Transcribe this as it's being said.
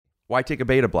Why take a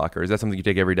beta blocker? Is that something you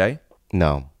take every day?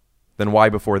 No. Then why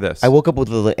before this? I woke up with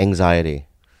a little anxiety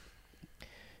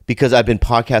because I've been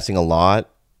podcasting a lot,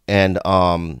 and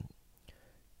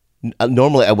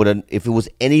normally I would have, if it was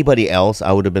anybody else,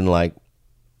 I would have been like,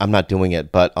 I'm not doing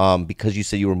it. But because you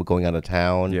said you were going out of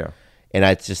town, Yeah. and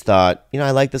I just thought,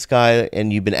 I like this guy,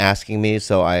 and you've been asking me,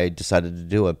 so I decided to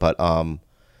do it. But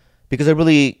because I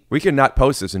really, We can not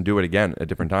post this and do it again at a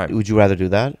different time. would you rather do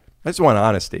that? I just want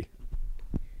honesty.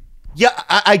 Yeah,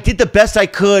 I did the best I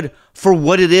could for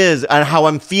what it is and how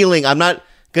I'm feeling. I'm not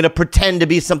going to pretend to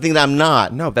be something that I'm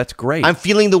not. No, that's great. I'm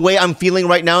feeling the way I'm feeling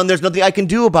right now, and there's nothing I can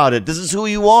do about it. This is who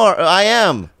you are. I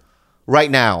am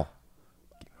right now.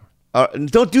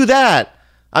 Don't do that.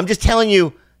 I'm just telling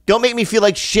you, don't make me feel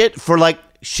like shit for like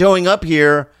showing up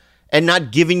here and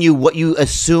not giving you what you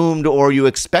assumed or you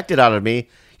expected out of me.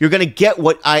 You're going to get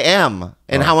what I am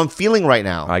and how I'm feeling right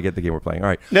now. I get the game we're playing. All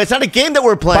right. No, it's not a game that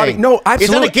we're playing. Bobby, no, absolutely.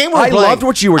 It's not a game we're I playing. loved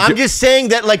what you were I'm doing. just saying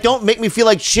that, like, don't make me feel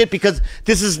like shit because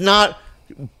this is not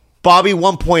Bobby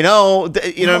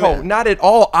 1.0. You know what I No, mean? not at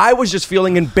all. I was just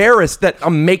feeling embarrassed that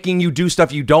I'm making you do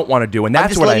stuff you don't want to do, and that's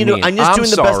just what I letting you mean. know, I'm just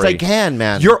doing the best I sorry. can,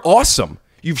 man. You're awesome.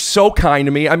 You're so kind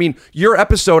to me. I mean, your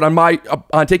episode on my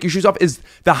on Take Your Shoes Off is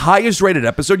the highest rated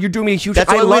episode. You're doing me a huge.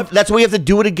 That's why we have to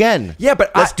do it again. Yeah,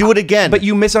 but let's do it again. But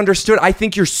you misunderstood. I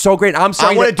think you're so great. I'm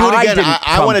sorry. I want to do it again.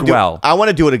 I want to do. well. I want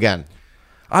to do it again.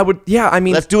 I would. Yeah. I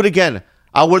mean, Let's do it again.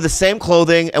 I'll wear the same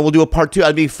clothing and we'll do a part 2.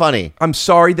 That'd be funny. I'm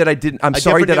sorry that I didn't. I'm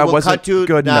sorry that I wasn't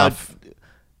good enough.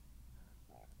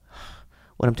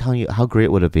 What I'm telling you, how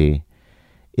great would it be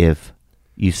if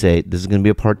you say, this is going to be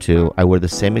a part 2. I wear the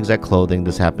same exact clothing.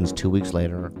 This happens 2 weeks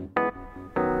later.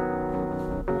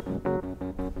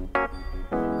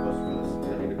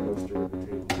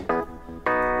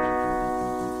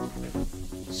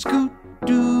 Scoot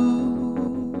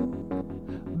doo,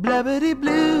 blabbity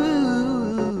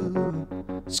blue,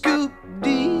 scoop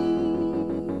dee.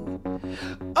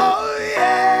 Oh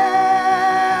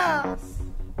yeah.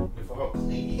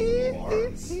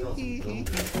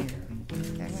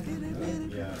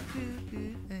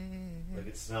 Like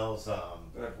it smells.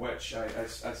 Wet.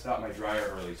 I stopped my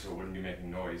dryer early so it wouldn't be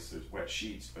making noise. There's wet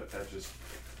sheets, but that just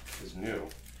is new.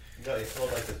 No, it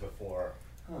smelled like this before.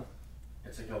 Huh.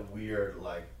 It's like a weird,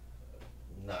 like,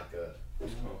 not good. Oh,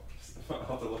 I'll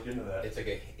have to look into that. It's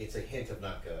a hint of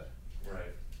not good.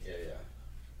 Right. Yeah.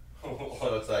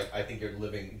 So it's like, I think you're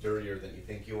living dirtier than you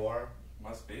think you are.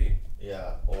 Must be.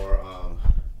 Yeah, or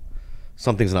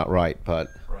something's not right. But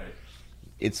Right.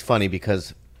 it's funny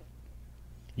because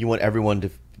you want everyone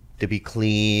to be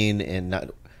clean and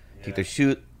not take their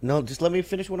shoe. No, just let me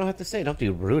finish what I have to say. Don't have to be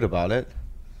rude about it.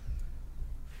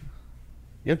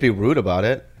 You have to be rude about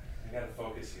it. I gotta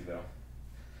focus you though.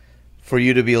 For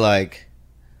you to be like,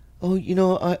 oh,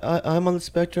 I'm on the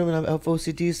spectrum and I have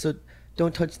OCD, so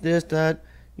don't touch this, that.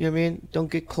 You know what I mean? Don't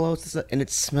get close. And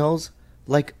it smells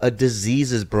like a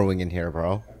disease is brewing in here,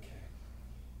 bro. Okay.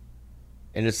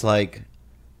 And it's like,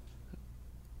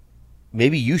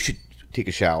 maybe you should take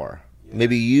a shower. Yeah.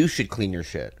 Maybe you should clean your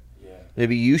shit. Yeah.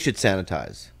 Maybe you should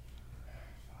sanitize.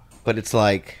 But it's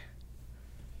like,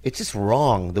 it's just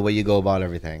wrong the way you go about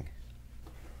everything.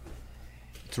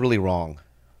 It's really wrong.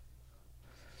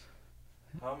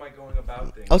 How am I going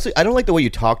about things? Also, I don't like the way you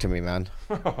talk to me, man.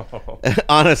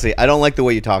 Honestly, I don't like the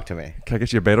way you talk to me. Can I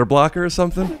get you a beta blocker or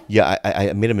something? Yeah,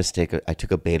 I made a mistake. I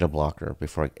took a beta blocker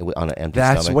before on an empty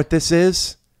stomach. That's what this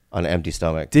is? On an empty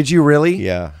stomach. Did you really?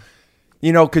 Yeah.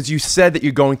 You know, because you said that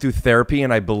you're going through therapy,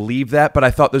 and I believe that, but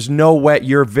I thought there's no way.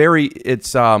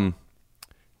 It's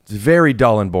very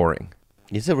dull and boring.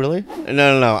 Is it really?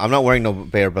 No. I'm not wearing no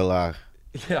beta blah.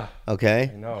 Yeah.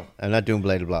 Okay? I know. I'm not doing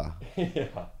blah blah. Yeah.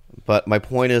 But my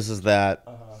point is that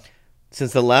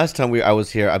since the last time I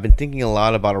was here, I've been thinking a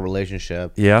lot about a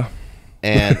relationship. Yeah.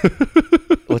 And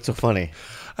what's so funny?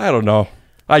 I don't know.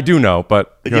 I do know,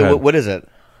 but go ahead. What is it?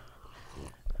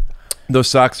 Those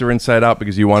socks are inside out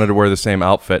because you wanted to wear the same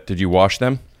outfit. Did you wash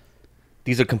them?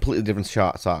 These are completely different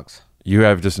socks. You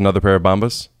have just another pair of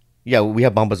Bombas? Yeah, we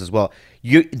have Bombas as well.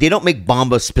 They don't make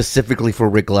Bombas specifically for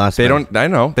Rick Glassman. They don't. I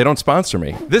know. They don't sponsor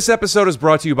me. This episode is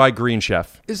brought to you by Green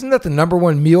Chef. Isn't that the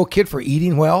 #1 meal kit for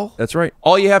eating well? That's right.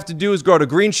 All you have to do is go to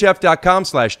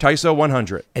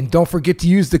greenchef.com/Tyso100. And don't forget to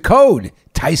use the code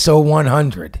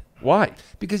TYSO100. Why?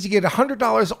 Because you get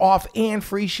 $100 off and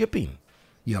free shipping.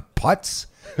 You putz.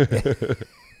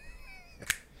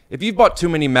 If you've bought too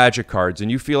many Magic cards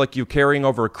and you feel like you're carrying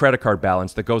over a credit card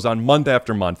balance that goes on month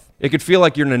after month, it could feel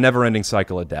like you're in a never-ending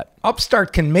cycle of debt.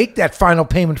 Upstart can make that final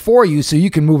payment for you so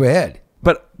you can move ahead.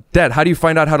 But, Dad, how do you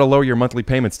find out how to lower your monthly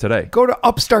payments today? Go to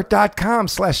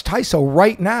upstart.com/Tyso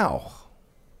right now.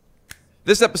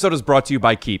 This episode is brought to you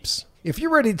by Keeps. If you're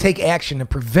ready to take action and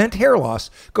prevent hair loss,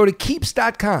 go to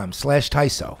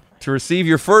keeps.com/Tyso. To receive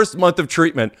your first month of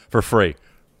treatment for free.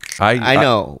 I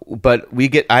know, but we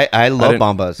get. I love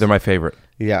Bombas. They're my favorite.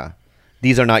 Yeah,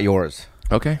 these are not yours.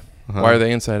 Okay. Why are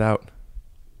they inside out?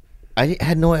 I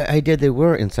had no idea they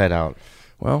were inside out.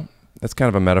 Well, that's kind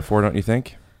of a metaphor, don't you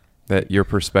think? That your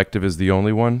perspective is the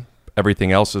only one.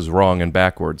 Everything else is wrong and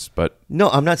backwards. But No,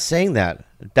 I'm not saying that.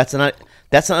 That's not.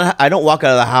 I don't walk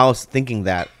out of the house thinking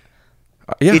that.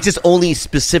 yeah. It's just only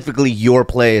specifically your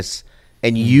place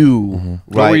and you. Right?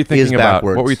 What were you thinking is about?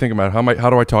 backwards. What were you thinking about? How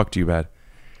do I talk to you bad?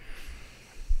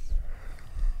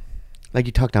 Like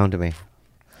you talk down to me.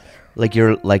 Like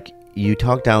you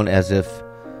talk down as if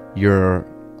you're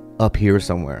up here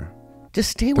somewhere.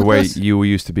 Just stay The with way us. you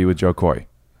used to be with Joe Coy.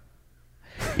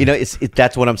 You know,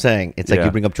 that's what I'm saying. It's like Yeah.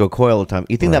 you bring up Joe Coy all the time.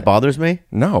 You think that bothers me?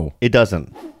 No. It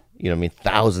doesn't. You know what I mean?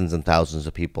 Thousands and thousands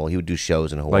of people. He would do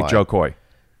shows in Hawaii. Like Joe Coy.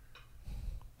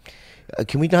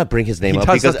 Can we not bring his name up?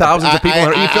 does the thousands of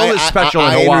people. He filmed his special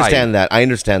in Hawaii. I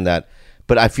understand that.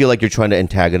 But I feel like you're trying to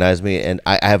antagonize me, and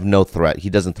I have no threat. He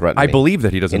doesn't threaten me. I believe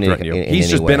that he doesn't threaten you. He's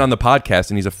just been on the podcast,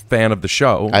 and he's a fan of the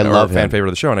show. I love a fan him. favorite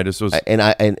of the show, and I just was.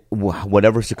 And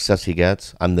whatever success he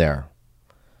gets, I'm there.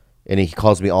 And he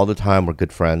calls me all the time. We're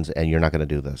good friends, and you're not going to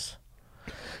do this.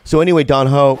 So anyway, Don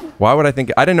Ho. Why would I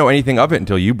think? I didn't know anything of it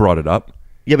until you brought it up.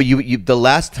 Yeah, but you the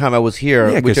last time I was here,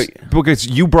 Yeah, because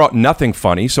you brought nothing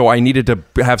funny, so I needed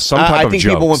to have some type I of think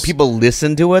jokes. when people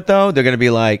listen to it, though, they're going to be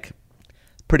like,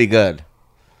 pretty good.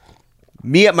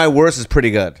 Me at my worst is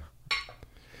pretty good.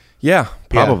 Yeah,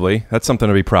 probably. That's something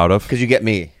to be proud of. Because you get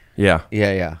me. Yeah.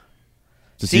 Yeah.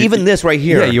 Just See, even this right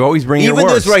here. Yeah, you always bring your even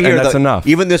worst, this right here, and that's enough.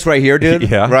 Even this right here, dude.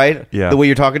 Yeah. Right? Yeah. The way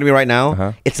you're talking to me right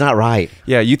now, it's not right.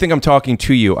 Yeah, you think I'm talking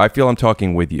to you. I feel I'm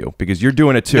talking with you because you're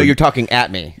doing it too. No, you're talking at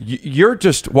me. You're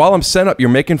just, while I'm set up, you're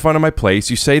making fun of my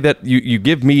place. You say that you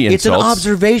give me insults. It's an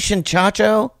observation,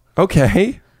 Chacho.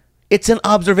 Okay. It's an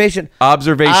observation.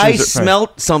 Observations. I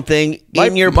smelt something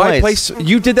in your place.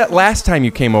 You did that last time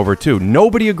you came over too.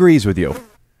 Nobody agrees with you.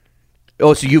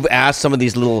 Oh, so you've asked some of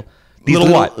these little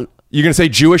what? You're gonna say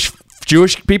Jewish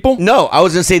people? No, I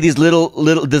was gonna say these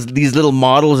little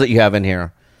models that you have in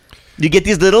here. You get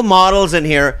these little models in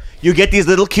here. You get these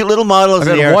little cute little models I've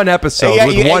in had here. one episode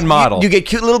with one model. You get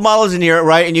cute little models in here,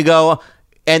 right? And you go,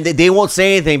 and they won't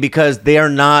say anything because they are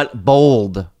not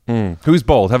bold. Who's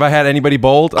bold? Have I had anybody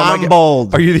bold? I'm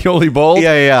bold. Are you the only bold?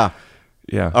 Yeah.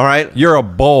 All right. You're a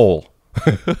bowl.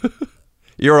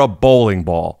 You're a bowling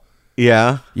ball.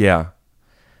 Yeah. Yeah.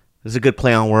 It's a good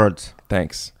play on words.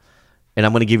 Thanks. And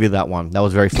I'm going to give you that one. That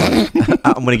was very funny.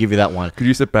 I'm going to give you that one. Could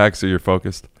you sit back so you're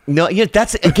focused? No, yeah,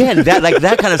 that's again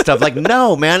that kind of stuff. Like,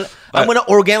 no, man, I'm going to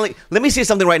organically. Let me say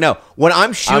something right now. When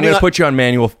I'm shooting, I'm going to put you on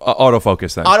manual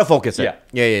autofocus then. Autofocus it.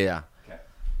 Yeah.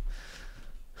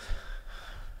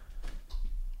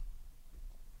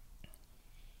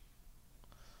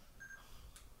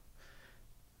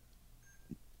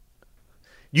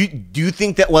 Do you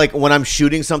think that like when I'm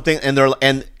shooting something and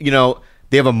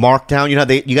they have a mark down, you got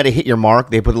to hit your mark.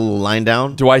 They put a little line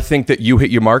down. Do I think that you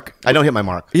hit your mark? I don't hit my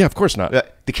mark. Yeah, of course not.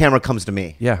 The camera comes to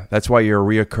me. Yeah, that's why you're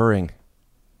reoccurring.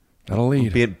 That'll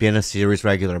lead. Being a series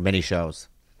regular, many shows.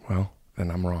 Well,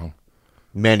 then I'm wrong.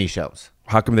 Many shows.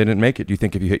 How come they didn't make it? Do you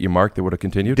think if you hit your mark, they would have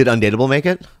continued? Did Undateable make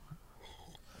it?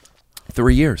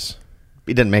 3 years.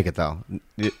 It didn't make it though.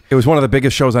 It was one of the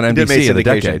biggest shows on NBC in the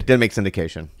decade. Didn't make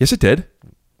syndication. Yes, it did.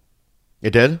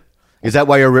 It did. Is that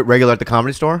why you're regular at the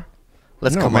Comedy Store?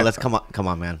 Come on, man. Let's joking.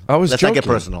 not get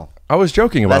personal. I was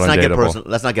joking about Undateable.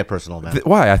 Let's not get personal, man.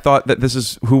 Why? I thought that this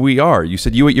is who we are. You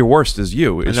said you at your worst is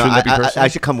you. Shouldn't that be personal? I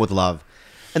should come with love.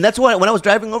 And that's why when I was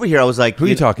driving over here, I was like, who are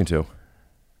you talking to?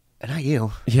 Not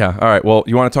you. Yeah. All right. Well,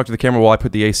 you want to talk to the camera while I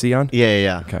put the AC on?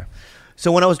 Yeah. Okay.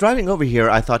 So when I was driving over here,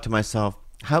 I thought to myself,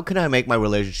 how can I make my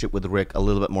relationship with Rick a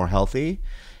little bit more healthy?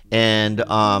 And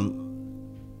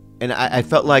I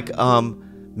felt like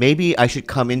maybe I should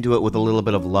come into it with a little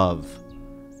bit of love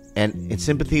and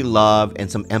sympathy, love,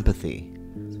 and some empathy.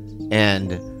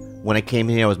 And when I came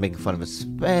here, I was making fun of his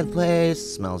bad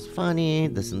place, smells funny,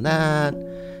 this and that.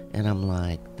 And I'm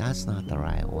like, that's not the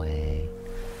right way.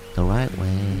 The right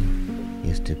way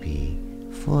is to be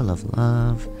full of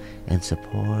love and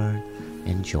support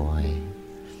and joy.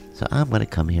 So I'm going to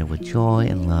come here with joy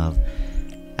and love.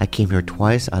 I came here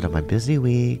twice out of my busy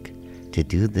week to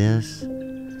do this.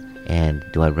 And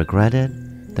do I regret it?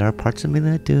 There are parts of me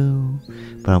that do.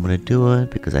 But I'm going to do it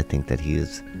because I think that he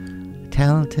is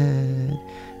talented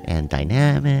and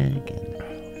dynamic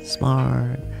and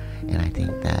smart. And I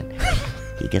think that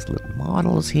he gets little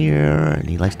models here and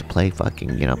he likes to play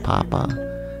fucking, Papa.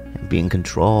 and be in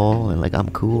control, and like I'm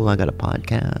cool. I got a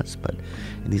podcast,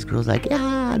 and these girls like,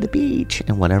 yeah, the beach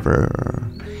and whatever.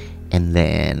 And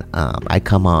then I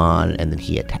come on, and then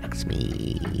he attacks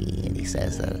me, and he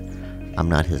says that I'm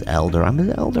not his elder. I'm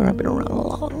his elder. I've been around a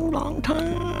long, long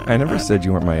time. I never said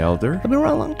you weren't my elder. I've been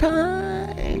around a long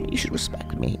time. You should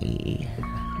respect me. All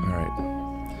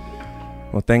right.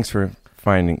 Well, thanks for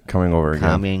coming over again.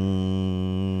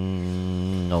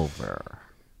 Coming over.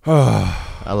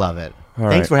 I love it. All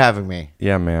Thanks right. for having me.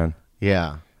 Yeah, man.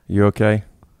 Yeah. You okay?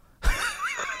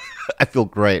 I feel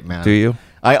great, man. Do you?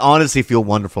 I honestly feel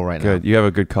wonderful right Good. now. You have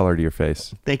a good color to your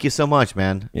face. Thank you so much,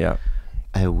 man. Yeah.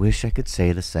 I wish I could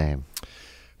say the same.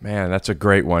 Man, that's a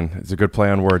great one. It's a good play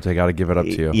on words. I got to give it up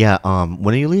to you. Yeah.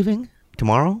 When are you leaving?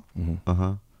 Tomorrow? Mm-hmm.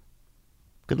 Uh-huh.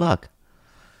 Good luck.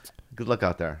 Good luck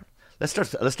out there. Let's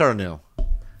start anew.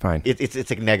 Fine. It's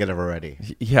like negative already.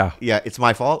 Yeah. Yeah, it's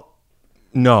my fault.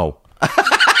 No.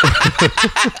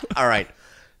 All right.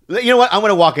 You know what? I'm going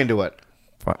to walk into it.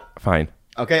 Fine.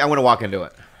 Okay? I'm going to walk into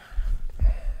it.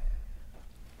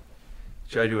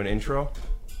 Should I do an intro?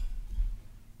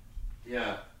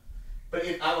 Yeah. But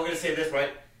I'm going to say this,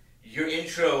 right? Your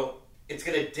intro, it's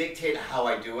going to dictate how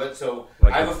I do it. So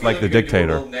Like I have the- a feeling like the you're gonna dictator.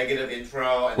 do a little negative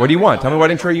intro. And What do you I'm want? gonna- Tell me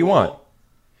what intro you want.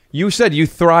 You said you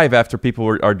thrive after people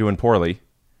are doing poorly.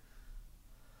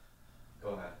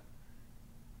 Go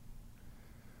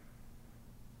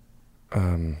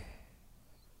ahead.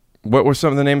 What were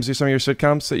some of the names of some of your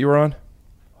sitcoms that you were on?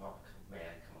 Oh, man,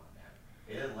 come on, man.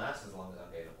 It didn't last as long as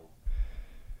Undateable.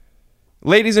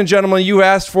 Ladies and gentlemen, you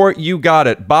asked for it, you got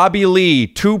it. Bobby Lee,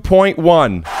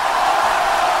 2.1.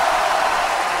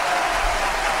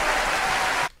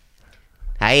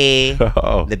 Hi.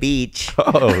 Oh. The beach.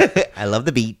 Oh. I love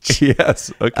the beach.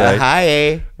 Yes. Okay.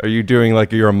 Hi. Are you doing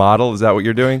like you're a model? Is that what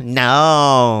you're doing?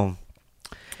 No.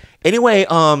 Anyway,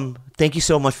 thank you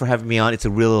so much for having me on. It's a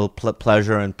real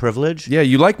pleasure and privilege. Yeah,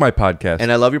 you like my podcast.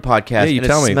 And I love your podcast. Yeah, you and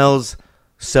tell it me. smells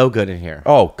so good in here.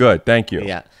 Oh, good. Thank you.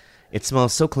 Yeah. It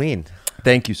smells so clean.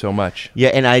 Thank you so much. Yeah,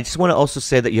 and I just want to also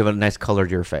say that you have a nice color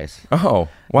to your face. Oh,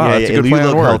 wow. Yeah, That's a yeah, good you play on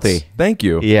look words. healthy. Thank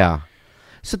you. Yeah.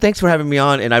 So thanks for having me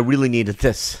on, and I really needed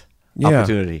this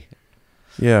opportunity.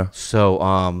 Yeah.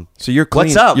 So, So you're clean.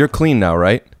 What's up? You're clean now,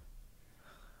 right?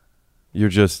 You're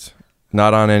just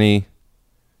not on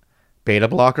beta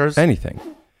blockers? anything.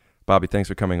 Bobby, thanks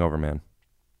for coming over, man.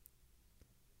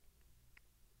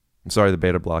 I'm sorry the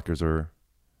beta blockers are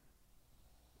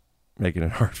making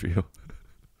it hard for you.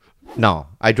 No,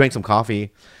 I drank some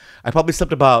coffee. I probably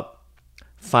slept about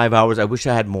 5 hours. I wish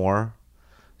I had more.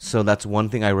 So that's one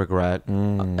thing I regret.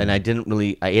 And I didn't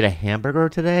really. I ate a hamburger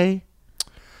today.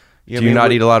 Do you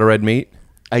not eat a lot of red meat?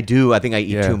 I do. I think I eat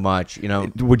Yeah. too much. You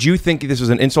know. Would you think this is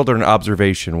an insult or an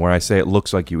observation where I say it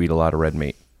looks like you eat a lot of red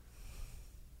meat?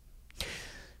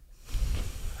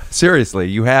 Seriously,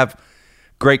 you have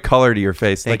great color to your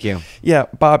face. Thank you. Yeah,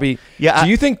 Bobby. Yeah, Do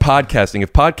you think podcasting,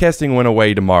 if podcasting went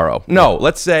away tomorrow, no,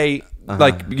 let's say,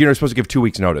 like, you're supposed to give 2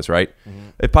 weeks notice, right?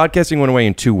 If podcasting went away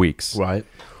in 2 weeks, Right.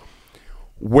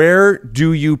 where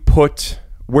do you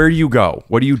go?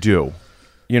 What do you do?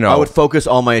 You know, I would focus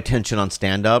all my attention on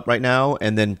stand up right now,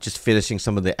 and then just finishing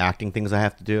some of the acting things I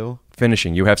have to do.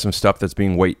 finishing. You have some stuff that's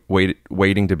being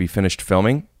waiting to be finished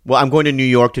filming. Well, I'm going to New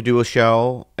York to do a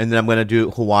show, and then I'm going to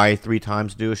do Hawaii 3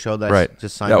 times to do a show that I Right.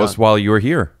 just signed That on. was while you were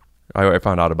here. I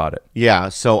found out about it. Yeah.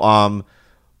 So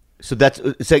so that's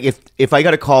it's like if I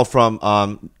got a call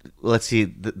from let's see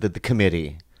the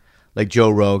committee, like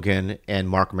Joe Rogan and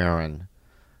Mark Maron,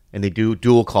 and they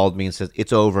dual called me and says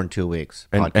it's over in 2 weeks.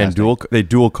 And podcasting. they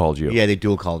dual called you. Yeah, they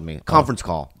dual called me. Conference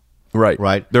call. Right.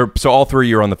 Right. So all three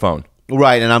you're on the phone.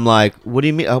 Right, and I'm like, what do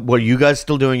you mean? What, are you guys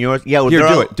still doing yours? Yeah, well, Here, they're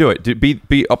do all- it. Do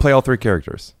it. I'll play all three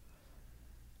characters.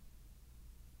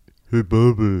 Hey,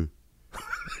 Bobby.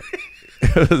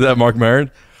 Is that Mark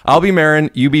Maron? I'll be Maron.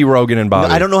 You be Rogan and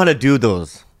Bobby. I don't know how to do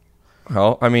those.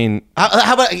 Well, I mean,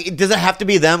 How about? Does it have to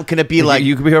be them? Can it be like?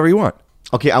 you can be whoever you want.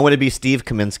 Okay, I want to be Steve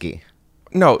Kaminsky.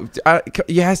 No,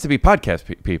 it has to be podcast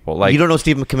people. Like You don't know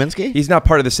Steve Kaminsky? he's not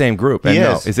part of the same group. And He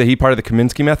no, is. Is he part of the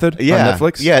Kaminsky method Yeah, on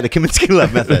Netflix? Yeah, the Kaminsky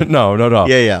Lab method. No.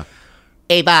 Yeah.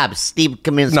 Hey, Bob, Steve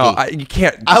Kaminsky. No, you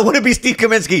can't. I want to be Steve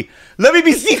Kaminsky. Let me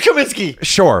be Steve Kaminsky.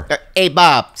 Sure, Hey,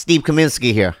 Bob, Steve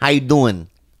Kaminsky here. How you doing?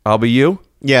 I'll be you.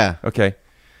 Yeah. Okay.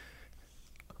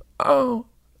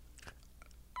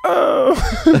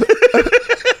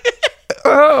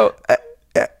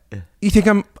 You think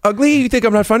I'm ugly? You think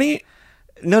I'm not funny?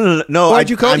 No. Why'd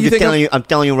you call- I'm you just think telling you. I'm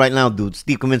telling you right now, dude.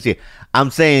 Steve Kaminsky.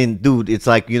 I'm saying, dude. It's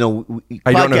like I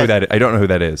don't know who that is. I don't know who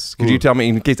that is. Could you tell me,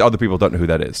 in case other people don't know who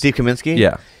that is? Steve Kaminsky.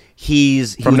 Yeah.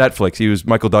 He's From was- Netflix. He was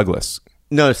Michael Douglas.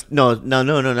 No,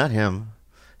 not him.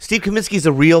 Steve Kaminsky's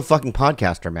a real fucking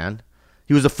podcaster, man.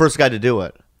 He was the first guy to do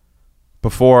it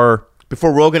Before,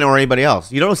 before Rogan or anybody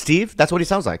else. You don't know Steve? That's what he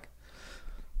sounds like.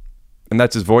 and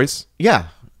that's his voice. Yeah.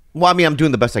 Well, I mean, I'm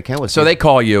doing the best I can with. So Steve. they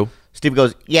call you. Steve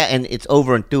goes, yeah, and it's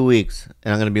over in 2 weeks,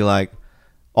 and I'm gonna be like,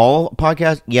 all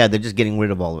podcasts, yeah, they're just getting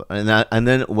rid of all of it, and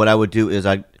then what I would do is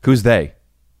Who's they?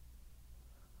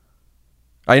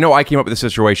 I know I came up with the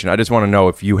situation. I just want to know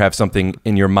if you have something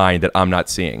in your mind that I'm not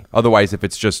seeing. Otherwise, if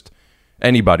it's just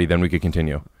anybody, then we could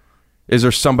continue. Is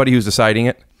there somebody who's deciding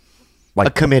it? a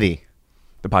committee.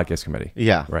 The podcast committee.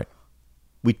 Yeah. Right.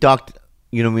 We talked.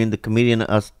 You know what I mean? The comedian and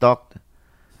us talked.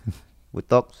 We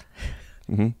talked.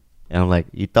 Mm-hmm. And I'm like,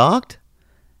 you talked?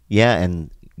 Yeah, and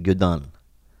you're done.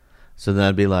 So then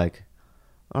I'd be like,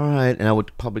 all right. And I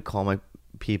would probably call my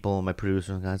people, my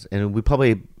producers, guys, and we'd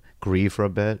probably agree for a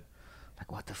bit.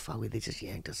 Like, what the fuck? They just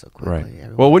yanked us so quickly. Right.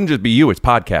 Everyone- Well, it wouldn't just be you. It's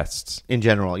podcasts. in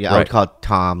general, yeah. I Right. would call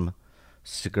Tom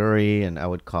Seguri, and I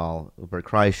would call Bert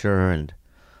Kreischer and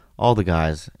all the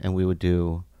guys, and we would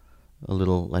do a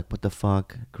little, like, what the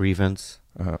fuck? Grievance.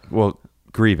 Well,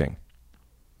 grieving.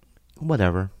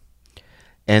 Whatever.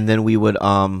 And then we would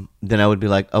then I would be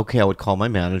like, okay, I would call my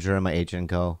manager and my agent and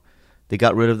go, they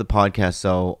got rid of the podcast,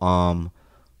 so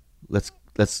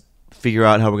let's figure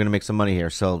out how we're gonna make some money here.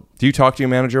 So Do you talk to your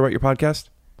manager about your podcast?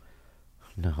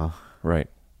 no. Right.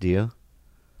 Do you?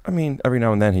 I mean, every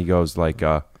now and then he goes like,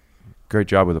 great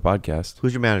job with the podcast.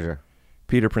 Who's your manager?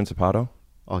 Peter Principato.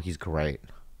 Oh, he's great.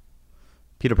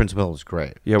 Peter Principal is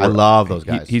great. Yeah, I love those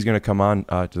guys. He's going to come on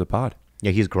to the pod,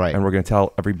 yeah, he's great. and we're going to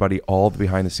tell everybody all the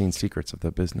behind-the-scenes secrets of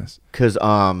the business. Because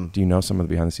Do you know some of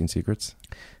the behind-the-scenes secrets?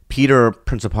 Peter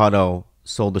Principato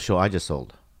sold the show I just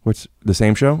sold. What's the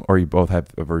same show, or you both have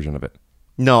a version of it?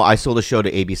 No, I sold a show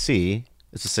to ABC.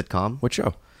 It's a sitcom. What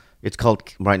show It's called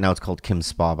right now. It's called Kim's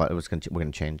Spa, but we're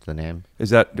gonna change the name. is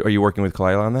that? Are you working with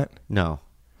Kalila on that? No,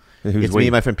 Who's it's me waiting?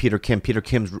 and my friend Peter Kim. Peter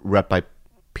Kim's rep by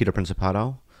Peter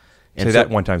Principato. Say that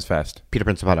one times fast. Peter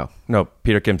Principato. No,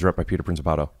 Peter Kim's rep by Peter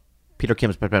Principato. Peter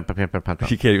Kim's. You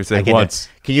can't even say I it can't- once.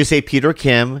 Can you say Peter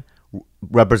Kim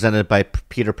represented by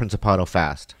Peter Principato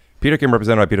fast? Peter Kim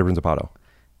represented by Peter Principato.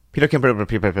 Peter Kim. Peter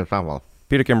Principato.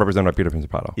 Peter Kim represented by Peter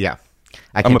Principato. Yeah,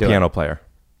 I'm can't a do piano It. player.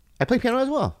 I play piano as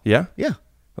well. Yeah? Yeah.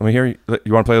 Let me hear you.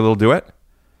 You want to play a little duet?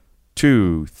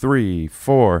 2, 3,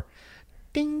 4.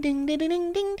 Ding ding ding ding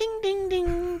ding ding ding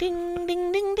ding ding ding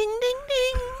ding ding ding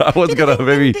ding. I was going to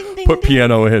maybe put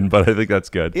piano in, but I think that's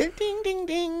good. Ding ding ding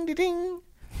ding ding ding.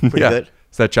 Pretty Yeah. good.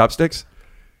 Is that chopsticks?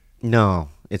 No,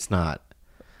 it's not.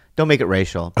 Don't make it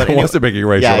racial. But I wasn't making it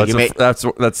racial. Yeah,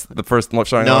 that's the first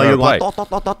song no, I you're play. going.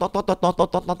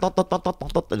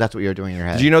 That's what you're doing in your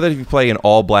head. Do you know that if you play in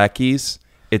all black keys,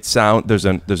 there's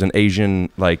an Asian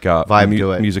like vibe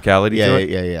to it, musicality yeah, to it?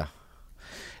 Yeah.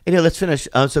 Anyway, let's finish.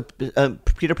 So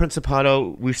Peter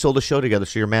Principato, we sold a show together.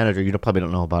 So your manager, you probably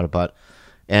don't know about it,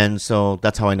 and so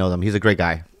that's how I know them. He's a great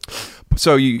guy.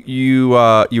 So you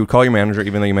would call your manager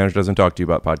even though your manager doesn't talk to you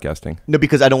about podcasting. No,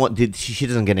 because I don't want. She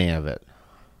doesn't get any of it,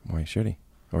 Why should he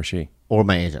or she? or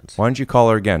my agents. Why don't you call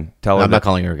her again? Tell her I'm that- not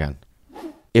calling her again.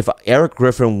 If Eric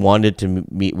Griffin wanted to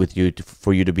meet with you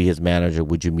for you to be his manager,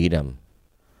 would you meet him?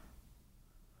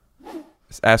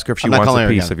 Ask her if she I'm not wants calling a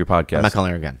her piece again. of your podcast. I'm not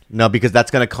calling her again. No, because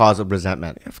that's going to cause a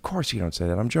resentment. Of course you don't say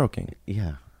that. I'm joking.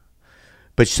 Yeah.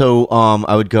 But so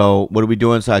I would go, what are we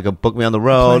doing? So I go, book me on the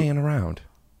road. Playing around.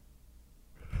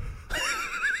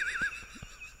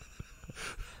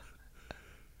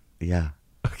 Yeah.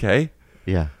 Okay.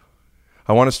 Yeah.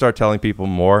 I want to start telling people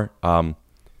more.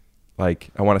 Like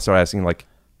I want to start asking, like,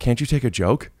 can't you take a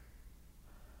joke?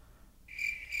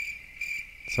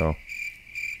 So.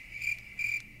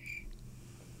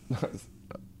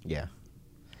 Yeah.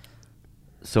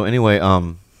 So anyway,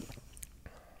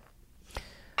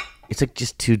 it's like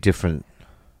just two different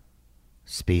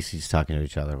species talking to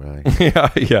each other, really.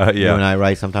 yeah. You and I,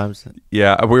 right? Sometimes.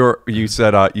 Yeah, you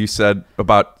said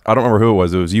about, I don't remember who it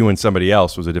was you and somebody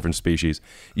else was a different species.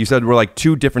 You said we're like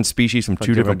two different species from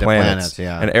two different planets.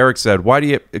 yeah. And Eric said,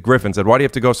 Griffin said, why do you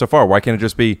have to go so far? Why can't it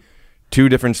just be two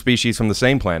different species from the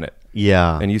same planet?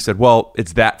 Yeah. And you said, well,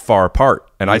 it's that far apart.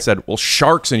 And I said, well,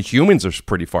 sharks and humans are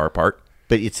pretty far apart.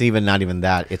 But it's not even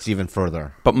that. It's even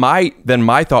further. But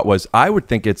my thought was, I would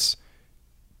think it's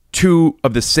two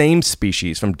of the same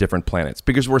species from different planets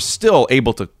because we're still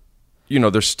able to,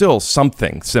 there's still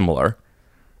something similar.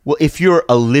 Well, if you're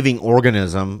a living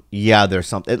organism, yeah, there's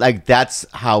something like that's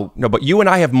how. No, but you and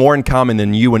I have more in common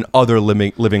than you and other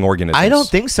living organisms. I don't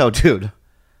think so, dude.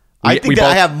 I think we that I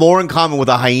both- have more in common with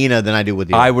a hyena than I do with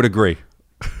you. I would agree.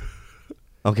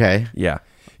 Okay. Yeah.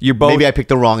 You're both. Maybe I picked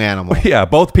the wrong animal. Yeah,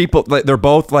 both people. They're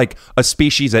both like a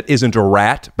species that isn't a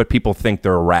rat, but people think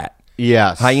they're a rat.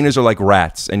 Yes. Hyenas are like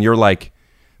rats, and you're like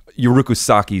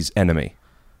Yurukusaki's enemy.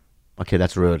 Okay,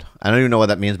 that's rude. I don't even know what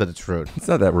that means, but it's rude. It's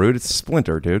not that rude. It's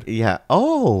Splinter, dude. Yeah.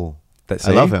 Oh. That,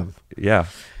 I love him. Yeah.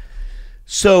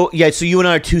 So you and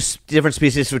I are two different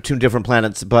species for two different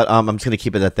planets, but I'm just gonna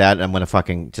keep it at that. I'm gonna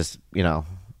fucking just I'm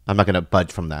not gonna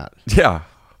budge from that. Yeah.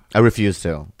 I refuse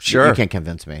to. Sure. You can't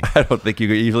convince me. I don't think you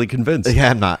could easily convince. Yeah,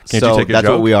 I'm not. Can't so you take a that's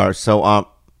joke? what we are. So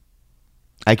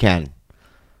I can.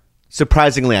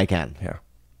 Surprisingly, I can. Yeah.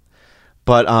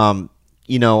 But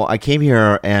I came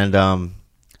here and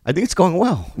I think it's going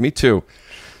well. Me too.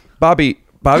 Bobby.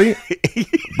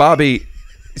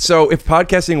 So if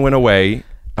podcasting went away,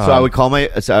 So I would call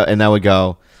and I would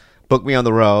go, book me on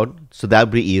the road. So that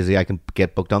would be easy. I can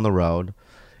get booked on the road,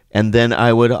 and then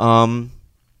I would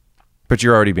but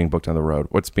you're already being booked on the road.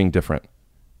 What's being different?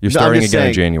 You're No, I'm starting just again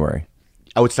in saying- January.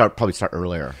 I would probably start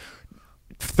earlier.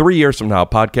 3 years from now,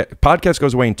 podcast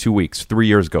goes away in 2 weeks. 3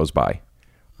 years goes by.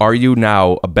 Are you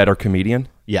now a better comedian?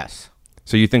 Yes.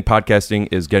 So you think podcasting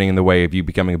is getting in the way of you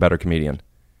becoming a better comedian?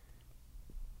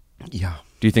 Yeah.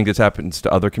 Do you think this happens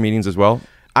to other comedians as well?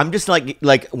 I'm just like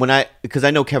because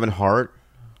I know Kevin Hart.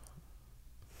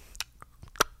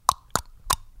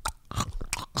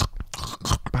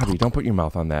 Bobby, don't put your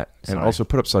mouth on that. And Sorry. also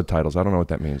put up subtitles. I don't know what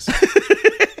that means.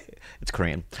 It's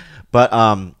Korean, but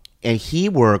and he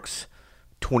works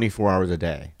 24 hours a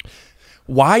day.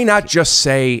 Why not just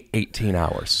say 18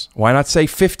 hours? Why not say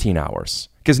 15 hours?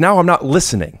 Because now I'm not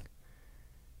listening.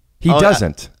 He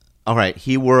doesn't. All right,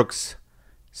 he works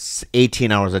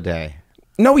 18 hours a day.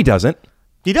 No, he doesn't.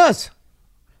 He does.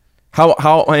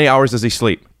 How many hours does he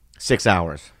sleep? 6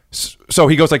 hours. So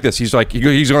he goes like this. He's going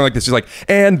like this. He's like,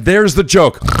 and there's the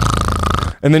joke.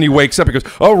 And then he wakes up and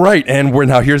goes, all right, and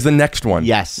here's the next one.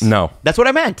 Yes. No. That's what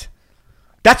I meant.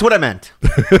 That's what I meant.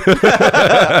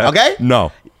 Okay?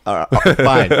 No. All right,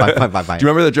 fine. Do you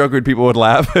remember the joke where people would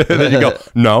laugh? And then you go,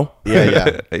 no.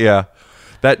 Yeah. Yeah.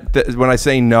 That when I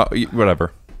say no,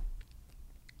 whatever.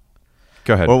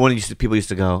 Go ahead. Or when people used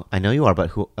to go, I know you are,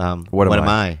 but who? What am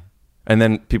I? And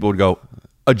then people would go,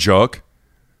 a joke?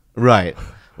 Right.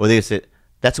 Or they said,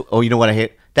 you know what I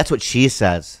hate? That's what she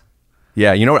says.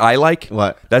 Yeah, you know what I like?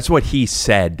 What? That's what he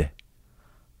said.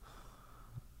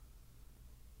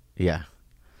 Yeah.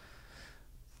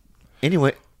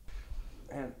 Anyway,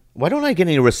 why don't I get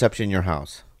any reception in your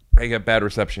house? I get bad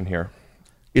reception here.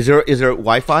 Is there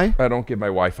Wi-Fi? I don't give my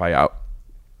Wi-Fi out.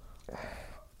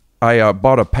 I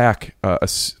bought a pack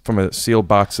from a sealed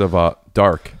box of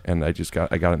Dark, and I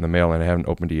got it in the mail, and I haven't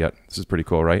opened it yet. This is pretty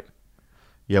cool, right?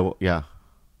 Yeah. Well, yeah.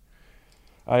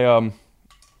 I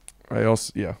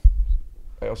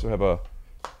also have a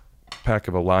pack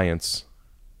of Alliance.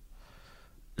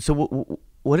 So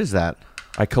what is that?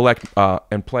 I collect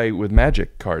and play with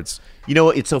Magic cards. You know,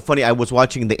 it's so funny. I was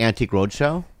watching the Antique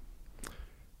Roadshow,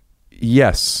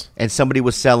 Yes. and somebody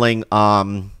was selling.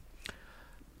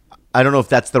 I don't know if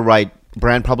that's the right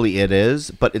brand. Probably it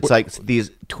is, but it's like these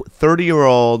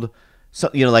 30-year-old. So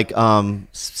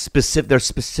specific. They're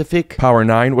specific. Power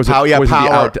 9 was it? Power, yeah, was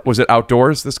Power. Was it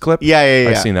outdoors? This clip? Yeah.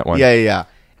 I've seen that one. Yeah.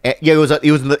 It was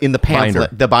in the pamphlet,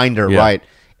 Binder. the binder, Yeah. right?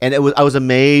 And I was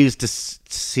amazed to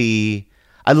see.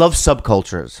 I love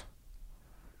subcultures.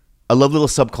 I love little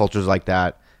subcultures like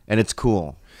that, and it's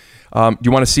cool. Do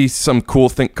you want to see some cool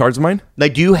cards of mine?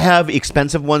 Like, do you have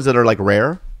expensive ones that are like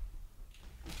rare?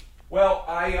 Well,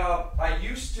 I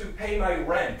used to pay my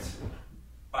rent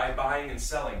by buying and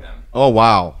selling them. Oh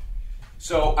wow!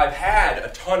 So I've had a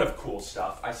ton of cool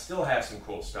stuff. I still have some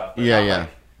cool stuff. But Yeah, not yeah. like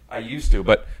I used to,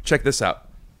 but check this out.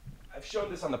 I've showed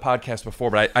this on the podcast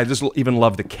before, but I just even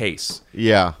love the case.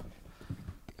 Yeah.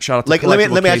 Shout out to Like, let me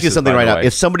Collectible ask you Cases, something by right the now. way.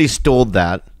 If somebody stole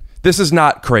that, This is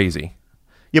not crazy.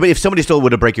 yeah, but if somebody stole it,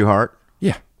 would it break your heart?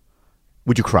 Yeah.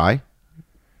 Would you cry?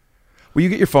 Will you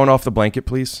get your phone off the blanket,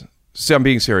 please? See, I'm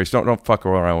being serious. Don't fuck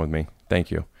around with me.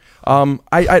 Thank you.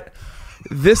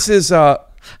 This is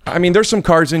there's some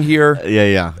cards in here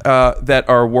Yeah. that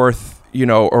are worth,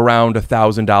 around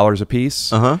 $1,000 a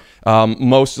piece.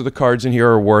 Most of the cards in here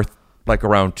are worth like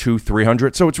around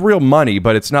 $200-$300. So it's real money,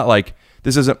 but it's not like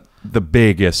this isn't the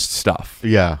biggest stuff.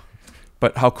 Yeah.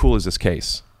 But how cool is this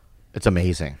case? It's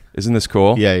amazing. Isn't this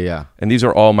cool? Yeah. And these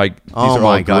are all these Oh are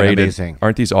my all God, graded. amazing.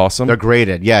 Aren't these awesome? They're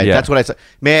graded. Yeah, Yeah. that's what I said.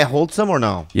 May I hold some or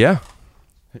no? Yeah.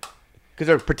 Because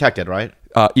they're protected, right?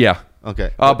 Yeah.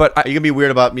 Okay. But are you gonna be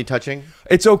weird about me touching?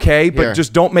 it's okay, but Here.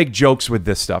 just don't make jokes with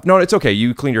this stuff. No, it's okay.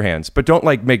 You clean your hands, but don't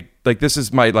make this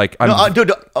is my I'm No,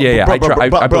 dude. yeah. Bro,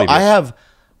 I believe you.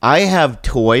 I have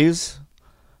toys.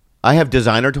 I have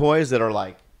designer toys that are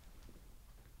like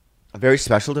very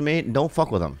special to me. Don't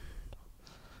fuck with them.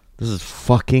 This is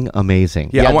fucking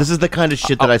amazing. Yeah, This is the kind of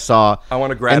shit that I saw. I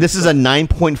wanna grab And this is a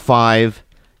 9.5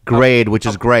 grade, which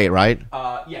is great, right?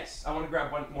 Yes, I want to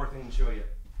grab one more thing and show you.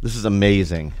 This is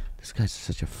amazing. This guy's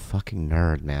such a fucking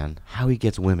nerd, man. How he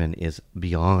gets women is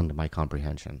beyond my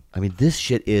comprehension. I mean, this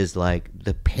shit is like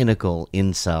the pinnacle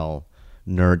incel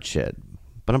nerd shit.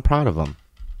 But I'm proud of him.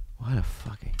 What a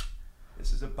fucking...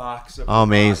 This is a box of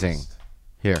Amazing.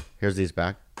 revised. Here's these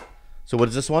back. So what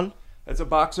is this one? It's a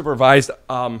box of revised.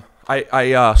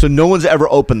 So no one's ever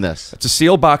opened this. It's a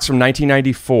sealed box from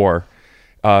 1994.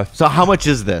 So how much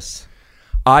is this?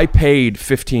 I paid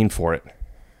 $15 for it.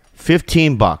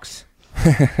 $15.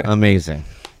 Amazing.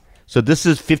 So this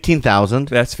is 15,000.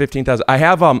 That's 15,000. I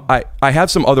have I have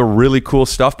some other really cool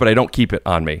stuff, but I don't keep it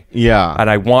on me. Yeah. And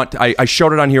I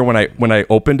showed it on here when I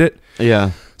opened it.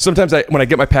 Yeah. Sometimes when I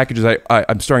get my packages,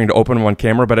 I'm starting to open them on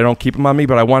camera, but I don't keep them on me.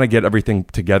 But I want to get everything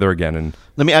together again. And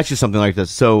Let me ask you something like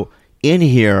this. So in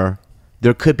here,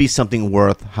 there could be something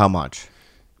worth how much?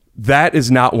 that is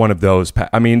not one of those.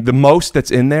 I mean, the most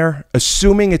that's in there,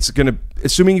 assuming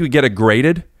you get it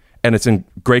graded and it's in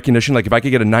great condition. Like if I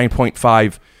could get a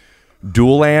 9.5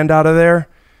 dual land out of there,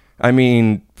 I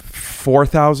mean,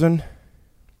 4,000,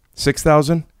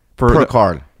 6,000 per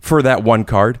card for that one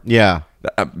card. Yeah,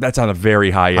 that's on a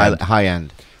very high end. High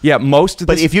end. Yeah, most of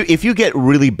this. But if you get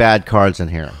really bad cards in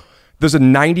here, there's a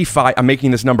 95. I'm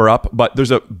making this number up, but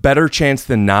there's a better chance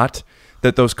than not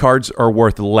that those cards are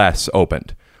worth less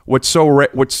opened. What's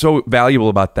so valuable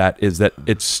about that is that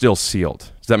it's still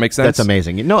sealed. Does that make sense? That's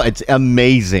amazing. No, it's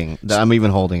amazing that I'm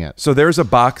even holding it. So there's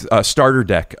a starter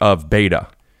deck of Beta.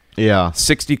 Yeah.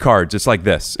 60 cards. It's like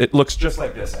this. It looks just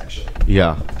like this, actually.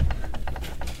 Yeah.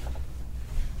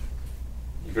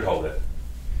 You could hold it.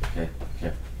 Okay.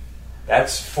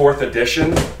 That's 4th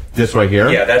edition. This right here?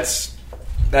 Yeah, that's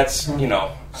you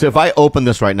know. So if I open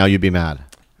this right now, you'd be mad.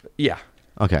 Yeah.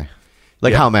 Okay.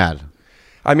 Like Yeah. how mad?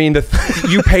 I mean,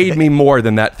 you paid me more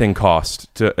than that thing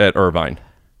cost at Irvine.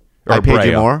 Or I paid Brea.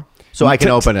 you more? So I can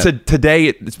open it. Today,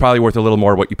 it's probably worth a little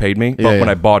more what you paid me, but when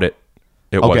I bought it,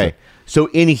 it wasn't. Okay. So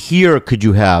in here, could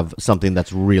you have something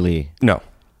that's really... No.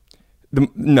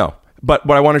 No. But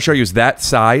what I want to show you is that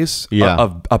size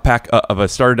of a pack of a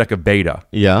starter deck of Beta.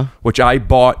 Yeah. Which I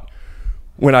bought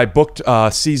when I booked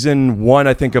season 1,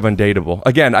 I think, of Undateable.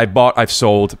 Again, I've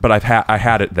sold, but I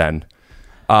had it then.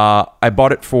 I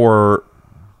bought it for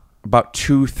about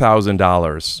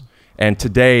 $2,000, and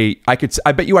today I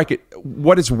bet you I could.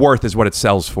 What it's worth is what it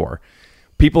sells for.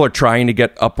 People are trying to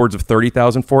get upwards of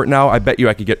 $30,000 for it now. I bet you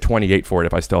I could get $28,000 for it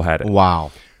if I still had it.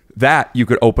 Wow. That you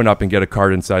could open up and get a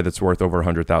card inside that's worth over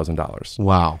 $100,000.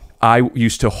 Wow. I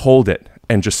used to hold it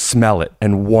and just smell it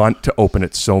and want to open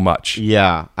it so much.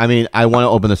 Yeah. I mean, I want to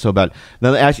open this so bad.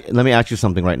 Now, let me ask you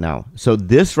something right now. So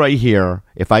this right here,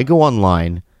 if I go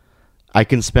online, I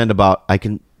can spend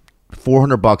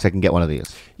 $400. I can get one of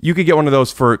these. You could get one of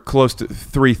those for close to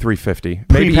 $350,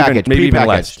 Pre-packaged, maybe even pre-packaged.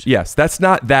 less. Yes, that's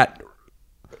not that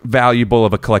valuable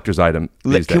of a collector's item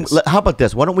these days. How about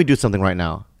this? Why don't we do something right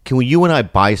now? Can you and I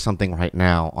buy something right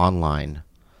now online?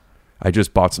 I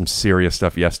just bought some serious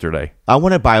stuff yesterday. I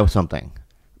want to buy something.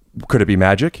 Could it be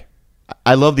Magic?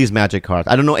 I love these Magic cards.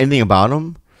 I don't know anything about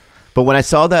them, but when I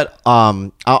saw that,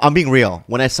 I'm being real.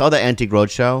 When I saw the Antique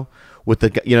Roadshow with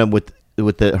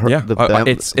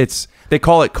it's they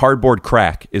call it cardboard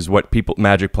crack is what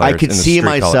Magic players. I could in the see street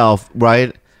myself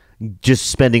right, just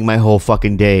spending my whole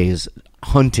fucking days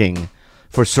hunting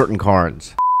for certain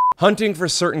cards. Hunting for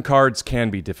certain cards can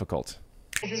be difficult.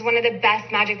 This is one of the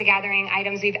best Magic the Gathering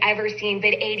items we've ever seen.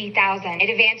 Bid 80,000.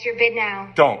 Advance your bid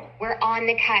now. Don't. We're on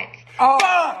the cut.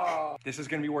 Oh! This is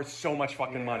going to be worth so much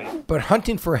fucking money. But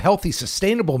hunting for healthy,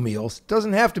 sustainable meals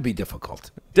doesn't have to be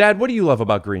difficult. Dad, what do you love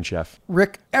about Green Chef?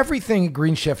 Rick, everything at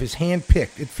Green Chef is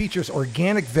hand-picked. It features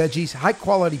organic veggies,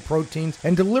 high-quality proteins,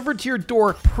 and delivered to your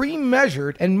door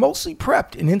pre-measured and mostly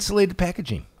prepped in insulated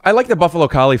packaging. I like the buffalo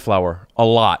cauliflower a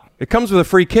lot. It comes with a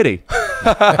free kitty.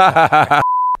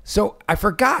 So I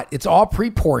forgot, it's all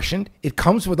pre-portioned. It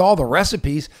comes with all the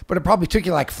recipes, but it probably took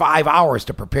you like 5 hours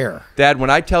to prepare. Dad,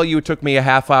 when I tell you it took me a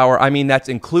half hour, I mean that's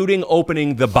including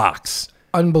opening the box.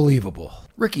 Unbelievable.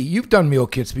 Ricky, you've done meal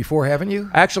kits before, haven't you?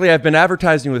 Actually, I've been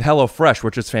advertising with HelloFresh,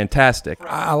 which is fantastic.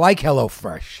 I like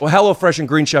HelloFresh. Well, HelloFresh and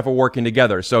Green Chef are working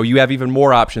together, so you have even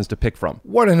more options to pick from.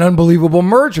 What an unbelievable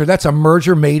merger. That's a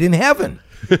merger made in heaven.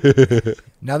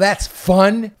 Now that's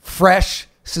fun, fresh,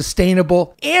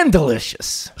 sustainable, and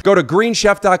delicious. Go to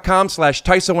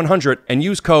greenchef.com/Tyso100 and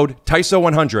use code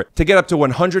Tyso100 to get up to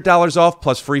 $100 off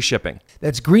plus free shipping.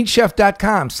 That's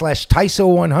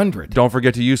greenchef.com/Tyso100. Don't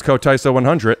forget to use code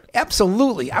Tyso100.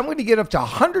 Absolutely. I'm going to get up to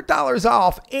 $100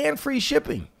 off and free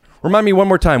shipping. Remind me one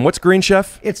more time. What's Green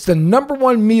Chef? It's the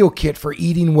 #1 meal kit for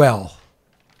eating well.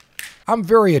 I'm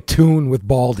very attuned with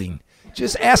balding.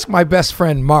 Just ask my best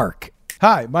friend, Mark.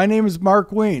 Hi, my name is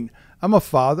Mark Wayne. I'm a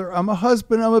father, I'm a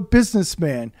husband, I'm a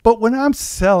businessman. But when I'm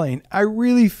selling, I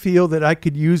really feel that I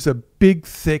could use a big,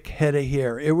 thick head of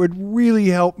hair. It would really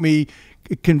help me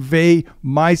convey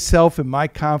myself and my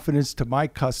confidence to my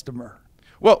customer.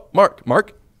 Well, Mark,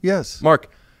 Yes. Mark,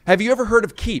 have you ever heard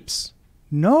of Keeps?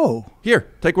 No. Here,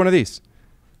 take one of these.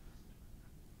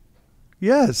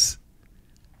 Yes.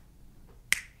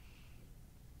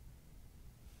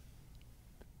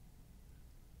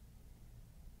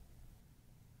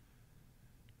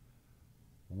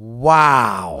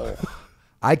 Wow.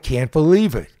 I can't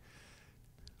believe it.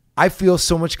 I feel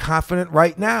so much confident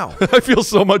right now. I feel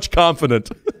so much confident.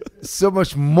 So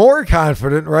much more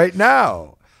confident right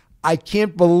now. I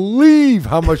can't believe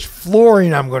how much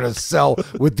flooring I'm going to sell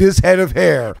with this head of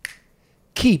hair.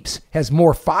 Keeps has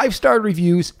more 5-star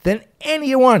reviews than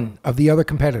any one of the other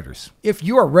competitors. If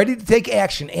you are ready to take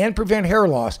action and prevent hair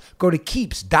loss, go to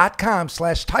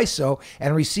keeps.com/Tyso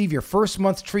and receive your first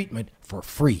month treatment for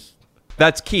free.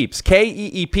 That's Keeps,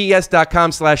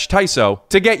 KEEPS.com/Tyso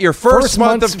to get your first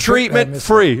month of treatment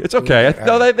free. It's okay.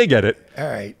 No, they get it. All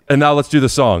right. And now let's do the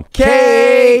song.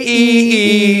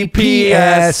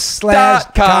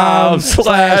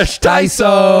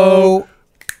 KEEPS.com/Tyso.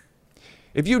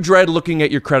 If you dread looking at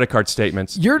your credit card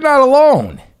statements, You're not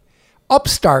alone.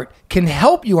 Upstart can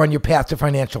help you on your path to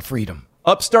financial freedom.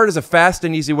 Upstart is a fast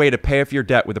and easy way to pay off your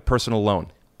debt with a personal loan.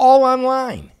 All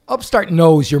online. Upstart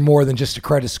knows you're more than just a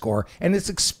credit score, and it's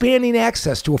expanding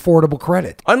access to affordable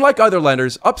credit Unlike other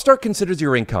lenders, Upstart considers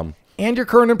your income. and your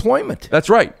current employment. That's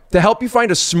right, to help you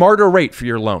find a smarter rate for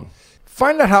your loan.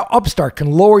 Find out how Upstart can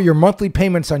lower your monthly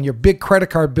payments on your big credit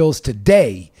card bills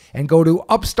today and go to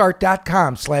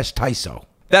upstart.com/Tyso.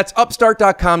 That's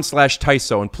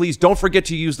upstart.com/Tyso. And please don't forget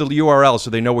to use the URL so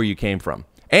they know where you came from.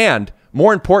 And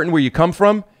more important, where you come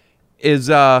from is,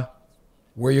 Where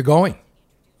you going?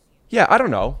 yeah, I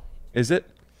don't know. Is it?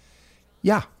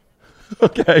 Yeah,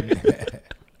 Okay.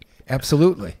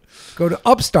 absolutely. Go to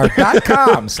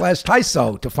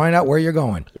upstart.com/Tyso to find out where you're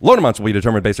going. Loan amounts will be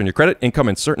determined based on your credit, income,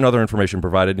 and certain other information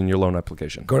provided in your loan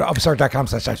application. Go to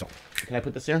upstart.com/Tyso. Can I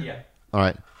put this here? Yeah. All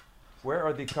right. Where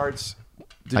are the cards?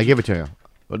 I give it to you.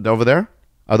 Over there?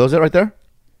 Are those it right there?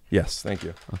 Yes, thank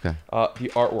you. Okay. The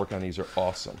artwork on these are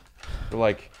awesome. They're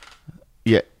like,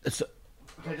 Yeah. I just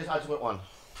went one.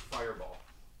 Fireball.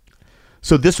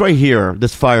 So this right here,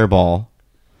 this fireball.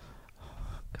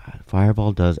 God,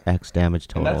 fireball does X damage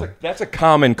and total. that's a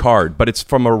common card, but it's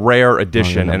from a rare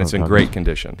edition no, and it's in no. great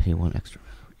condition. Pay one extra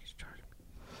for each charge.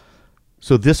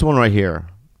 So this one right here,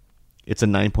 it's a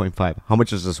 9.5. How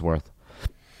much is this worth?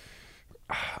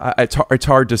 It's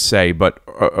hard to say, but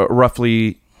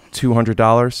roughly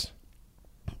 $200.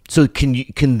 So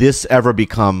can this ever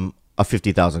become a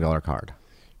 $50,000 card?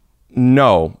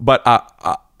 No, but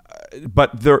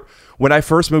there. When I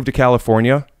first moved to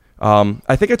California,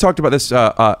 I think I talked about this.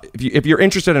 If you're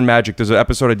interested in magic, there's an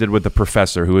episode I did with the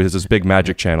professor who has this big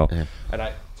magic channel, and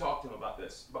I talked to him about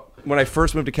this. When I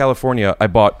first moved to California, I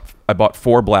bought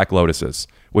 4 Black Lotuses,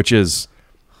 which is.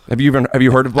 Have you heard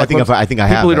of Black Lotus? I think I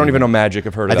have. People who don't even know magic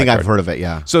have heard of it. I think I've heard of it,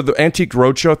 yeah. So the Antique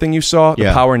Roadshow thing you saw, the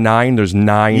Yeah. Power 9, there's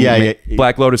 9. Yeah.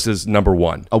 Black Lotus is number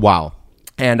 1. Oh, wow.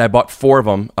 And I bought 4 of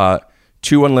them,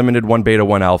 2 unlimited, 1 beta,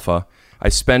 1 alpha. I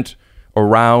spent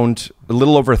around a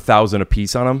little over $1,000 a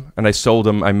piece on them, and I sold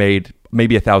them. I made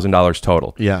maybe $1,000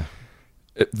 total. Yeah.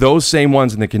 Those same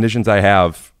ones in the conditions I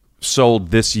have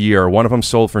sold this year. One of them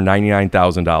sold for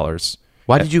 $99,000.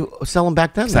 Why did you sell them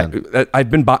back then?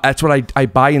 That's what I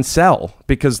buy and sell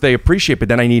because they appreciate, but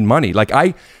then I need money. Like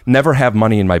I never have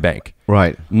money in my bank.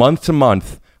 Right. Month to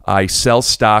month, I sell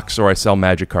stocks or I sell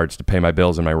magic cards to pay my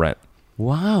bills and my rent.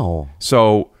 Wow.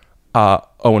 So,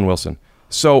 Owen Wilson.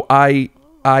 So I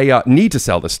need to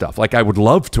sell this stuff. Like I would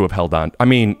love to have held on. I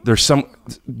mean, there's some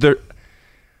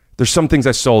things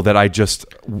I sold that I just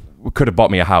could have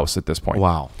bought me a house at this point.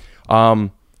 Wow.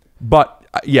 But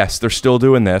yes, they're still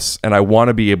doing this, and I want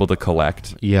to be able to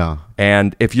collect. Yeah.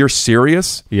 And if you're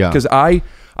serious, Yeah. because I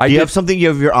Do you have something you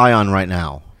have your eye on right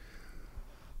now?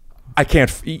 I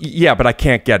can't. Yeah, but I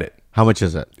can't get it. How much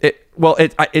is it?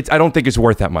 I don't think it's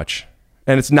worth that much,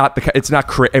 and it's not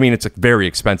I mean, it's very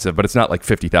expensive, but it's not like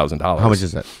 $50,000. How much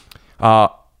is it?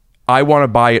 I want to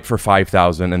buy it for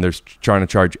 $5,000, and they're trying to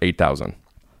charge $8,000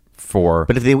 for.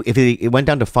 But if it went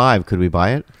down to 5, could we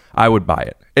buy it? I would buy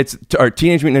it. It's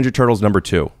Teenage Mutant Ninja Turtles number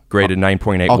 2, graded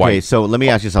 9.8 Okay, white. so let me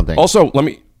ask you something. Also, let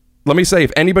me say,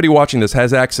 if anybody watching this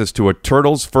has access to a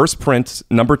Turtles first print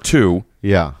number 2,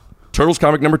 Yeah. Turtles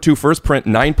comic number 2, first print,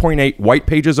 9.8, white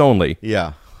pages only.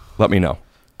 Yeah. Let me know.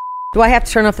 Do I have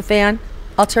to turn off the fan?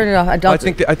 I'll turn it off. I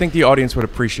think the audience would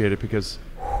appreciate it because,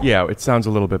 yeah, it sounds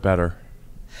a little bit better.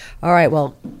 All right,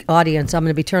 well, audience, I'm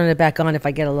going to be turning it back on if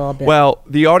I get a little bit. Well,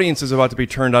 the audience is about to be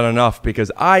turned on enough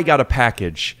because I got a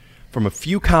package from a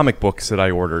few comic books that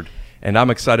I ordered, and I'm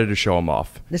excited to show them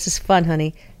off. This is fun,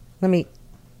 honey.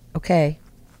 Okay.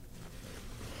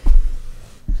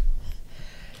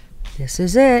 This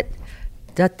is it.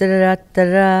 Da da da da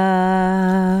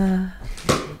da.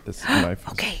 This is my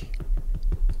Okay.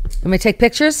 Want me to take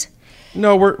pictures?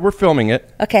 No, we're filming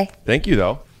it. Okay. Thank you,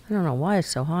 though. I don't know why it's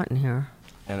so hot in here.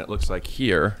 And it looks like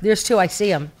here, There's 2. I see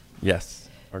them. yes,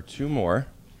 are 2 more.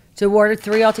 So we ordered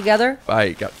 3 altogether?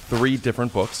 I got 3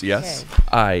 different books, yes. Okay.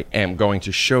 I am going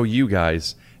to show you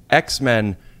guys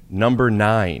X-Men number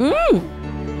 9.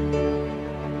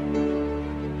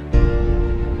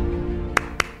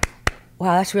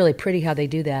 Wow, that's really pretty how they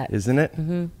do that. Isn't it?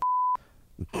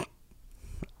 Mm-hmm.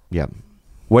 Yeah.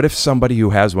 What if somebody who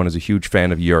has one is a huge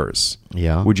fan of yours?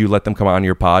 Yeah. Would you let them come on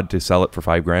your pod to sell it for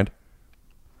 $5,000?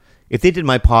 If they did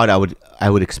my pod, I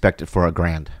would expect it for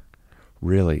 $1,000.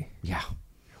 Really? Yeah.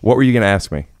 What were you going to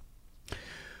ask me?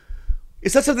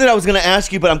 It's not something I was going to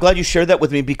ask you, but I'm glad you shared that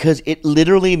with me because it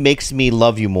literally makes me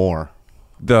love you more.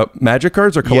 The magic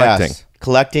cards or collecting? Yes,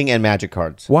 collecting and magic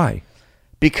cards. Why?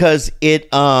 Because it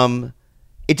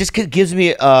just gives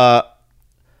me a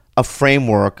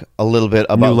framework a little bit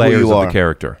about New layers who you of are, the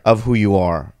character. of who you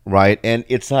are, right? And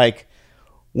it's like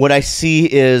what I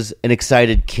see is an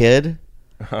excited kid.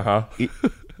 Yeah,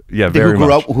 very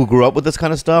much. Who grew up with this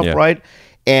kind of stuff, Yeah. right?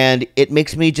 And it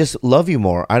makes me just love you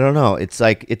more. I don't know. It's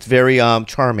like it's very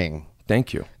charming.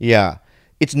 Thank you. Yeah,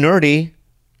 it's nerdy.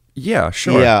 Yeah,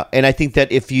 sure. Yeah, and I think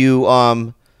that if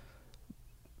you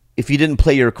didn't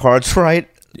play your cards right,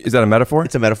 Is that a metaphor?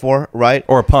 it's a metaphor, right?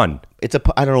 Or a pun? It's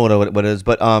I don't know what it is,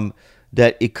 but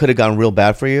that it could have gone real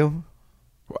bad for you.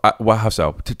 Well, how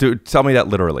so? Tell me that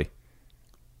literally.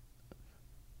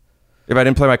 If I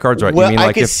didn't play my cards right, Well, you mean I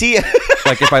like could if, see.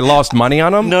 like if I lost money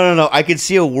on them? No. I could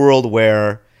see a world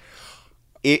where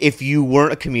if you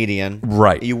weren't a comedian,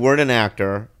 Right. You weren't an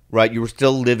actor, right? You were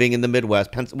still living in the Midwest.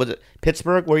 Was it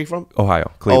Pittsburgh? Where are you from?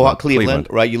 Ohio. Cleveland. Cleveland,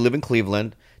 right? You live in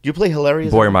Cleveland. Do you play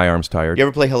Hilarious? Boy, are my arms tired. You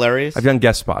ever play Hilarious? I've done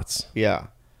guest spots. Yeah.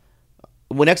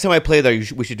 Well, next time I play there,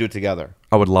 we should do it together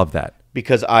I would love that.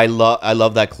 because I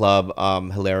love that club,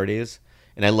 Hilarities,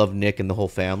 and I love Nick and the whole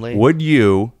family. Would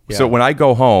you? Yeah. So when I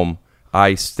go home,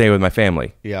 I stay with my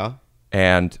family. Yeah.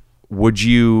 And would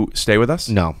you stay with us?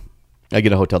 No, I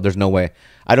get a hotel. There's no way.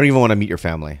 I don't even want to meet your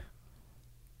family.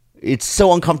 It's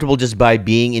so uncomfortable just by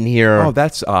being in here. Oh,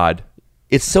 that's odd.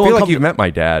 It's so I feel like uncomfortable. you've met my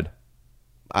dad.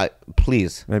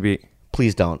 Please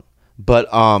don't. But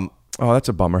Oh, that's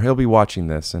a bummer. He'll be watching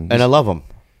this, and I love him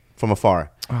from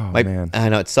afar. Oh, My- man. I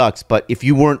know it sucks, but if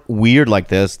you weren't weird like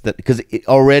this, because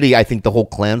already I think the whole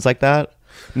clan's like that.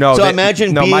 no. So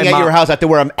imagine being my at mom- your house. I have to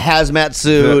wear a hazmat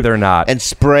suit. They're not. and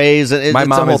sprays. And My it's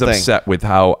mom a is whole thing. upset with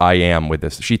how I am with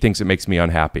this. She thinks it makes me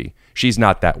unhappy. She's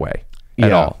not that way at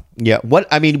Yeah. all. Yeah. What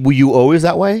I mean, were you always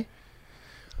that way?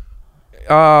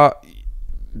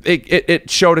 It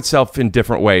showed itself in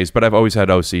different ways, but I've always had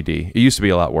OCD. It used to be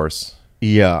a lot worse.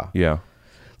 Yeah. Yeah.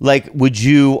 Like, would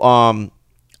you?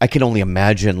 I can only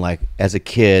imagine. Like, as a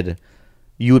kid,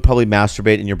 you would probably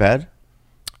masturbate in your bed.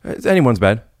 It's anyone's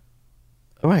bed.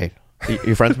 Right.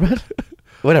 Your friend's bed.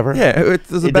 Whatever. Yeah,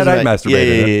 there's a It bed doesn't I matter.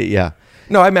 masturbated in. Yeah.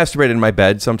 No, I masturbated in my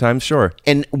bed sometimes, sure.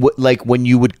 And like when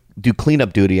you would do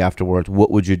cleanup duty afterwards,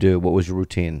 what would you do? What was your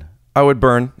routine? I would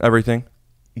burn everything.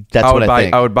 That's I what would I buy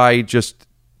think. I would buy just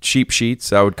cheap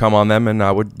sheets. I would come on them and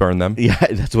I would burn them. Yeah,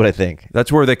 that's what I think.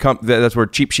 That's where they come. That's where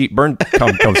cheap sheet burn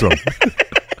comes from.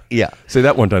 Yeah. Say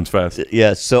that one time fast.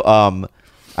 Yeah. So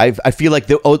I feel like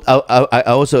I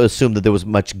also assumed that there was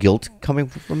much guilt coming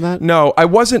from that. No, I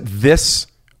wasn't this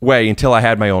way until I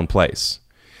had my own place.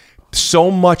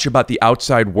 So much about the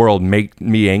outside world made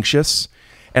me anxious,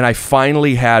 and I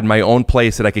finally had my own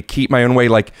place that I could keep my own way.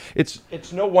 Like it's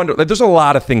no wonder. Like, there's a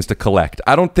lot of things to collect.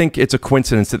 I don't think it's a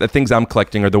coincidence that the things I'm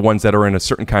collecting are the ones that are in a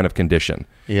certain kind of condition.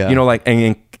 Yeah. You know, like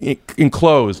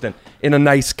enclosed and in a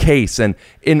nice case and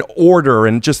in order,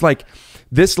 and just like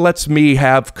this lets me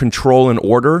have control and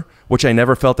order, which I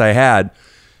never felt I had.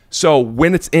 So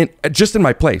when it's just in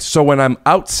my place. So when I'm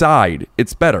outside,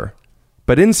 it's better.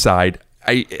 But inside,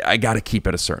 I got to keep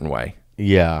it a certain way.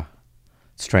 Yeah.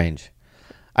 Strange.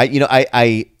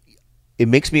 It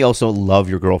makes me also love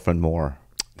your girlfriend more.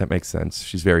 That makes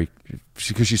sense.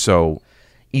 Because she's so.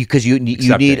 Because you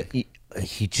Accepting.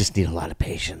 just need a lot of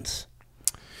patience.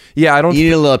 Yeah, I don't. You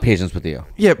need a lot of patience with you.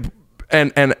 Yeah,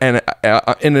 and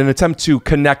in an attempt to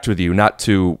connect with you, not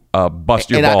to bust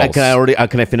your balls.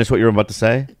 Can I finish what you're about to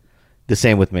say? The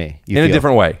same with me. In a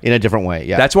different way. In a different way,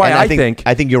 yeah. That's why And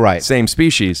I think you're right. Same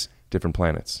species, different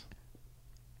planets.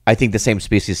 I think the same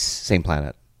species, same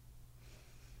planet.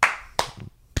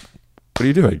 What are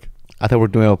you doing? I thought we were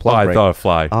doing a plug I break. thought a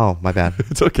fly. Oh, my bad.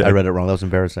 It's okay. I read it wrong. That was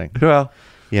embarrassing. Well,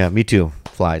 Yeah, me too.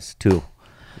 Flies too.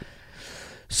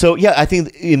 So yeah, I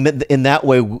think in that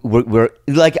way we're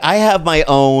like I have my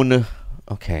own.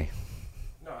 Okay.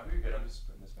 no, you're good. I'm just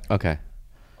putting this back. Okay.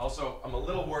 Also, I'm a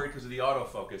little worried because of the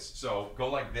autofocus. So go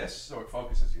like this, so it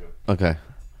focuses you. Okay.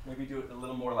 Maybe do it a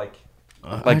little more like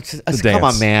Come dance.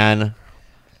 on, man.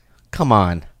 Come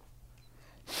on.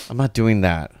 I'm not doing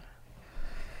that.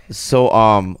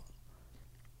 So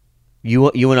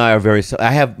you and I are very.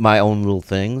 I have my own little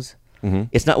things. Mm-hmm.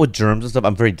 It's not with germs and stuff.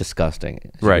 I'm very disgusting.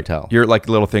 As you can tell. Your like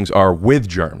little things are with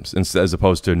germs as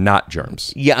opposed to not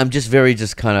germs. Yeah, I'm just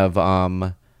kind of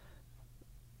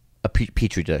a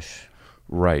petri dish.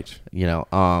 Right. You know,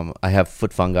 I have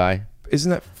foot fungi.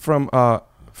 Isn't that from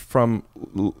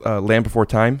Land Before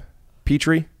Time?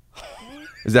 Petrie?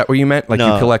 Is that what you meant? Like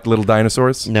No. you collect little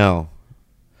dinosaurs? No.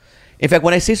 In fact,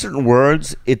 when I say certain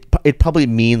words, it probably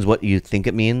means what you think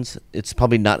it means. It's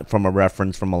probably not from a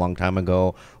reference from a long time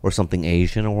ago or something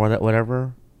Asian or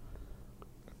whatever.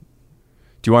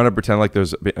 Do you want to pretend like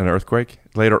there's an earthquake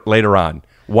later on?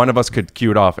 One of us could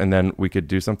cue it off, and then we could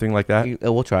do something like that.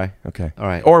 We'll try. Okay. All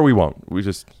right. Or we won't. We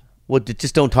just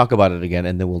Just don't talk about it again,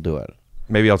 and then we'll do it.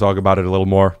 maybe I'll talk about it a little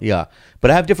more. Yeah,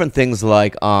 but I have different things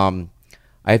like I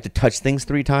have to touch things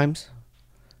 3 times,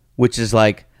 which is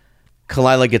like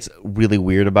Kalila gets really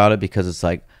weird about it because it's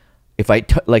like if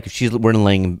we're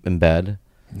laying in bed,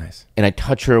 Nice. and I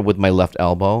touch her with my left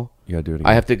elbow, You gotta do it again.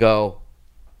 I have to go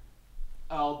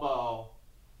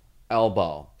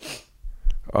elbow.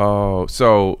 Oh,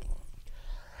 so.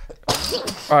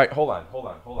 All right, hold on.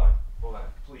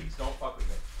 Please don't fuck with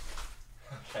me.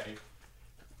 Okay.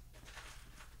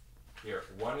 Here,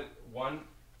 one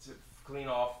to clean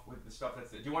off with the stuff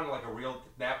that's. Do you want like a real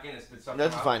napkin? Is something?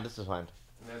 This is fine. This is fine.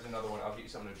 And there's another one. I'll get you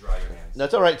something to dry your hands.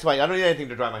 That's all right. It's fine. I don't need anything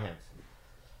to dry my hands.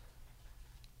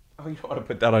 Oh, you don't want to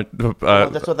put that on.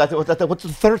 What's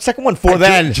the second one for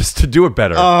then? Just to do it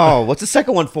better. Oh, what's the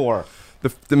second one for?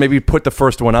 Maybe put the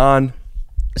first one on.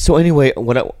 So anyway,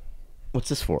 what's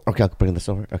this for? Okay, I'll bring this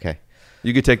over. Okay.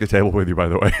 You could take the table with you, by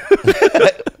the way.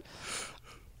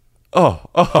 Oh,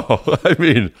 I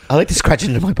mean. I like to scratch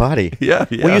into my body. Yeah.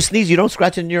 When you sneeze, you don't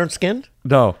scratch into your own skin?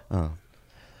 No.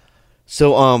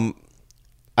 So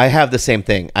I have the same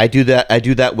thing. I do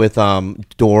that with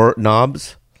door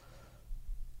knobs.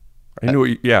 I knew what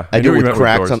you, I do knew it what you with meant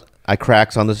cracks doors.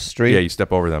 cracks on the street. Yeah, you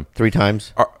step over them. 3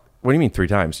 times. What do you mean 3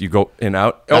 times? You go in and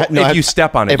out? Oh, if you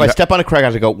step on it. If I step on a crack, I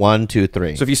have to go 1, 2,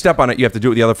 3. So if you step on it, you have to do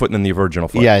it with the other foot and then the original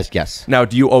foot. Yes. Now,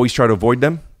 do you always try to avoid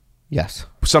them? Yes.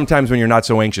 Sometimes when you're not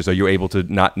so anxious, are you able to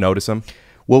not notice them?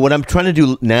 Well, what I'm trying to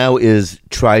do now is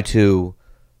try to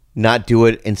not do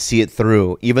it and see it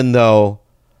through, even though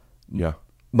Yeah.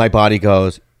 my body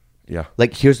goes, Yeah.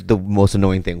 like, here's the most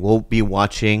annoying thing. We'll be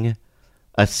watching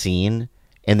a scene,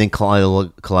 and then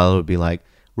Kalila would be like,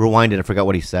 rewind it, I forgot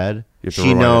what he said. You have to She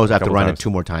rewind knows it a I have to couple run times. it 2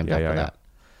 more times Yeah, after yeah. that,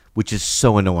 which is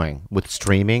so annoying with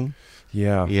streaming.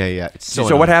 Yeah. Yeah. It's so So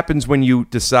annoying. what happens when you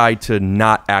decide to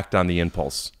not act on the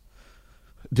impulse?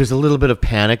 There's a little bit of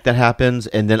panic that happens,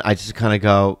 and then I just kind of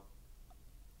go,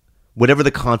 whatever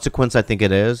the consequence I think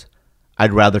it is,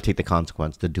 I'd rather take the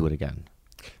consequence than do it again.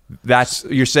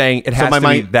 You're saying it has my to be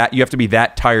mind- that you have to be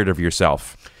that tired of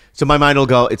yourself. So my mind will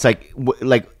go, it's like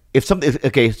if something,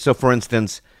 okay, so for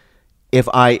instance, if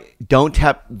I don't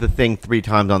tap the thing 3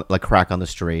 times on like crack on the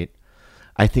street,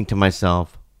 I think to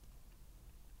myself,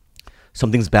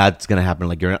 something's bad's going to happen.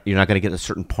 Like you're not going to get a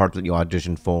certain part that you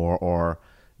auditioned for, or,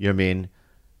 you know what I mean?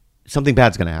 Something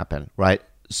bad's going to happen, right?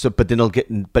 So, but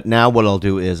now what I'll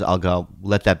do is I'll go,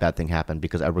 let that bad thing happen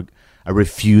because I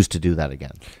refuse to do that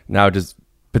again.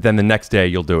 But then the next day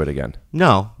you'll do it again.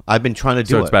 No, I've been trying to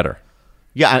do it. So it's better.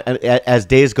 Yeah, as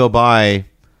days go by,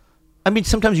 I mean,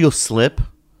 sometimes you'll slip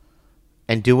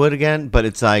and do it again, but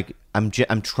it's like I'm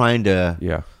trying to.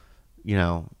 Yeah. You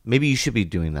know, maybe you should be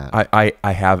doing that.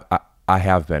 I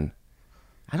have been.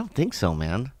 I don't think so,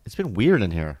 man. It's been weird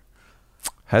in here.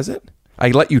 Has it? I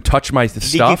let you touch my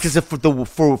stuff. Because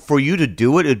for you to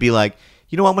do it, it'd be like,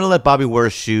 you know, I'm going to let Bobby wear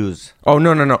his shoes. Oh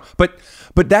no. But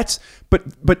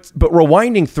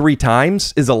rewinding 3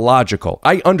 times is illogical.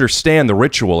 I understand the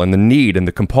ritual and the need and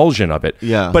the compulsion of it.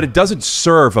 Yeah. But it doesn't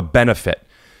serve a benefit.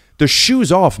 The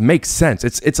shoes off makes sense.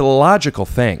 It's a logical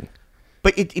thing.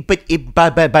 But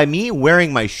by me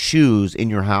wearing my shoes in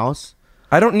your house,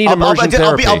 I don't need immersion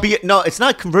therapy. No, it's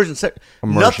not conversion.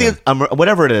 Immersion. Nothing,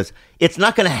 whatever it is, it's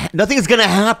not gonna. Nothing's gonna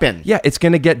happen. Yeah, it's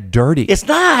going to get dirty. It's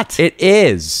not. It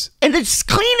is. And then just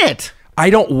clean it. I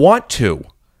don't want to.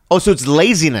 Oh, so it's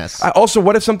laziness. Also,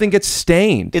 what if something gets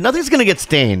stained? Nothing's gonna get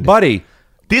stained. Buddy,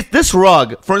 This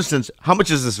rug, for instance, how much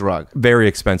is this rug? very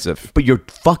expensive. But your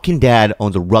fucking dad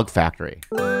owns a rug factory.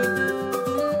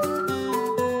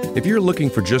 If you're looking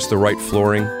for just the right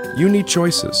flooring, you need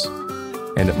choices.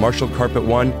 And at Marshall Carpet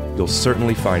One, you'll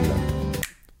certainly find them.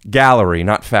 Gallery,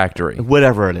 not factory.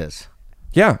 Whatever it is.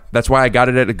 Yeah, that's why I got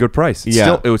it at a good price.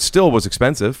 It still was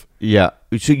expensive. Yeah.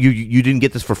 So you didn't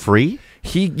get this for free?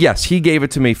 He gave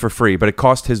it to me for free, but it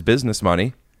cost his business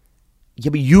money. Yeah,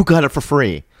 but you got it for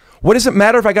free. What does it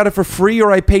matter if I got it for free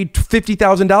or I paid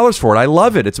 $50,000 for it? I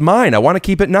love it. It's mine. I want to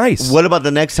keep it nice. What about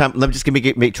the next time? Let me just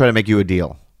try to make you a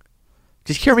deal.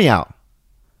 Just hear me out.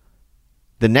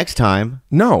 The next time.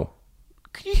 No.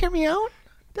 Can you hear me out?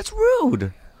 That's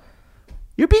rude.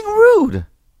 You're being rude.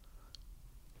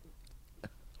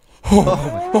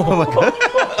 Oh my God.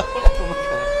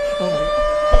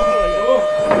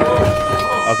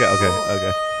 Okay. That's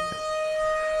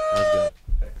good.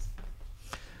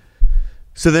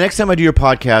 So the next time I do your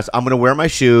podcast, I'm going to wear my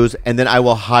shoes and then I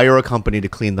will hire a company to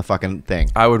clean the fucking thing.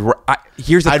 I'd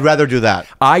rather do that.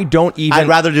 I'd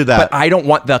rather do that. But I don't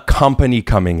want the company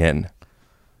coming in.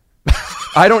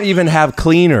 I don't even have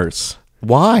cleaners.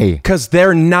 Why? Because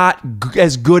they're not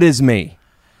as good as me.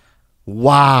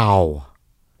 Wow.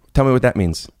 Tell me what that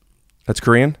means. That's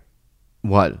Korean?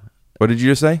 What? What did you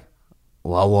just say?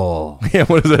 Whoa. Yeah,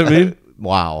 what does that mean?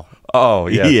 Wow. Oh,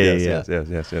 yes, Yeah.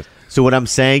 yes. So what I'm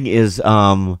saying is,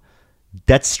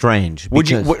 that's strange. Would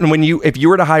you, if you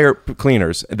were to hire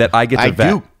cleaners that I get to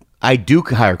vet? I do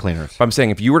hire cleaners. I'm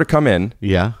saying if you were to come in,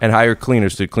 Yeah. and hire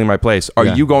cleaners to clean my place, are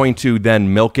Yeah. you going to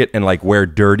then milk it and like wear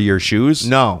dirtier shoes?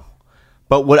 No.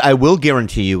 But what I will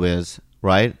guarantee you is,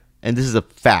 right, and this is a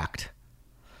fact,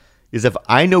 is if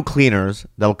I know cleaners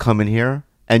that'll come in here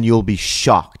and you'll be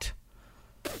shocked.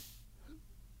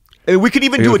 And we can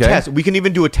even do a test. We can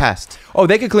even do a test. Oh,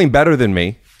 they could clean better than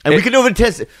me. And we can do a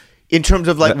test in terms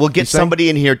of like, we'll get you saying? somebody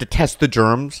in here to test the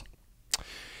germs.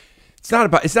 It's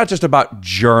not just about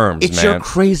germs, It's man. your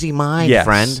crazy mind, Yes.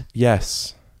 friend.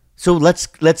 Yes. So let's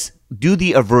do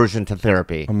the aversion to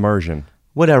therapy. Immersion.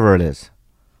 Whatever it is.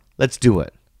 Let's do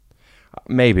it.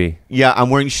 Maybe. Yeah, I'm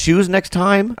wearing shoes next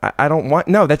time. I don't want.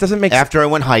 No, that doesn't make sense. After I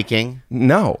went hiking.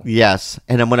 No. Yes,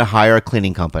 and I'm going to hire a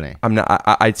cleaning company. I'm not.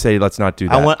 I'd say let's not do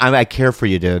that. I care for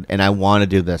you, dude, and I want to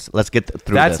do this. Let's get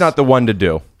through That's this. not the one to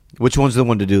do. Which one's the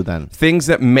one to do then? Things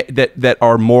that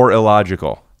are more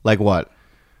illogical. Like what?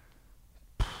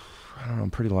 I don't know.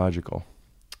 I'm pretty logical.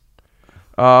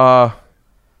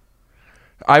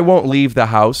 I won't leave the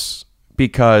house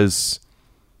because,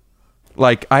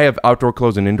 like, I have outdoor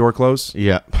clothes and indoor clothes.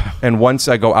 Yeah. And once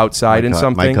I go outside in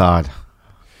something, My God.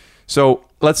 So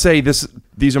let's say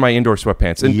these are my indoor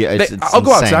sweatpants, and Yeah, it's I'll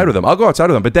go insane. outside with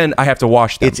them. But then I have to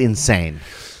wash them. It's insane.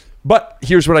 But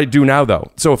here's what I do now,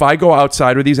 though. So if I go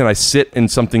outside with these and I sit in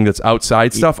something that's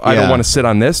outside stuff, I don't Yeah. want to sit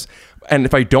on this. And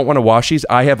if I don't want to wash these,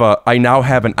 I now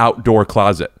have an outdoor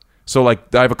closet. So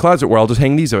like I have a closet where I'll just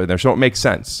hang these over there. So it makes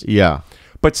sense. Yeah.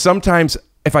 But sometimes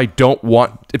if I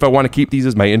want to keep these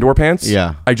as my indoor pants,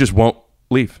 Yeah. I just won't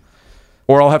leave,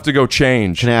 or I'll have to go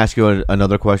change. Can I ask you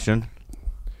another question?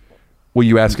 Will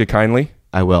you ask it kindly?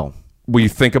 I will. Will you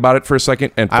think about it for a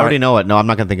second? And I already know it. No, I'm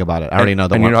not going to think about it. I already know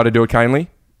the And one. you know how to do it kindly?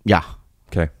 Yeah.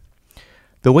 Okay.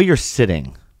 The way you're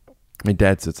sitting. My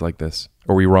dad sits like this.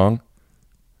 Are we wrong?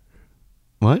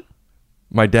 What?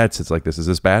 My dad sits like this. Is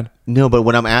this bad? No, but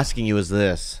what I'm asking you is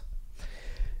this.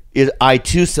 I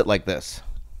too sit like this.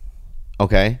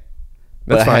 Okay?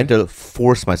 But That's I had fine. to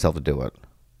force myself to do it.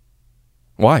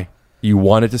 Why? You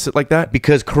wanted to sit like that?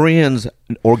 Because Koreans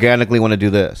organically want to do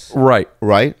this. Right.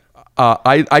 Right?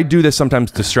 I do this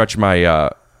sometimes to stretch my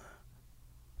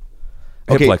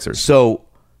hip flexors. So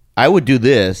I would do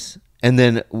this, and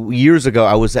then years ago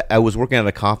I was working at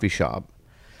a coffee shop.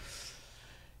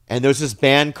 And there's this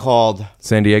band called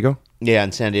San Diego?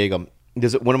 in San Diego.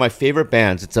 There's one of my favorite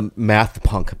bands. It's a math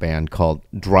punk band called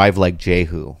Drive Like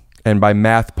Jehu. And by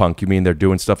math punk, you mean they're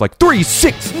doing stuff like 3,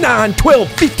 6, 9,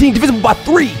 12, 15 divisible by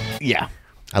 3. Yeah.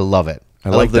 I love it. I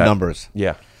like love the that. numbers.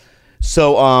 Yeah.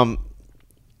 So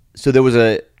so there was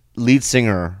a lead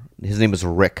singer. His name was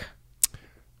Rick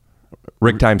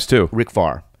Times 2. Rick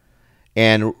Farr.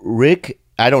 And Rick,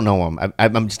 I don't know him.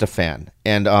 I'm just a fan.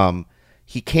 And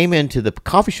he came into the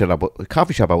coffee shop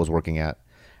I was working at.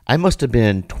 I must have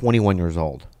been 21 years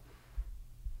old.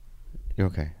 You're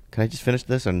okay. Can I just finish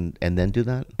this and then do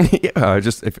that? Yeah,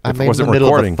 just if I'm it in wasn't the middle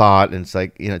recording, of a thought, and it's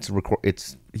like it's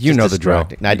it's you just know the drill.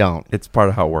 distracting. I don't. It's part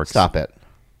of how it works. Stop it.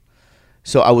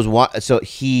 So I was so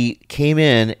he came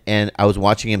in and I was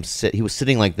watching him sit. He was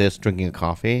sitting like this, drinking a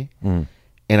coffee, and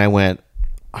I went,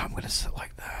 "I'm gonna sit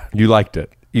like that." You liked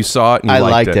it. You saw it and you I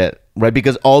liked liked it, right?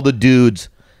 Because all the dudes,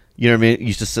 you know what I mean,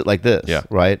 used to sit like this, Yeah.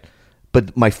 right?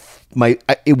 But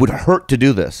it would hurt to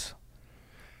do this.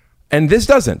 And this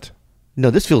doesn't. No,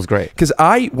 this feels great. Because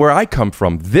where I come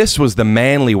from, this was the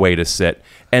manly way to sit,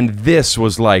 and this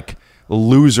was like the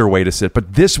loser way to sit.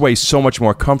 But this way is so much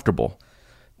more comfortable.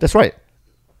 That's right.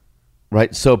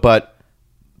 Right. So, but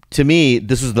to me,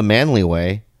 this was the manly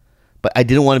way. But I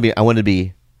didn't want to be. I wanted to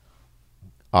be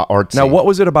artsy. Now, what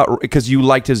was it about? Because you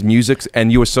liked his music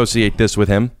and you associate this with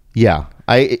him. Yeah.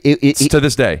 To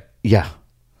this day. Yeah.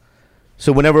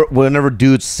 So whenever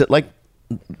dudes sit like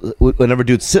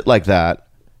that,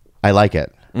 I like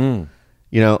it. You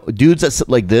know, dudes that sit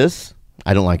like this,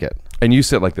 I don't like it. And you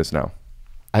sit like this now.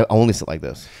 I only sit like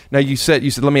this. Now you said,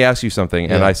 let me ask you something,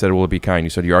 and Yeah. I said, will it be kind? You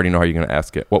said you already know how you're going to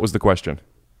ask it. What was the question?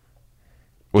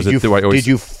 Did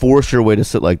you force your way to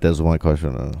sit like this? Was my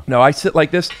question. No, I sit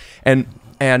like this, and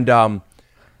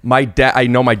my dad. I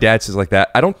know my dad sits like that.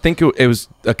 I don't think it was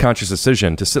a conscious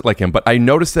decision to sit like him, but I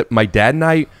noticed that my dad and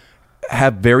I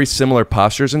have very similar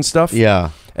postures and stuff.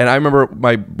 Yeah. And I remember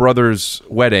my brother's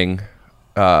wedding.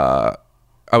 I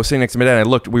was sitting next to my dad, and I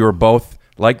looked. We were both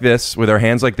like this, with our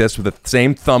hands like this, with the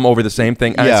same thumb over the same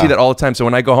thing. And I Yeah. see that all the time. So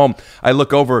when I go home, I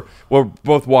look over. We're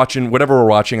both watching whatever we're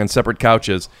watching on separate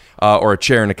couches, or a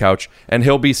chair and a couch, and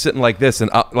he'll be sitting like this, and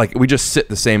like we just sit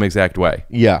the same exact way.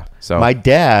 Yeah. So- my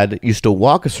dad used to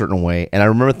walk a certain way, and I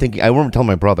remember telling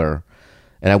my brother,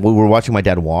 and we were watching my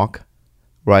dad walk,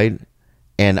 right?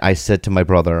 And I said to my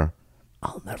brother,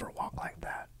 "I'll never walk like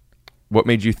that," What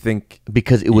made you think?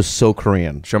 because it was so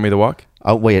Korean. Show me the walk.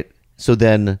 Oh, wait. So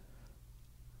then,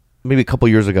 maybe a couple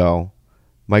years ago,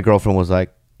 my girlfriend was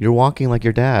like, "You're walking like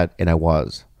your dad," and I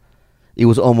was. It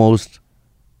was almost.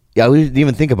 Yeah, I didn't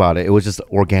even think about it. It was just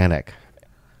organic.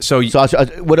 So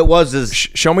What it was is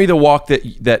show me the walk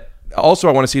that. Also,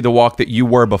 I want to see the walk that you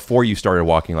were before you started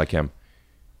walking like him.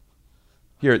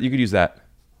 Here, you could use that.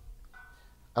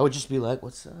 I would just be like,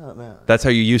 "What's up, man?" That's how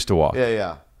you used to walk.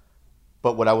 Yeah.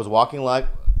 But what I was walking like,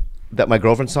 that my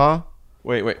girlfriend saw.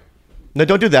 Wait. No,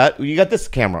 don't do that. You got this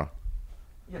camera.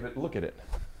 Yeah, but look at it.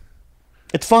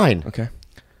 It's fine. Okay.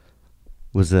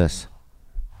 Was this?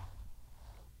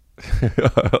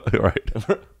 Right.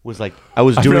 Was like I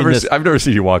was doing this. I've never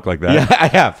seen you walk like that. Yeah, I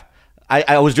have.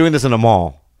 I was doing this in a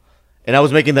mall, and I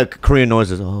was making the Korean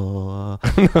noises. Oh,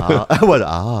 I was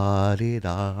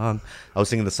ah-di-dang. I was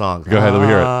singing the song. Go ahead, let me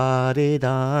hear it.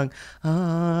 Ah-di-dang,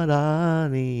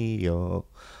 ah-da-ni-yo.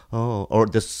 Oh, or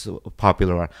this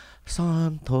popular one.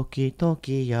 San toki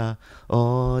tokiya,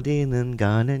 어디는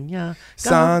가느냐?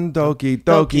 San doki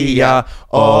doki ya,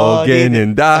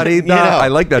 oginin dari da. I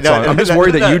like that song. I'm just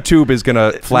worried that YouTube is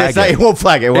gonna flag It it. won't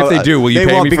flag it. If they do, will you they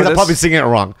pay won't, me because for I'm this? probably singing it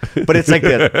wrong. But it's like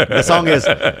this. The song is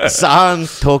San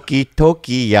toki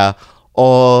tokiya,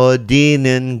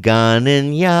 어디는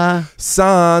가느냐?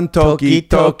 San toki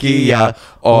toki ya,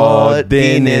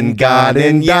 어디는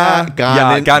가느냐? Ya,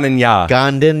 가느냐.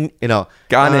 Ganden, you know.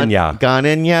 가느냐.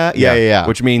 Gaны냐. Yeah.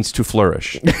 Which means to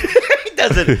flourish. It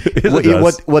doesn't. It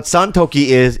does. What Santoki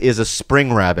is a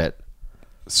spring rabbit.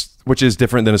 Which is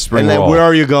different than a spring And then roll. where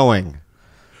are you going?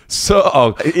 So,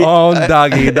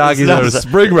 doggy, doggy's not- not a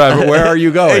spring rabbit. Where are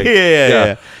you going?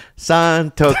 Yeah.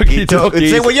 Santoki. Toki.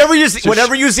 Say whenever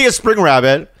you see a spring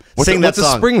rabbit, sing that What's a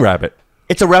song. spring rabbit?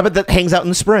 It's a rabbit that hangs out in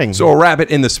the spring. So a rabbit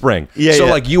in the spring. Yeah, So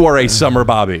yeah. like you are a summer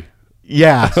Bobby,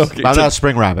 yeah, Okay, I'm so- not a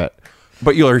spring rabbit.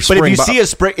 but you're a But spring. if you see a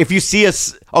spring, if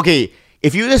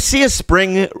you just see a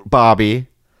spring Bobby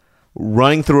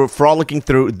running through, frolicking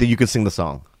through, then you can sing the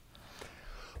song.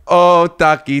 Oh,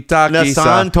 taki taki Na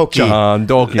Santoki. San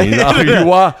toki na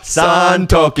yuwa San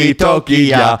toki toki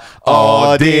ya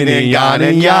Oh dinin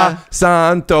ganin ya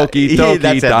San toki Yeah, toki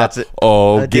that's it, da that's it.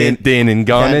 Oh dinin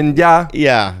ganin ya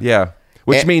Yeah. Yeah.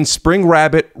 Which Eh. means spring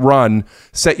rabbit run,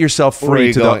 set yourself Where free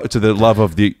you to going? the love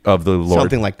of the Lord.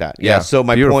 Something like that. Yeah. So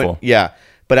my beautiful. point. Yeah.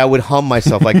 But I would hum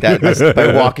myself like that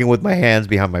by walking with my hands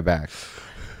behind my back.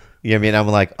 You know what I mean? I'm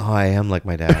like, oh, I am like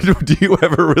my dad. Do you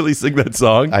ever really sing that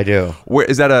song? I do. Where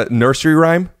is that a nursery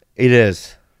rhyme? It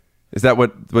is. Is that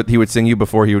what he would sing you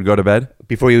before he would go to bed?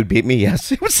 Before you would beat me, yes.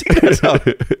 He would sing that song.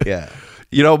 Yeah.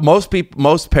 You know, most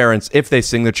parents, if they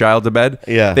sing the child to bed,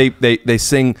 Yeah. they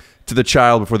sing to the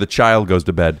child before the child goes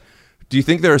to bed. Do you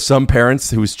think there are some parents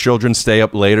whose children stay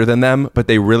up later than them, but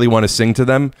they really want to sing to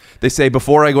them? They say,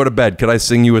 before I go to bed, could I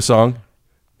sing you a song?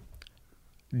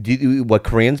 What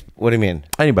Koreans? What do you mean?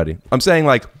 Anybody. I'm saying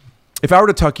like, if I were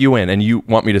to tuck you in and you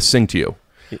want me to sing to you,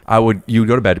 you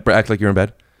go to bed, act like you're in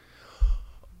bed.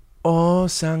 Oh,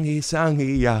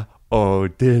 sangi ya. Oh,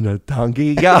 dinner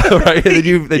tangi ya. Right? And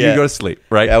then you go to sleep,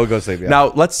 right? Yeah, I would go to sleep, yeah. Now,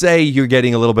 let's say you're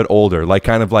getting a little bit older, like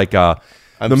kind of like the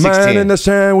 16. man in the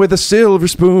sand with a silver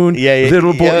spoon. Yeah.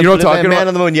 Little boy. You know what I'm talking about? Man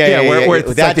on the moon. Yeah. Where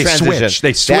it's that like transition.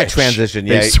 They switch. That transition.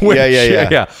 Yeah. They switch.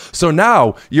 Yeah. So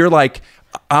now you're like,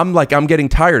 I'm getting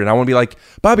tired and I want to be like,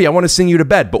 Bobby, I want to sing you to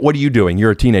bed. But what are you doing?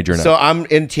 You're a teenager now. So I'm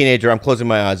in teenager. I'm closing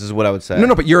my eyes. This is what I would say.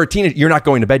 No, but you're a teenager. You're not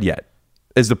going to bed yet,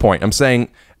 is the point. I'm saying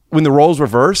when the roles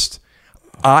reversed,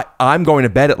 I'm going to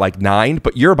bed at like 9,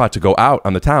 but you're about to go out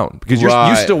on the town because you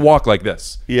still walk like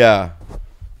this. Yeah.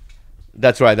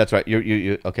 That's right.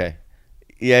 You okay.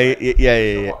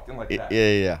 Yeah. Walking like that.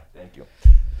 Yeah. Thank you.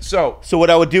 So what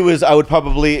I would do is I would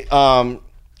probably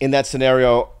in that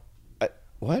scenario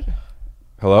what?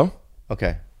 Hello?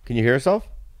 Okay. Can you hear yourself?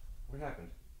 What happened?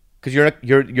 Because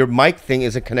your mic thing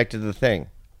isn't connected to the thing.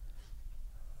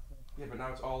 Yeah, but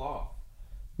now it's all off.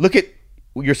 Look at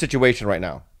your situation right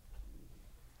now.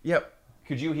 Yep.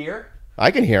 Could you hear?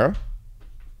 I can hear.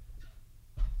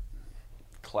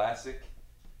 Classic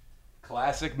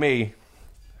me.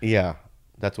 Yeah,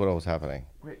 that's what was happening.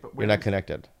 Wait, but you're not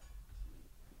connected.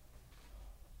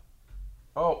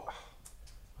 Oh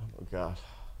God.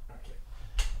 Okay.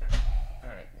 All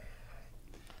right.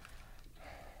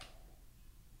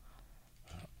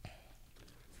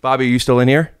 Bobby, are you still in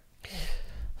here?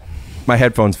 My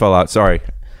headphones fell out. Sorry.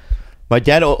 My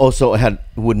dad also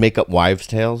would make up wives'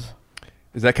 tales.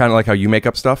 Is that kind of like how you make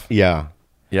up stuff? Yeah.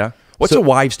 Yeah. What's a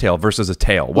wives' tale versus a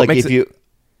tale? What Like makes if it? you.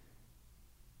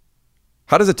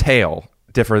 How does a tale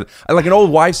differ? Like an old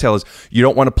wives' tale is you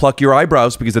don't want to pluck your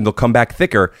eyebrows because then they'll come back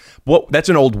thicker. That's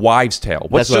an old wives' tale.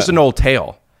 What's That's just an old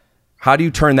tale? How do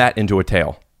you turn that into a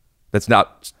tale? That's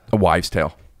not a wives'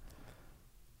 tale.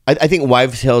 I think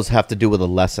wives' tales have to do with a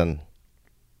lesson.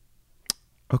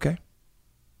 Okay.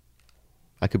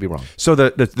 I could be wrong. So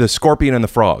the scorpion and the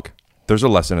frog. There's a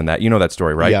lesson in that. You know that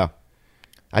story, right? Yeah.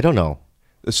 I don't know.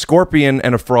 The scorpion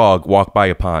and a frog walk by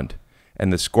a pond,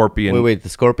 and the scorpion. Wait. The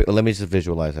scorpion. Let me just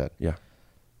visualize that. Yeah.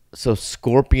 So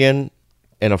scorpion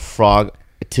and a frog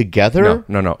together?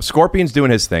 No. Scorpion's doing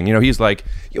his thing. You know, he's like,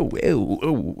 yo,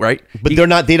 right? But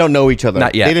they don't know each other.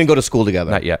 Not yet. They didn't go to school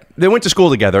together. Not yet. They went to school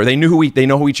together. They know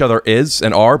who each other is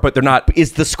and are, but they're not.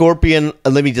 Is the scorpion,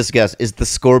 let me just guess, is the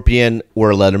scorpion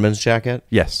wear Letterman's jacket?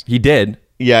 Yes, he did.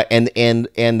 Yeah, and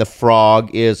the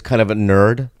frog is kind of a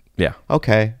nerd? Yeah.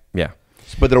 Okay. Yeah.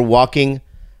 But they're walking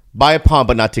by a pond,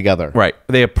 but not together. Right.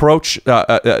 They approach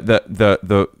the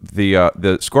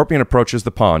scorpion approaches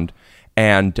the pond,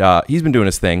 and he's been doing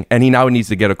his thing, and he now needs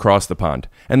to get across the pond.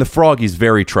 And the frog, he's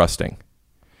very trusting.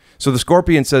 So the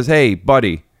scorpion says, "Hey,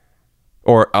 buddy,"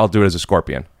 or I'll do it as a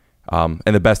scorpion. And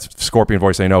the best scorpion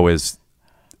voice I know is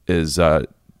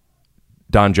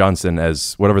Don Johnson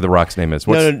as whatever the Rock's name is.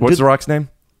 What's the Rock's name?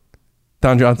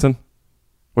 Don Johnson.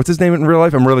 What's his name in real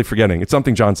life? I'm really forgetting. It's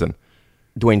something Johnson.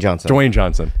 Dwayne Johnson. Dwayne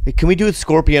Johnson. Hey, can we do a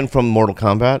scorpion from Mortal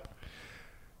Kombat?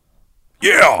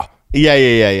 Yeah. Yeah.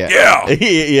 Yeah.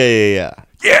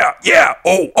 Yeah.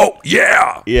 Oh,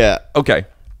 yeah. Yeah. Okay.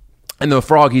 And the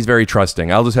frog, he's very trusting.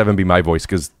 I'll just have him be my voice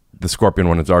because the scorpion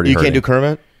one is already You can't do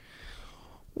Kermit?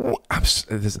 What does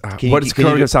Kermit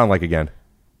going to sound like again?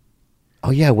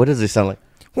 Oh, yeah. What does it sound like?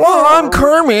 Well, I'm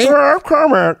Kermit. I'm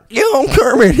Kermit. Yeah, I'm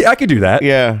Kermit. Yeah, I could do that.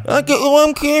 Yeah.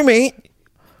 I'm Kermit.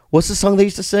 What's the song they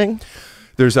used to sing?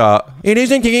 There's it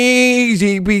isn't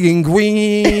easy being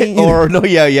green. Or no,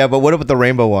 yeah. But what about the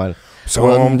rainbow one?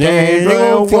 Someday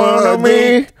you'll follow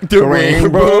me. The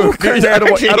rainbow. I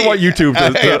don't want YouTube to.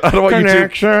 I don't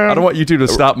want YouTube to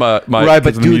stop my right,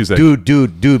 but music.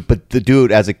 Dude. But the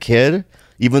dude, as a kid,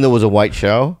 even though it was a white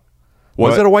show,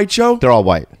 was it a white show? They're all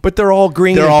white. But they're all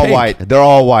green. They're and all pink. white. They're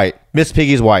all white. Miss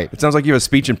Piggy's white. It sounds like you have a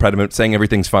speech impediment saying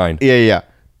everything's fine. Yeah.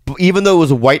 But even though it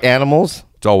was white animals,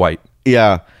 it's all white.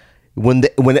 Yeah.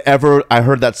 Whenever I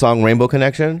heard that song Rainbow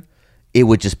Connection, it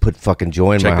would just put fucking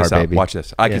joy in my heart, baby. Watch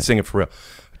this. I can sing it for real.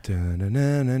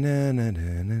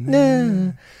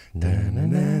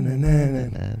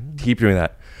 Keep doing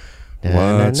that.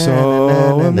 What's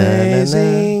so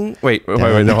amazing? Wait, no,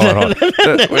 hold on.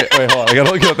 Wait, hold on. I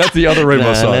gotta look up. That's the other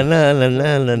rainbow song.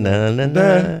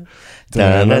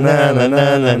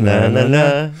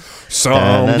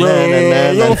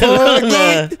 Someday you'll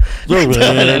forget the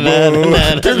rainbow.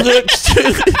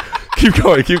 Keep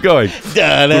going.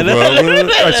 All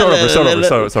right, start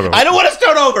over. I don't want to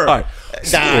start over. All right.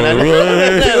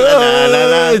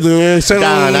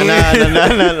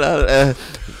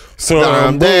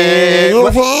 Someday. How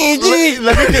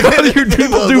do you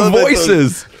people do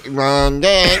voices? You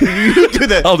do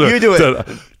that. I'll do You it. do it.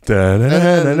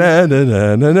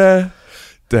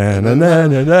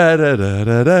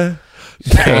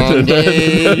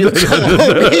 Someday you call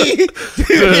me.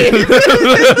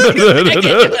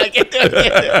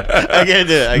 I can't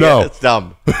do it. No. It's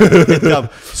dumb. It's dumb.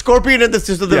 Scorpion and the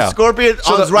Scorpion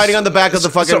was riding on the back of the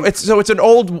fucking. So it's an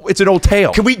old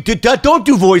tale. Can we don't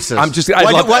do voices? Let me just do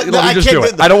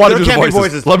it. I don't want to do the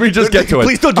voices. Let me just get to it.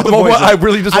 Please don't do the voices. I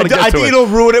really just want to get to it. I think it'll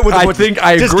ruin it with the I voices. think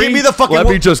I agree. Just give me the fucking. Let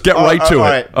me just get right to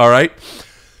all it. All right.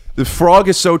 The frog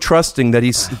is so trusting that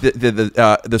he's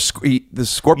the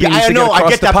scorpion. Yeah, needs I to know. Get across I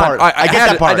get the that pond. part. I get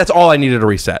that part. That's all I needed to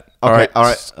reset. Okay, All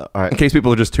all right. In case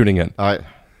people are just tuning in. All right.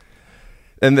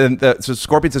 And then so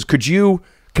Scorpion says, "Can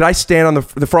I stand on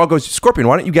the frog?" Goes, "Scorpion,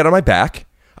 why don't you get on my back?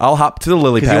 I'll hop to the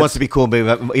lily Because pads." he wants to be cool,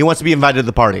 baby. He wants to be invited to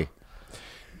the party.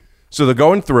 So they're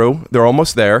going through. They're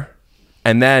almost there,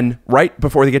 and then right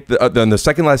before they get then the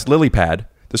second last lily pad,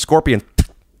 the scorpion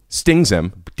stings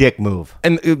him. Dick move.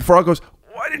 And the frog goes,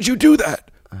 "Why did you do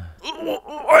that?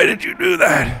 Why did you do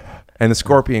that?" And the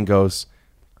scorpion goes,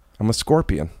 "I'm a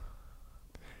scorpion."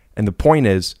 And the point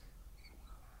is,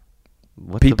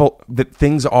 that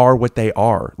things are what they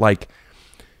are. Like,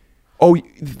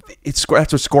 that's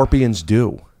what scorpions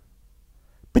do.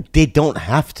 But they don't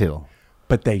have to.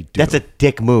 But they do. That's a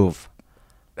dick move.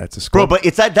 That's a scorpion.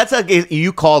 Bro, but that's like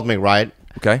you called me, right?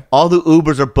 Okay. All the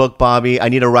Ubers are booked, Bobby. I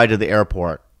need a ride to the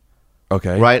airport.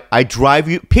 Okay. Right? I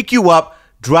pick you up,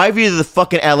 drive you to the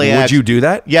fucking LAX. Would you do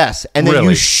that? Yes. And then Really?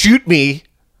 you shoot me.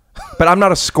 But I'm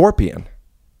not a scorpion.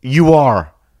 You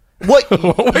are. What? Wait a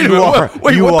minute.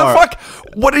 What the fuck?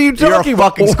 What are you talking You're a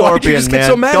fucking about? Why did you scorpion, just get man.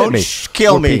 so mad Don't at me?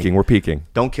 kill me. We're peaking.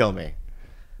 Don't kill me.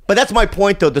 But that's my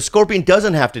point, though. The scorpion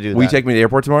doesn't have to do that. Will you take me to the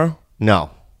airport tomorrow?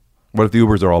 No. What if the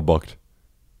Ubers are all booked?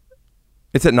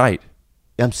 It's at night.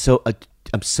 I'm so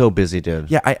busy,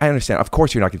 dude. Yeah, I understand. Of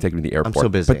course you're not going to take me to the airport. so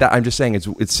busy. But I'm just saying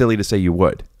it's silly to say you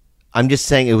would. I'm just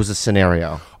saying it was a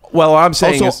scenario. Well, I'm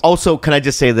saying Also, can I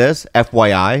just say this?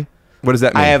 FYI. What does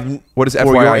that mean? I have. What does for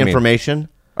FYI your mean? information?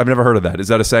 I've never heard of that. Is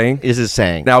that a saying? Is a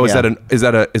saying. Now, is Yeah.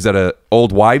 that a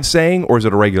old wives saying or is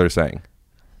it a regular saying?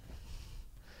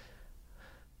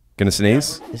 Gonna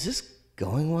sneeze? Is this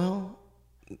going well?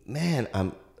 Man,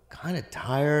 I'm kind of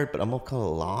tired, but I'm kind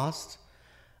of lost.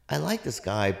 I like this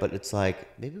guy, but it's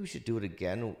like maybe we should do it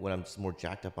again when I'm just more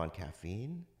jacked up on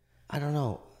caffeine. I don't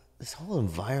know. This whole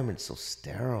environment's so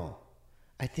sterile.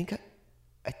 I think a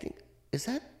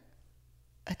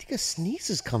sneeze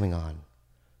is coming on.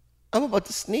 I'm about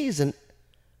to sneeze and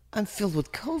I'm filled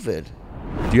with COVID.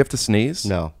 Do you have to sneeze?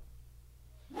 No.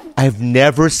 I've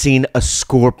never seen a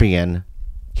scorpion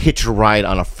hitch a ride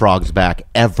on a frog's back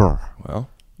ever. Well,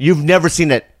 You've never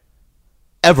seen it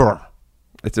ever.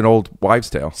 it's an old wives'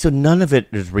 tale. So none of it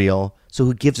is real. So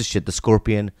who gives a shit? The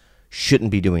scorpion shouldn't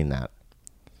be doing that.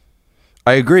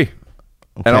 I agree.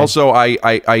 Okay. And also,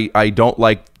 I don't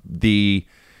like the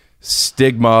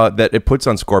stigma that it puts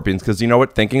on scorpions because you know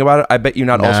what? Thinking about it, I bet you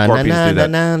not all scorpions do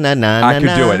that. I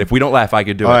could do it. If we don't laugh, I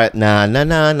could do it. All right. Na na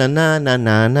na na na na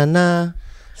na na na.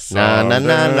 Na na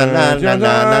na na na na na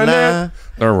na na.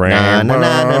 The rainbow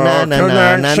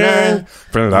connection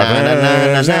for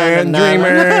lovers and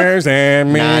dreamers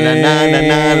and me. Na na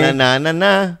na na na na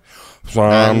na.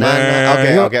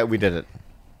 Okay, we did it.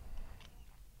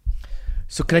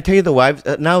 So can I tell you the wives?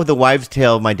 Now the wives'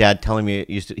 tale. My dad telling me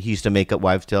he used to make up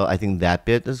wives' tale. I think that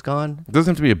bit is gone. It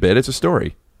doesn't have to be a bit. It's a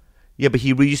story. Yeah, but he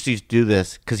used to do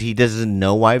this because he doesn't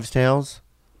know wives' tales.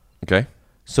 Okay.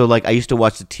 So like I used to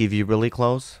watch the TV really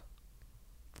close.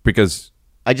 Because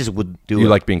I just would do you it.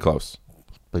 like being close.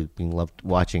 Being loved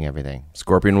watching everything.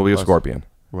 Scorpion will be a scorpion.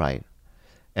 Right.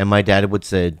 And my dad would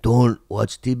say, "Don't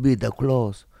watch TV that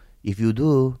close. If you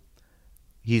do,"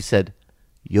 he said,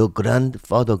 "your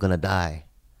grandfather gonna die."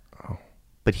 Oh.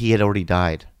 But he had already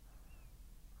died.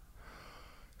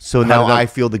 So now I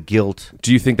feel the guilt.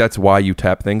 Do you think that's why you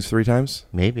tap things 3 times?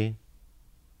 Maybe.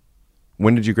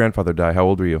 When did your grandfather die? How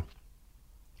old were you?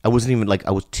 I wasn't even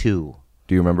I was 2.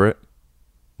 Do you remember it?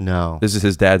 No. This is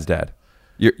his dad's dad.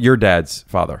 Your dad's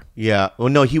father. Yeah. Well,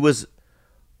 no, he was.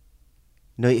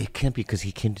 No, it can't be because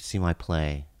he came to see my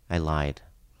play. I lied.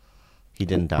 He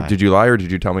didn't die. Did you lie or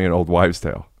did you tell me an old wives'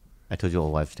 tale? I told you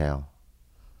old wives' tale.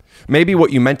 Maybe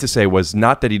what you meant to say was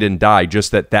not that he didn't die,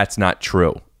 just that that's not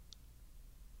true.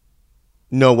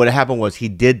 No, what happened was he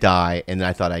did die, and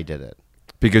I thought I did it.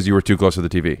 Because you were too close to the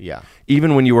TV. Yeah.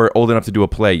 Even when you were old enough to do a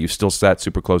play, you still sat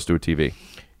super close to a TV.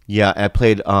 Yeah, I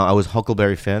played. I was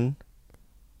Huckleberry Finn.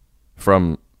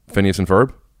 From Phineas and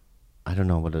Ferb? I don't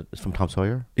know what it's from Tom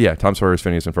Sawyer. Yeah, Tom Sawyer's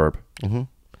Phineas and Ferb.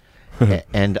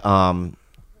 And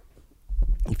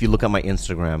if you look at my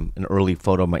Instagram, an early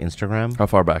photo of my Instagram, How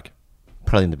far back?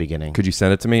 probably in the beginning. Could you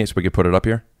send it to me so we could put it up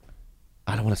here?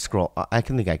 I don't want to scroll. I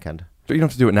can think I can. You don't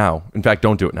have to do it now. In fact,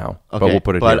 don't do it now. Okay, But we'll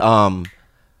put it here.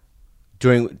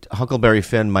 During Huckleberry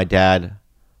Finn, my dad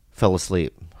fell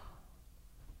asleep.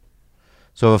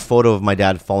 So I have a photo of my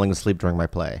dad falling asleep during my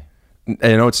play.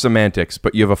 I know it's semantics,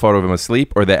 but you have a photo of him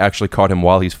asleep, or they actually caught him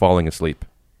while he's falling asleep?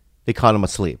 They caught him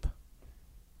asleep.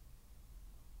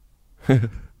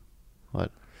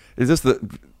 What? Is this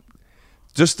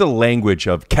just the language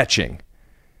of catching?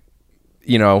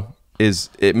 You know,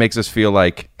 it makes us feel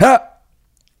like, ha!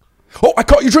 Oh, I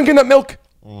caught you drinking that milk!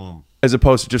 As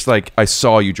opposed to just like, I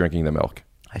saw you drinking the milk.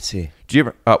 I see. Do you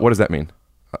ever, what does that mean?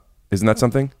 Isn't that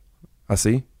something? I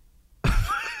see?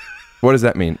 What does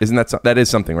that mean? Isn't that is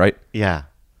something, right? Yeah.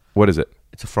 What is it?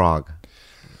 It's a frog.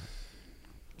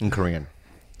 In Korean.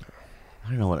 I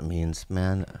don't know what it means,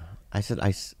 man.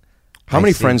 How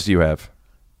many friends do you have?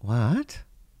 What?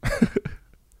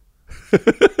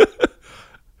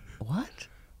 What?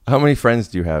 How many friends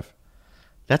do you have?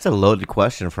 That's a loaded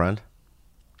question, friend.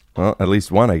 Well, at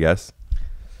least one, I guess.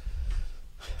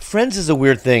 Friends is a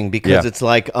weird thing because it's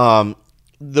like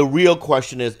the real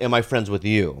question is, am I friends with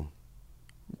you?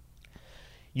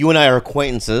 You and I are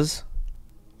acquaintances.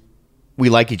 We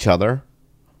like each other,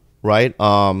 right?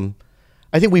 I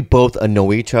think we both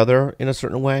annoy each other in a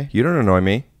certain way. You don't annoy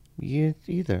me. You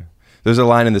either. There's a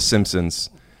line in The Simpsons,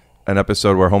 an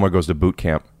episode where Homer goes to boot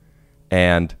camp,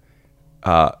 and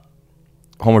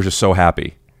Homer's just so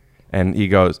happy. And he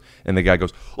goes, and the guy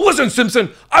goes, "Listen,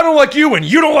 Simpson, I don't like you and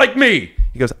you don't like me."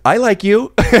 He goes, "I like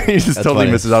you." He just totally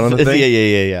funny. misses out on the thing.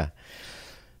 Yeah.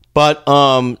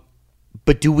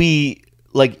 But do we,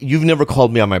 like, you've never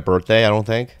called me on my birthday, I don't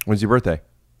think. When's your birthday?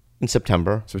 In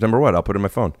September September what? I'll put it in my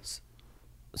phone.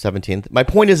 17th. My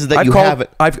point is that I've haven't.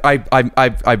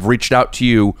 I've reached out to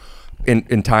you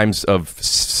in times of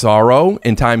sorrow,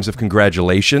 in times of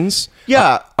congratulations.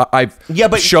 Yeah. I've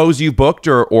but shows you booked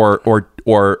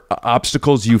or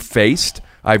obstacles you faced.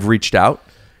 I've reached out.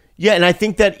 Yeah, and I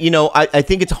think that, I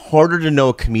think it's harder to know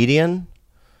a comedian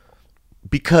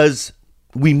because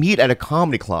we meet at a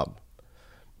comedy club.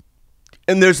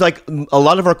 And there's like a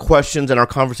lot of our questions and our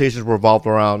conversations revolve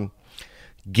around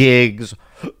gigs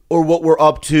or what we're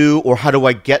up to or how do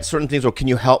I get certain things or can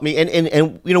you help me?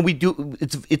 And we do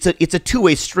it's a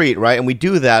two-way street, right? And we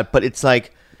do that, but it's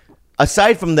like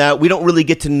aside from that, we don't really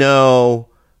get to know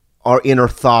our inner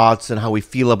thoughts and how we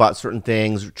feel about certain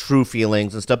things, true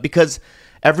feelings and stuff because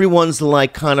everyone's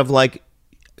like kind of like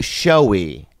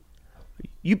showy.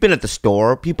 You've been at the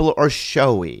store, people are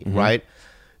showy, right?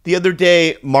 The other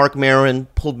day, Mark Maron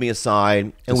pulled me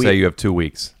aside and Say you have 2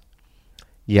 weeks.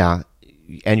 Yeah,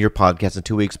 and your podcast in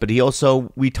 2 weeks. But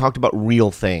we talked about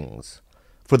real things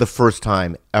for the first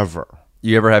time ever.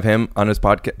 You ever have him on his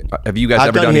podcast? Have you guys I've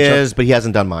ever done done each other? his, but he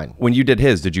hasn't done mine. When you did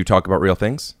his, did you talk about real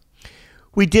things?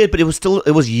 We did, but it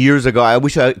was years ago. I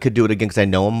wish I could do it again because I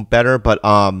know him better. But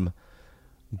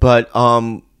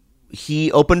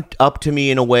he opened up to me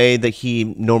in a way that he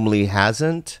normally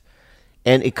hasn't.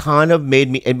 And it kind of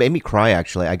made me cry,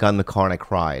 actually. I got in the car and I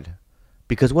cried.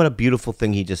 Because what a beautiful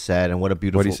thing he just said and what a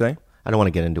beautiful... What did he say? I don't want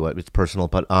to get into it. It's personal.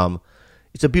 But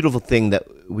it's a beautiful thing that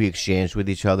we exchanged with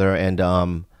each other. And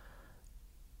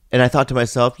I thought to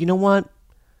myself, you know what?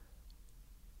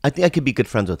 I think I could be good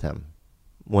friends with him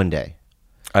one day.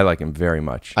 I like him very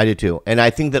much. I do too. And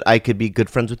I think that I could be good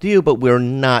friends with you, but we're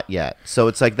not yet. So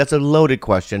it's like, that's a loaded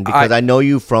question because I know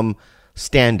you from...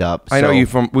 stand-up. I know you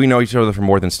we know each other from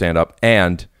more than stand-up,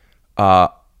 and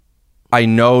I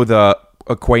know the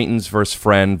acquaintance versus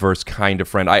friend versus kind of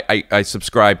friend. I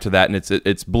subscribe to that, and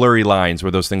it's blurry lines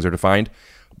where those things are defined.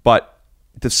 But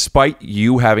despite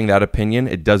you having that opinion,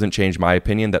 it doesn't change my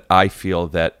opinion that I feel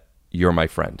that you're my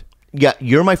friend. Yeah,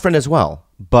 you're my friend as well.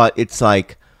 But it's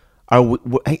like,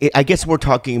 I guess we're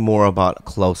talking more about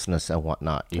closeness and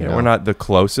whatnot. You know? We're not the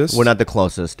closest. We're not the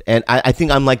closest. And I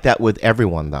think I'm like that with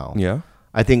everyone, though. Yeah.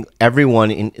 I think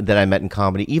everyone that I met in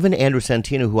comedy, even Andrew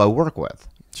Santino, who I work with.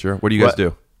 Sure. What do you guys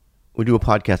do? We do a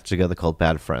podcast together called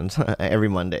Bad Friends every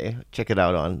Monday. Check it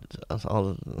out on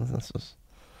all.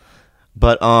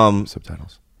 But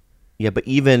Subtitles. Yeah, but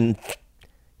even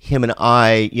him and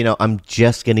I, I'm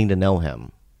just getting to know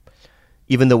him,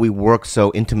 even though we work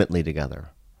so intimately together.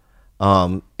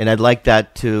 And I'd like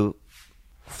that to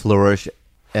flourish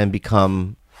and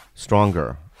become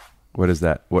stronger. What is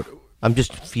that? What? I'm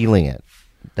just feeling it.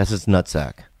 That's his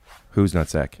nutsack. Whose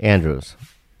nutsack? Andrew's.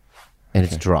 And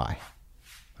it's dry.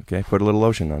 Okay, put a little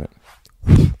lotion on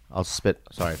it. I'll spit.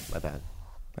 Sorry, my bad.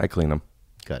 I clean them.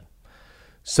 Good.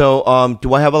 So,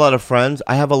 do I have a lot of friends?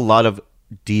 I have a lot of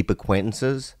deep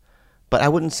acquaintances, but I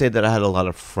wouldn't say that I had a lot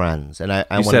of friends. And I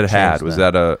You said had. Was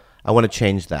that a... I want to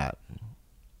change that.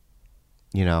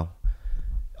 You know.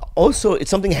 Also,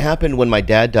 something happened when my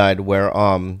dad died where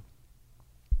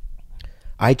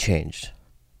I changed.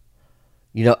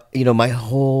 You know, my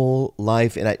whole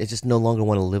life, and I just no longer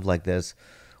want to live like this,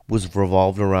 was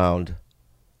revolved around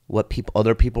what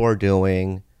other people are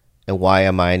doing, and why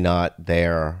am I not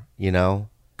there? You know,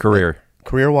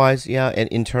 career-wise, yeah, and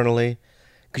internally,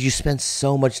 because you spend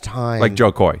so much time. Like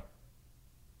Joe Coy,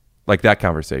 like that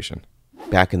conversation.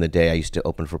 Back in the day, I used to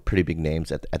open for pretty big names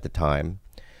at the time,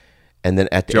 and then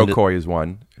at the Joe end Coy is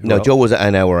one. No, Joe was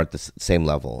and I were at the same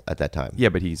level at that time. Yeah,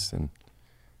 but he's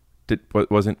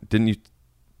didn't you?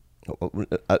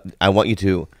 I want you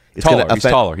to. It's taller. He's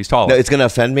taller. He's taller. No, it's going to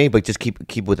offend me, but just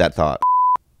keep with that thought.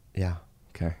 Yeah.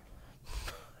 Okay.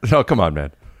 No, come on,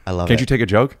 man. I love it. Can't you take a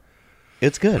joke?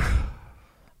 It's good.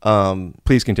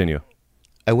 Please continue.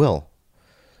 I will.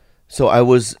 So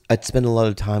I'd spend a lot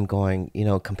of time going, you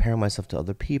know, comparing myself to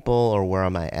other people, or where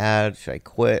am I at? Should I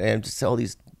quit? And just all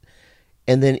these.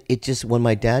 And then when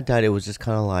my dad died, it was just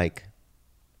kind of like,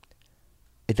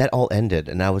 that all ended.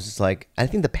 And I was just like, I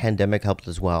think the pandemic helped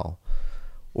as well,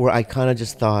 where I kind of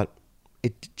just thought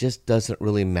it just doesn't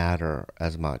really matter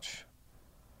as much.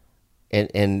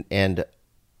 And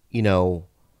you know,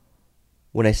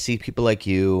 when I see people like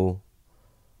you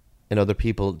and other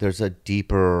people, there's a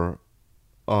deeper,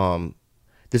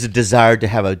 there's a desire to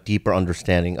have a deeper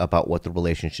understanding about what the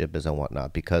relationship is and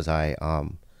whatnot, because I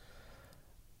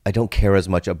don't care as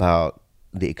much about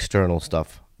the external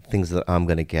stuff, things that I'm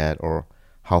going to get, or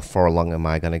how far along am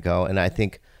I going to go. And I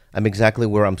think I'm exactly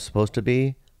where I'm supposed to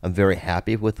be. I'm very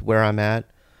happy with where I'm at.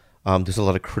 There's a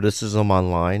lot of criticism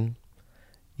online.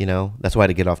 You know, that's why I had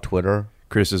to get off Twitter.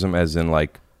 Criticism as in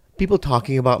like... people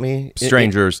talking about me.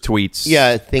 Strangers, tweets.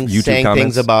 Yeah, YouTube saying comments.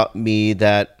 Things about me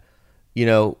that, you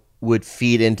know, would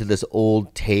feed into this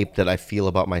old tape that I feel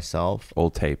about myself.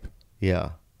 Old tape.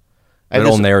 Yeah. An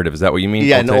old narrative. Is that what you mean?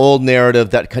 Yeah, old an tape? old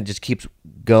narrative that kind of just keeps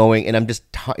going. And I'm just...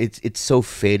 it's so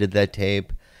faded, that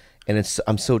tape. And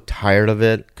I'm so tired of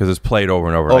it. Because it's played over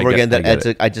and over.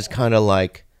 Again. I just kind of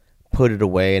like put it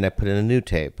away, and I put in a new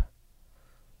tape.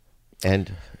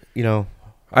 And, you know...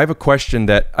 I have a question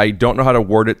that I don't know how to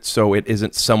word it so it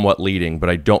isn't somewhat leading, but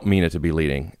I don't mean it to be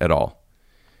leading at all.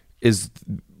 Is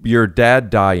your dad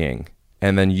dying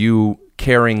and then you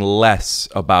caring less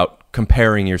about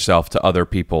comparing yourself to other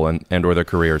people and or their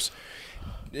careers?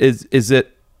 Is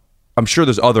it... I'm sure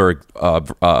there's other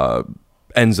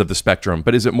ends of the spectrum,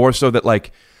 but is it more so that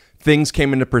like things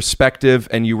came into perspective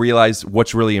and you realize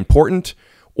what's really important?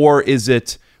 Or is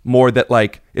it more that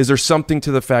like, is there something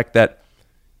to the fact that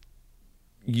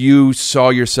you saw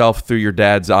yourself through your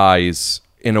dad's eyes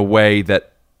in a way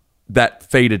that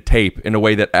faded tape, in a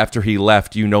way that after he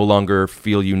left, you no longer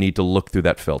feel you need to look through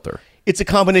that filter? It's a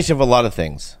combination of a lot of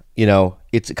things. You know,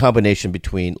 it's a combination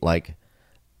between like,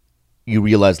 you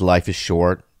realize life is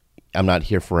short. I'm not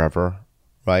here forever,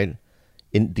 right?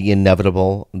 In the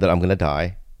inevitable that I'm going to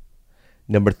die.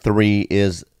 Number 3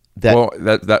 is that... Well,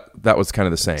 that was kind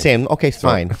of the same. Same. Okay,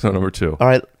 fine. So number 2. All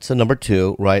right. So number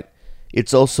 2, right?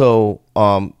 It's also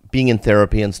being in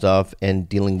therapy and stuff and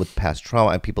dealing with past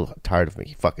trauma. And people are tired of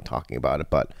me fucking talking about it,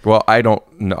 but... Well, I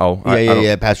don't know.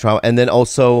 Yeah, past trauma. And then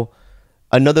also,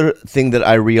 another thing that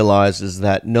I realized is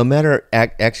that no matter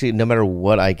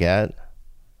what I get,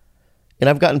 and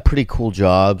I've gotten pretty cool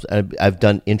jobs, and I've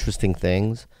done interesting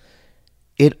things,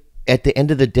 at the end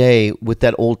of the day, with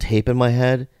that old tape in my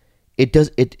head, it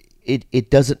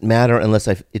doesn't matter unless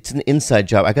it's an inside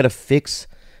job. I got to fix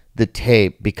the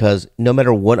tape, because no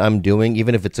matter what I'm doing,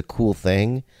 even if it's a cool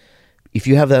thing, if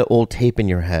you have that old tape in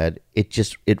your head,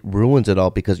 it ruins it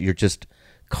all, because you're just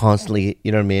constantly,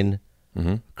 you know what I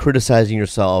mean, criticizing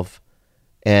yourself,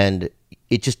 and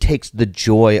it just takes the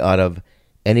joy out of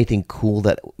anything cool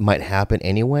that might happen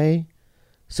anyway.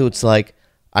 So it's like,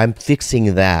 I'm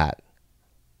fixing that.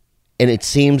 And it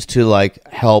seems to like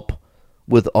help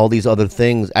with all these other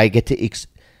things. I get to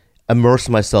immerse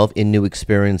myself in new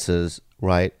experiences,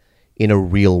 right? In a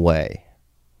real way.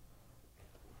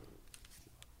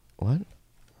 What?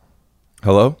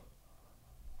 Hello?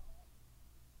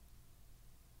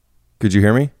 Could you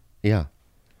hear me? Yeah.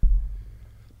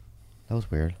 That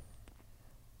was weird.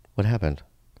 What happened?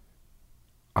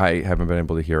 I haven't been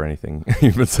able to hear anything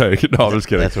you've been saying. No, I'm just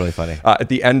kidding. That's really funny. At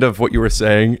the end of what you were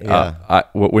saying,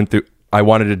 what went through, I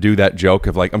wanted to do that joke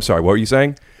of like, I'm sorry, what were you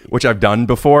saying? Which I've done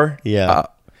before. Yeah.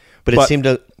 But it seemed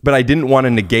to... But I didn't want to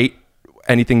negate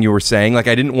anything you were saying. Like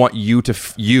I didn't want you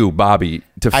to Bobby,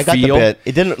 to I got feel. the bit.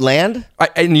 It didn't land.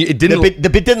 And it didn't. The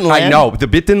bit didn't land? I know the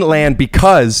bit didn't land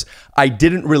because I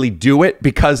didn't really do it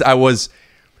because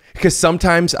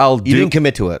sometimes I'll You didn't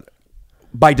commit to it.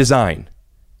 by design.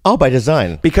 Oh, by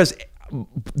design. Because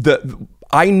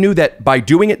I knew that by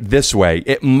doing it this way,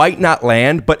 it might not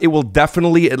land, but it will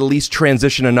definitely at least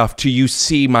transition enough to you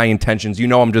see my intentions. You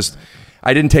know,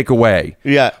 I didn't take away.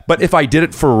 Yeah. But if I did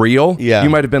it for real, Yeah. you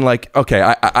might have been like, okay,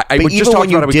 I But would just talk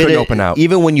about it, we couldn't open out.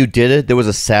 Even when you did it, there was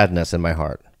a sadness in my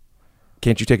heart.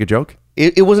 Can't you take a joke?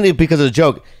 It wasn't because of the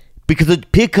joke,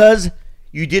 because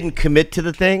you didn't commit to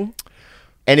the thing,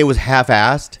 and it was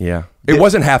half-assed. Yeah. It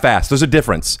wasn't half-assed. There's a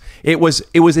difference. It was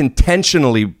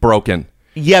intentionally broken.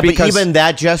 Yeah, but Because- even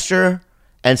that gesture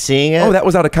and seeing it, Oh, that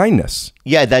was out of kindness.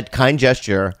 yeah, that kind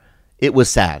gesture, it was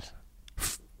sad.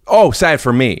 Oh, sad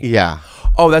for me. Yeah.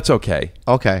 Oh, that's okay.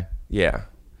 Okay. Yeah.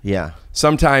 Yeah.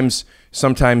 Sometimes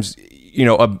you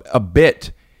know, a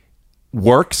bit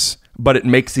works, but it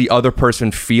makes the other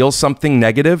person feel something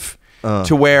negative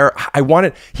to where I want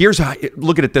it. Here's how,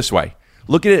 look at it this way.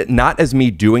 Look at it not as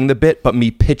me doing the bit, but me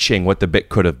pitching what the bit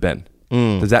could have been.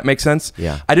 Does that make sense?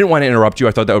 Yeah. I didn't want to interrupt you.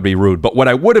 I thought that would be rude. But what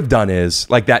I would have done is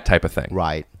like that type of thing.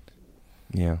 Right.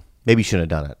 Yeah. Maybe you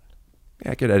shouldn't have done it.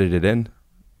 Yeah, I could edit it in.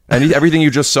 And everything you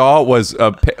just saw was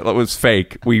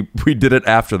fake. We did it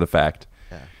after the fact.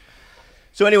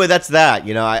 So anyway, that's that.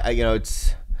 You know, I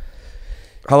it's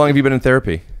How long have you been in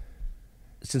therapy?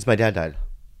 since my dad died.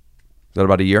 Is that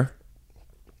about a year?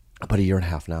 About a year and a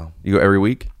half now. You go every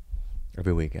week?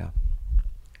 Every week, yeah.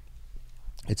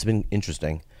 It's been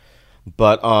interesting.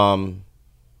 But I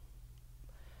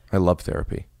love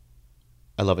therapy.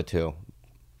 I love it too.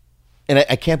 And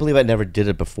I can't believe I never did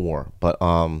it before. But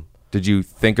Did you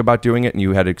think about doing it and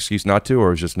you had an excuse not to, or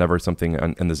was it just never something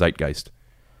in the zeitgeist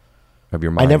of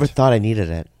your mind? I never thought I needed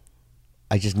it.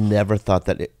 I just never thought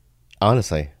that it.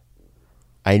 Honestly,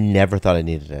 I never thought I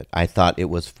needed it. I thought it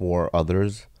was for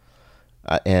others,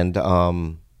 but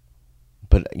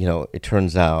you know, it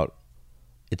turns out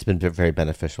it's been very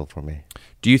beneficial for me.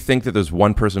 Do you think that there's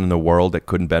one person in the world that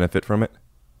couldn't benefit from it?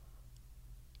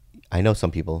 I know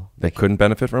some people That couldn't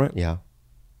benefit from it? Yeah,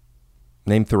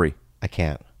 Name 3. I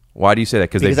can't Why do you say that?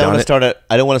 Because they've I done want it. to start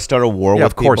I don't want to start a war Yeah,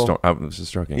 with of course. people. Don't. I was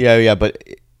just joking. Yeah, but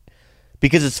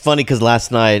because it's funny because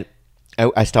last night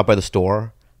I stopped by the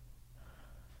store.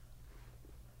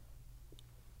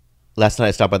 Last night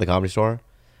I stopped by the Comedy Store,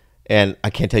 and I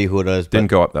can't tell you who it is. Didn't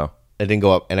go up though. It didn't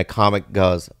go up, and a comic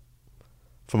goes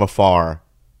from afar,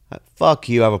 "Fuck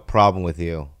you! I have a problem with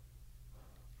you."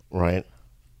 Right?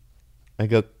 I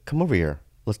go, "Come over here.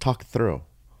 Let's talk it through."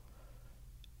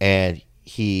 And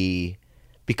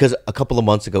because a couple of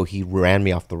months ago he ran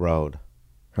me off the road.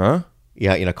 Huh?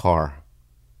 Yeah, in a car.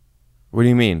 What do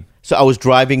you mean? So I was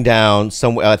driving down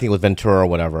somewhere, I think it was Ventura or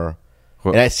whatever,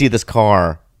 What? and I see this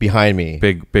car behind me.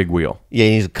 Big wheel. Yeah,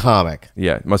 he's a comic.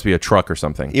 Yeah, it must be a truck or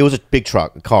something. It was a big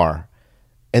truck, a car.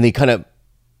 And he kind of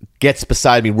gets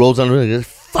beside me, rolls under, and goes,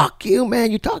 "Fuck you,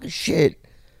 man, you're talking shit."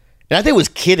 And I think it was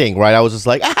kidding, right? I was just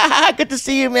like, "Good to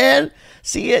see you, man.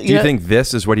 See you." Do you think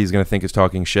this is what he's going to think is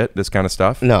talking shit? This kind of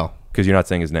stuff? No. Because you're not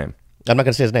saying his name. I'm not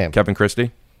going to say his name. Kevin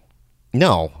Christie?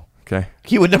 No. Okay.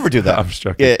 He would never do that. I'm just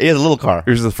joking. Yeah, he has a little car.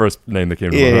 Here's the first name that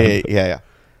came to Yeah, my yeah, mind. yeah.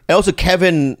 And also,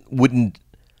 Kevin wouldn't,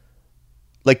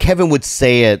 like, Kevin would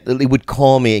say it. He would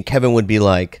call me, and Kevin would be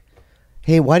like,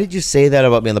 "Hey, why did you say that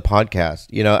about me on the podcast?"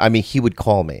 You know, I mean, he would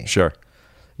call me. Sure.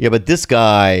 Yeah, but this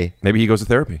guy Maybe he goes to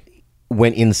therapy.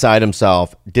 went inside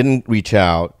himself, didn't reach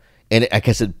out, and I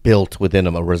guess it built within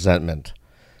him a resentment.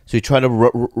 So he tried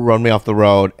to run me off the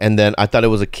road, and then I thought it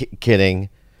was a kidding,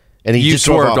 and he You just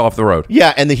drove swerved off the road.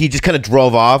 Yeah, and then he just kind of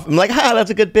drove off. I'm like, that's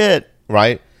a good bit,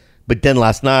 right? But then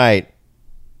last night,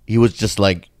 he was just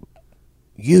like,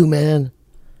 "You, man,"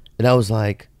 and I was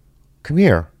like, "Come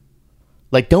here,"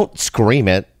 like, don't scream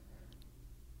it.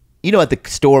 You know, at the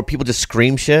store, people just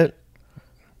scream shit,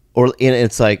 and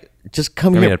it's like, just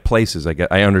come I here. mean, at places,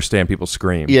 I understand people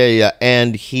scream. Yeah.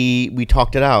 And we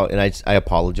talked it out, and I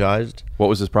apologized. What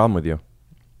was his problem with you?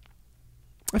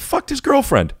 I fucked his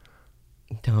girlfriend.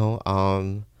 No,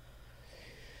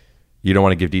 You don't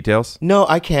want to give details? no,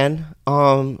 I can.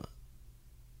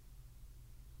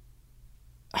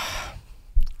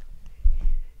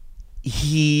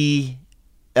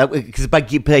 Because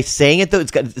by saying it though,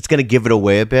 it's going to give it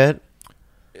away a bit.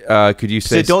 Could you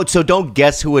say? So don't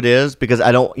guess who it is because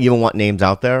I don't even want names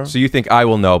out there. So you think I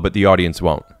will know, but the audience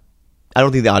won't? I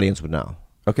don't think the audience would know.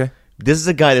 Okay. This is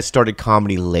a guy that started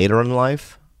comedy later in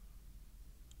life,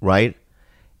 right?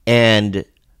 And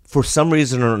for some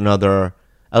reason or another,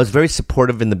 I was very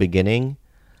supportive in the beginning,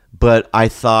 but I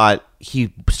thought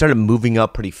he started moving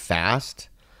up pretty fast,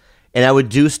 and I would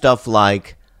do stuff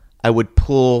like I would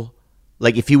pull,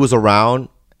 like if he was around,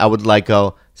 I would like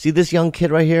go, see this young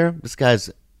kid right here? This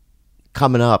guy's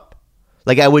coming up.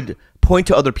 Like I would point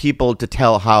to other people to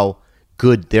tell how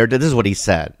good they're. This is what he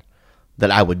said that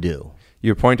I would do.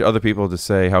 You point to other people to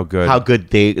say how good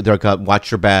they're gonna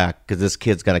watch your back because this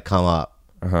kid's gonna come up.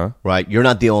 Right, you're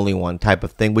not the only one type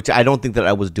of thing, which I don't think that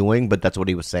I was doing, but that's what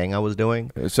he was saying I was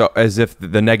doing. So as if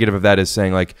the negative of that is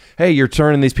saying like, hey, you're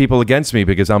turning these people against me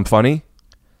because I'm funny.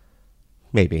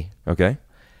 Maybe. Okay.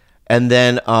 And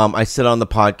then I said on the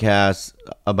podcast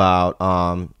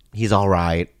about he's all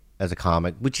right as a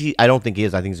comic, which I don't think he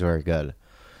is. I think he's very good.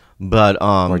 But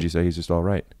why'd you say he's just all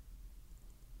right?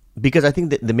 Because I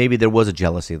think that maybe there was a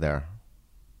jealousy there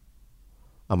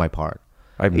on my part.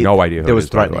 I have no idea who it it was is,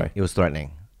 by the threatening. way. It was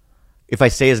threatening. If I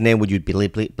say his name, would you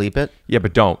bleep it? Yeah,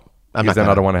 but don't. I'm Because not then I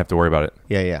gonna. don't want to have to worry about it.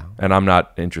 Yeah. And I'm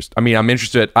not interested. I mean, I'm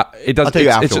interested. It doesn't. I'll tell you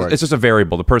it's afterwards. just a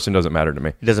variable. The person doesn't matter to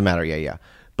me. It doesn't matter. Yeah.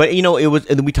 But you know, it was,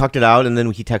 and then we talked it out, and then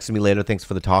he texted me later, thanks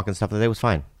for the talk and stuff. And it was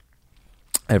fine.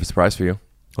 I have a surprise for you.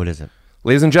 What is it?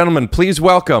 Ladies and gentlemen, please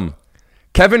welcome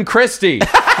Kevin Christie.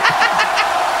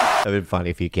 That would be funny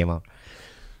if he came out.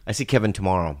 I see Kevin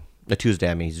tomorrow.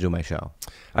 Tuesday, I mean, he's doing my show.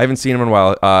 I haven't seen him in a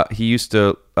while. He used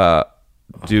to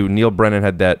do, Neil Brennan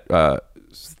had that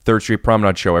 3rd Street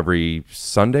Promenade show every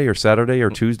Sunday or Saturday or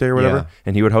Tuesday or whatever, Yeah.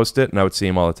 and he would host it, and I would see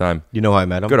him all the time. You know how I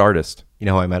met him? Good artist. You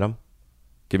know how I met him?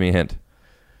 Give me a hint.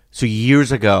 So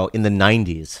years ago, in the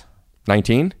 90s,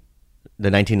 19? the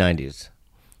 1990s.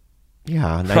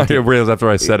 Yeah, I didn't realize after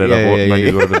I said it what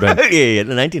 90s would have been. yeah,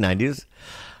 the 1990s.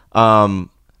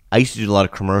 I used to do a lot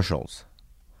of commercials.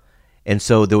 And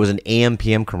so there was an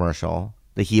AM/PM commercial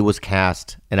that he was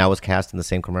cast and I was cast in the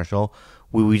same commercial.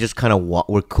 We just kind of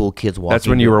we're cool kids walking. That's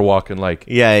when you were walking like...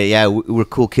 Yeah. We're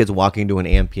cool kids walking to an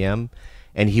AM/PM,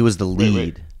 and he was the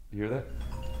lead. You hear that?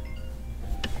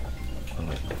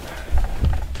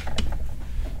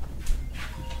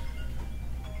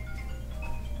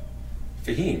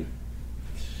 Fahim.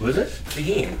 Who is it?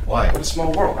 Fahim. Why? What a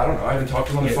small world. I don't know. I haven't talked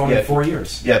to him on the phone yeah. in 4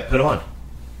 years. Yeah, put it on.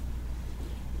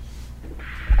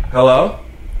 Hello?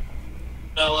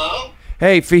 Hello?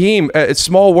 Hey, Fahim, it's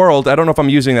Small World. I don't know if I'm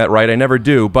using that right. I never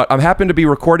do. But I'm happen to be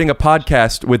recording a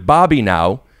podcast with Bobby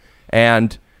now.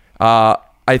 And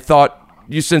I thought,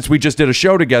 since we just did a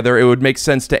show together, it would make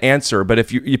sense to answer. But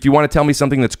if you want to tell me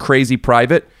something that's crazy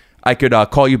private, I could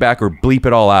call you back or bleep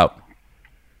it all out.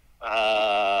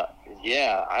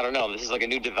 Yeah, I don't know. This is like a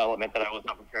new development that I was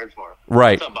not prepared for.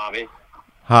 Right. What's up, Bobby?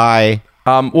 Hi.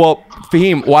 Well,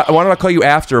 Fahim, why don't I call you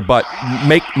after, but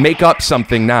make up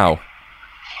something now.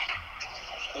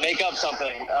 Make up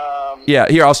something. Yeah,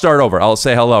 here, I'll start over. I'll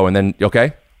say hello, and then,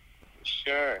 okay?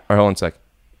 Sure. All right, hold on a sec.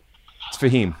 It's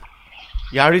Fahim.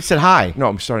 Yeah, I already said hi. No,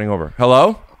 I'm starting over.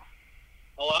 Hello?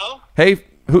 Hello? Hey,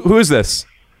 who is this?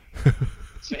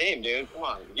 It's Fahim, dude. Come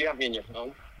on. You have me in your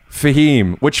phone.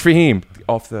 Fahim. Which Fahim?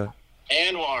 Off the...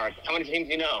 Anwar. How many teams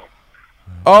do you know?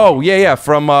 Oh, yeah,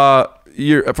 from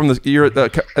you're at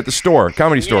the store,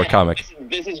 comedy store, Yeah, comic.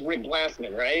 This is Rick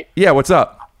Glassman, right? Yeah, what's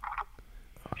up?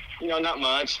 You know, not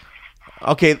much.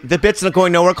 Okay, the bit's not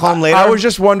going nowhere. Call him later. I was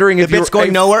just wondering if the bit's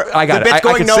going nowhere. I got the it. bit's I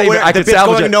going can save nowhere. it. I the can bit's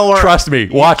salvage going it. nowhere. Trust me.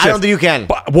 Watch it. I don't think you can.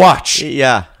 Watch.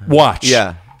 Yeah. Watch.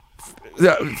 Yeah.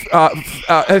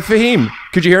 Fahim,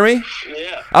 could you hear me?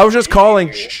 Yeah. I was just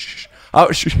calling. Shh. I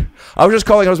was just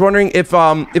calling. I was wondering if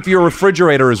your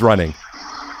refrigerator is running.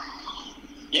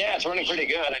 Yeah, it's running pretty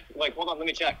good. Hold on, let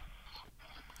me check.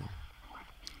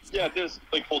 Yeah, there's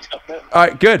full stuff there. All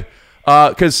right, good.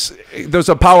 Because there's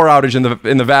a power outage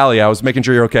in the valley. I was making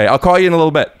sure you're okay. I'll call you in a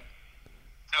little bit.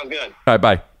 Sounds good. All right,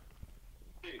 bye.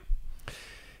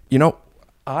 You know,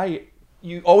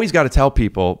 you always got to tell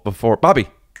people before, Bobby.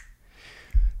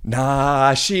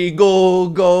 Nah, she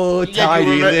go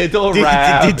tiny little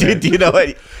rabbit. Do you know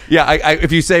what? Yeah, I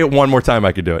if you say it one more time,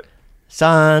 I could do it.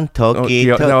 San Toki.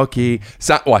 Toki.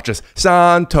 Watch this.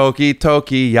 San Toki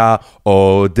Toki ya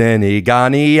Odeni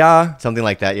Gani ya. Something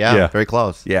like that. Yeah. Yeah. Very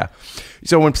close. Yeah.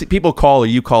 So when people call or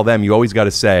you call them, you always got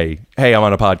to say, "Hey, I'm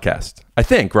on a podcast." I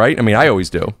think, right? I mean, I always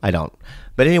do. I don't.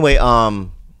 But anyway, But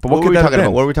what were could we that have talking about?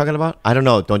 been? What were we talking about? I don't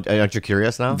know. Aren't you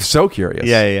curious now? So curious.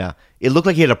 Yeah. It looked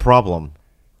like he had a problem.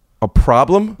 A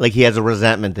problem? Like he has a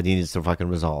resentment that he needs to fucking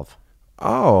resolve.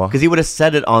 Oh. Because he would have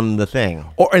said it on the thing.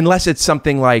 Or unless it's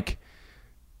something like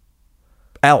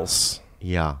else.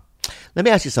 Yeah. Let me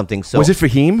ask you something. So Was it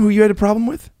Fahim who you had a problem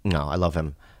with? No, I love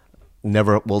him.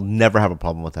 Will never have a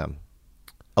problem with him.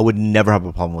 I would never have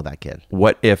a problem with that kid.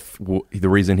 What if the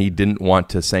reason he didn't want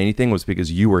to say anything was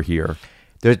because you were here?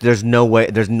 There's no way.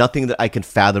 There's nothing that I can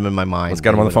fathom in my mind. Let's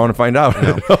get him on the phone and find out.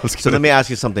 So let me ask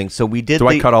you something. So we did. Do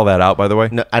I cut all that out, by the way?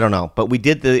 No, I don't know. But we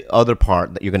did the other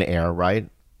part that you're going to air, right?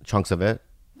 Chunks of it.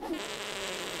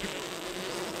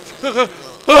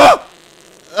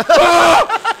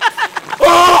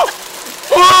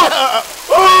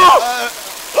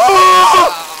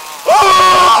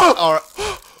 Or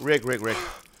Rick.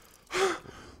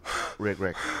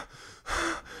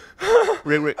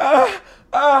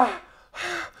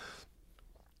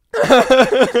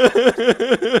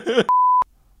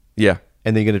 Yeah.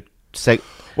 And then you're gonna say,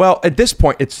 well, at this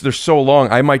point, they're so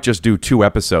long. I might just do 2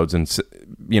 episodes, and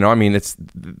I mean, it's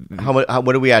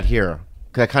what are we at here?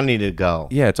 Because I kind of need to go.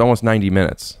 yeah, it's almost 90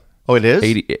 minutes. Oh, it is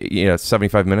 80,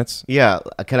 75 minutes. Yeah.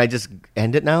 Can I just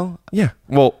end it now? Yeah.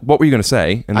 Well, what were you going to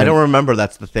say? And I then- don't remember.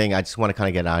 That's the thing. I just want to kind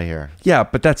of get out of here. Yeah,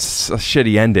 but that's a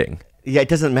shitty ending. Yeah, it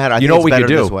doesn't matter. I You think know it's what we could better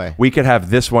do? this way. We could have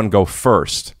this one go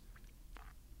first.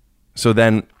 So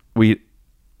then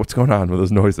what's going on with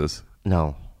those noises?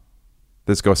 No.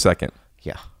 This goes second.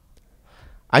 Yeah.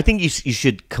 I think you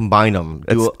should combine them.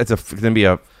 It's gonna be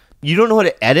a. You don't know how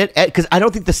to edit? Because I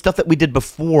don't think the stuff that we did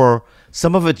before,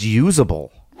 some of it's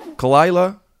usable.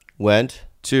 Kalila Went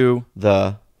to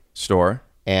the store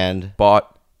and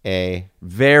bought a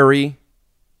very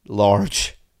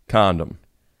large condom.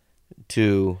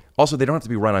 to... Also, they don't have to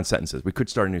be run-on sentences. We could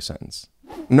start a new sentence.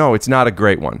 No, it's not a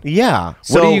great one. Yeah.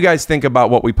 What do you guys think about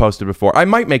what we posted before? I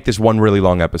might make this one really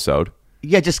long episode.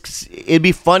 Yeah, just it'd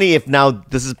be funny if now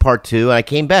this is part 2 and I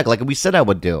came back like we said I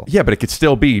would do. Yeah, but it could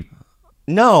still be.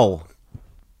 No.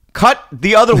 Cut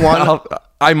the other one.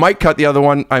 I might cut the other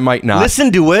one. I might not.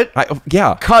 Listen to it.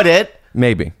 Yeah. Cut it.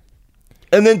 Maybe.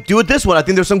 And then do it this one. I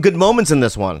think there's some good moments in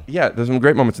this one. Yeah, there's some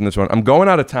great moments in this one. I'm going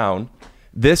out of town.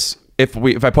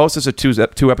 If I post this at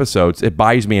 2 episodes, it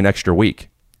buys me an extra week.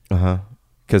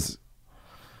 Because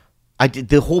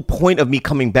the whole point of me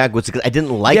coming back was because I didn't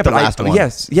like the last one.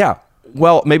 Yes, yeah.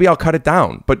 Well, maybe I'll cut it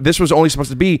down. But this was only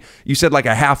supposed to be, you said like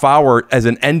a half hour as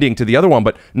an ending to the other one,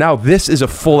 but now this is a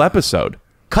full episode.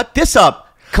 Cut this up.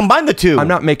 Combine the 2. I'm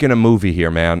not making a movie here,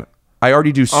 man. I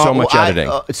already do so much editing.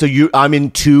 I'm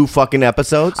in 2 fucking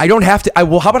episodes? I don't have to. How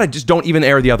about I just don't even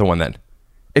air the other one then?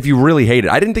 If you really hate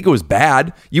it. I didn't think it was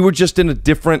bad. You were just in a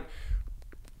different,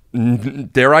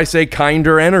 dare I say,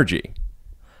 kinder energy.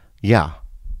 Yeah.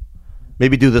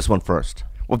 Maybe do this one first.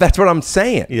 Well, that's what I'm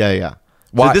saying. Yeah.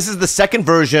 Why? So this is the second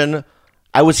version.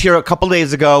 I was here a couple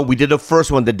days ago. We did a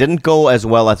first one that didn't go as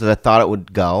well as I thought it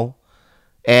would go.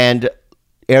 And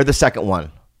air the second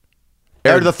one.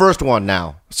 Air the first one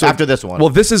now, after this one. Well,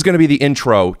 this is going to be the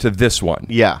intro to this one.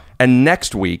 Yeah. And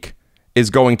next week is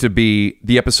going to be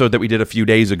the episode that we did a few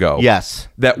days ago. Yes.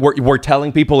 That we're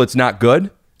telling people it's not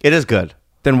good? It is good.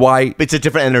 Then why? It's a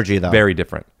different energy, though. Very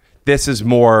different. This is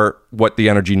more what the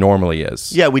energy normally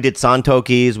is. Yeah, we did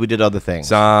Santokis. We did other things.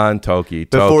 Santoki.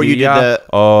 Before you did the...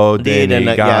 Oh, we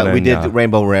did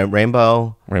Rainbow.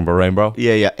 Rainbow.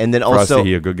 Yeah. And then For us, also...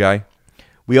 he a good guy?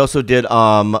 We also did...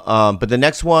 but the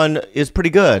next one is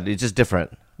pretty good. It's just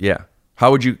different. Yeah.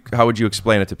 How would you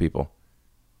explain it to people?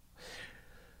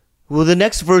 Well, the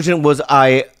next version was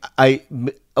I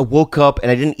woke up and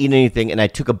I didn't eat anything and I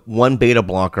took one beta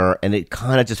blocker and it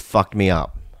kind of just fucked me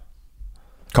up.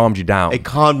 Calmed you down. It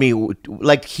calmed me.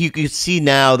 Like you can see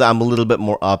now that I'm a little bit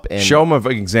more up. And show them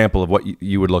an example of what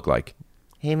you would look like.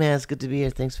 Hey man, it's good to be here.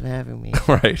 Thanks for having me.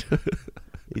 Right.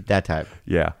 That type.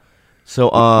 Yeah.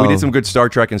 So we did some good Star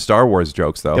Trek and Star Wars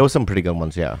jokes though. There was some pretty good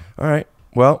ones. Yeah. All right.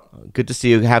 Well, good to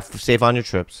see you. Have safe on your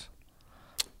trips.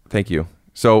 Thank you.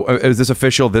 So is this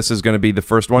official? This is going to be the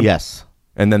first one? Yes.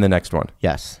 And then the next one?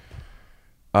 Yes.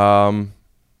 All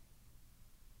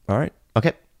right.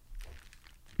 Okay.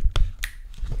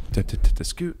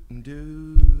 Scoot and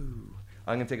do.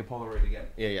 I'm going to take a Polaroid again.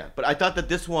 Yeah. But I thought that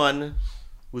this one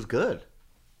was good.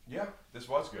 Yeah, this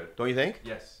was good. Don't you think?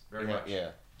 Yes, very much. Yeah.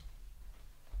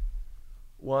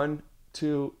 1,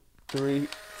 2, 3,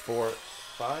 4,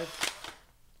 5.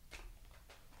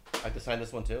 I have to sign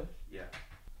this one too? Yeah.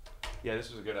 Yeah,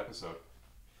 this was a good episode.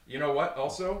 You know what,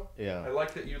 also? Yeah. I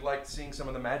like that you liked seeing some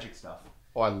of the magic stuff.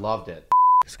 Oh, I loved it.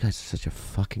 This guy's such a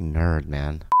fucking nerd,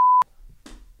 man.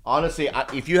 Honestly,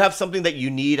 if you have something that you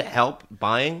need help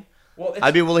buying,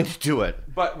 I'd be willing to do it.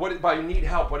 But by need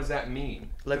help, what does that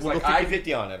mean? Like we'll go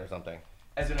 50-50 on it or something.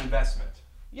 As an investment.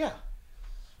 Yeah.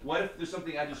 What if there's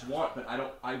something I just want, but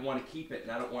I want to keep it, and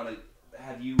I don't want to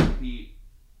have you be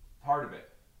part of it,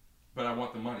 but I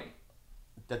want the money?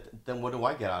 Then what do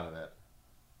I get out of it?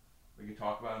 We can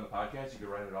talk about it on the podcast. You can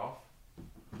write it off.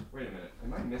 Wait a minute.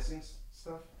 Am I missing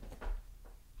stuff?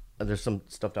 There's some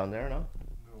stuff down there, no?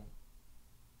 No.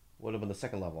 What about the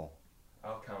second level?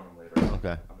 I'll count them later.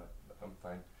 Okay. I'm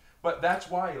fine. But that's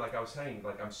why, like I was saying,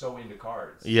 like I'm so into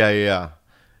cards. Yeah.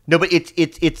 No, but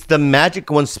it's the Magic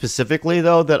one specifically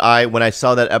though that when I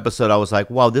saw that episode, I was like,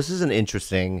 wow, this is an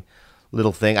interesting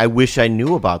little thing. I wish I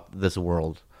knew about this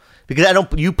world because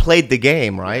you played the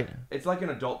game, right? It's like an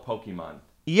adult Pokemon.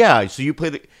 Yeah, so you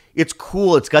play it's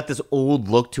cool. It's got this old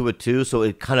look to it too, so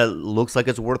it kind of looks like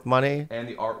it's worth money. And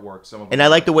the artwork, and I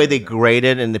like the way they grade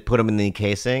it and they put them in the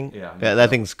casing. Yeah, that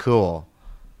thing's cool.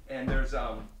 And there is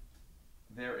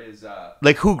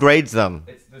like who grades them?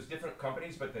 There's different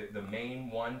companies, but the main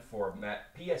one for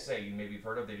PSA, you maybe have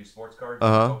heard of. They do sports cards,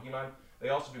 Pokemon. They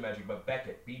also do Magic, but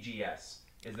Beckett BGS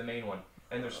is the main one.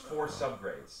 And there's 4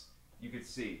 subgrades. You could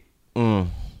see. There's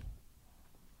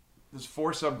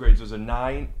 4 subgrades. There's a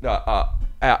 9,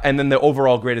 and then the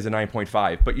overall grade is a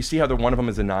 9.5. But you see how one of them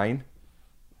is a 9?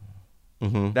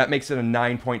 Mm-hmm. That makes it a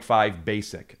 9.5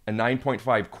 basic. A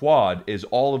 9.5 quad is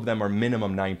all of them are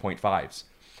minimum 9.5s.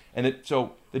 And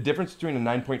so the difference between a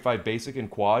 9.5 basic and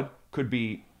quad could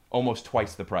be almost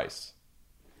twice the price.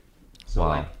 So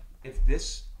like if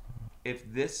this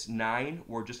 9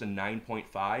 were just a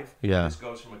 9.5, this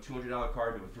goes from a $200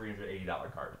 card to a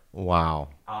 $380 card. Wow.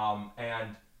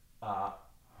 And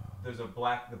there's the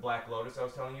Black Lotus I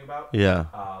was telling you about. Yeah.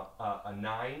 A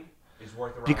 9 is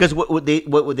worth around. Because what would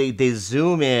they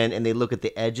zoom in and they look at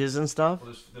the edges and stuff?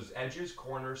 Well, there's edges,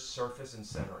 corners, surface, and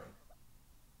centering.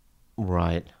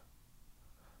 Right.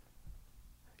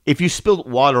 If you spilled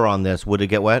water on this, would it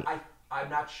get wet?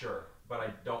 I'm not sure, but I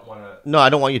don't want to. No,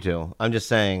 I don't want you to. I'm just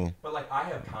saying. But like I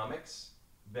have comics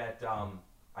that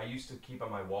I used to keep on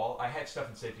my wall. I had stuff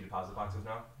in safety deposit boxes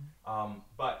now,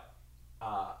 but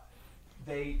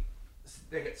they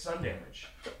get sun damage,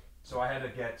 so I had to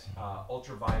get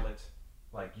ultraviolet,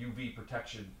 like UV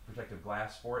protective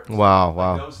glass for it. So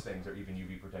Wow. Those things are even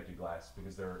UV protected glass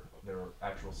because they're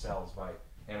actual cells by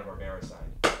Hanna-Barbera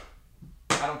signed.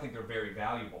 I don't think they're very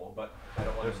valuable, but I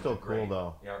don't want They're them still to be great. cool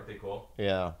though. Yeah, aren't they cool?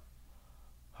 Yeah.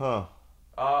 Huh.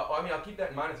 Well, I mean, I'll keep that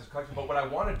in mind as a collection. But what I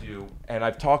want to do, and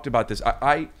I've talked about this,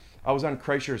 I was on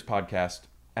Kreischer's podcast,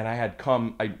 and I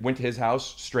went to his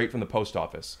house straight from the post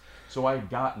office. So I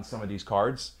had gotten some of these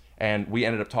cards, and we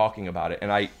ended up talking about it.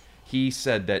 And he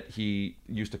said that he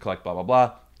used to collect blah, blah,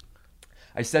 blah.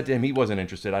 I said to him, he wasn't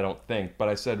interested, I don't think. But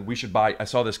I said, we should buy, I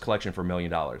saw this collection for $1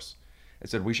 million. I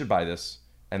said, we should buy this,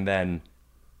 and then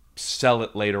sell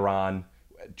it later on,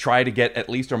 try to get at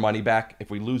least our money back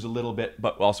if we lose a little bit,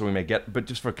 but also we may get, but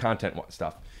just for content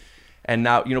stuff. And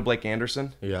now, you know Blake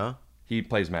Anderson? Yeah. He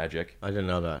plays Magic. I didn't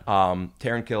know that.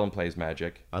 Taran Killam plays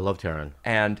Magic. I love Taran.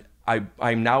 And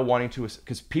I'm now wanting to,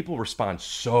 because people respond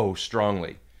so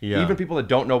strongly. Yeah. Even people that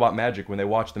don't know about Magic, when they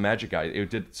watch the Magic guy, it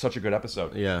did such a good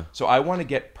episode. Yeah. So I want to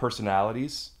get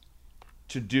personalities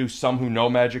to do, some who know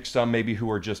Magic, some maybe who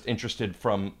are just interested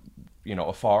from,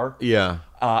 afar. Yeah.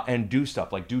 And do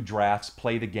stuff like do drafts,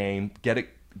 play the game,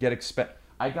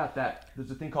 I got that.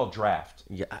 There's a thing called draft.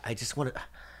 Yeah, I just want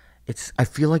to. I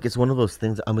feel like it's one of those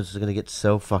things I'm just gonna get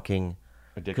so fucking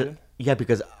addicted. Yeah,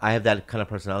 because I have that kind of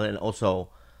personality, and also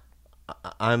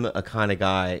I'm a kind of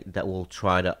guy that will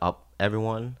try to up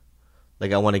everyone.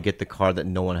 Like I want to get the card that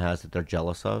no one has that they're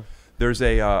jealous of. There's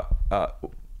and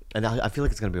I feel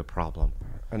like it's gonna be a problem.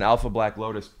 An Alpha Black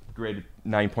Lotus graded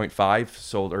 9.5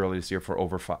 sold early this year for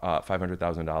over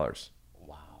 $500,000.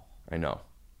 Wow. I know.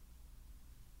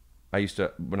 I used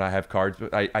to, when I have cards,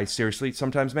 I seriously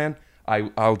sometimes, man, I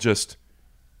just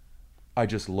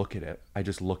look at it. I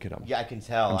just look at them. Yeah, I can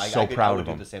tell. I'm so proud of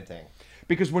them. I would do the same thing.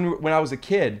 Because when I was a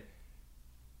kid,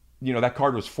 that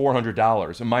card was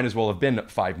 $400. It might as well have been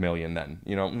 $5 million then.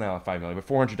 No, $5 million, but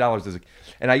 $400 is.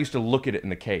 And I used to look at it in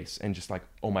the case and just like,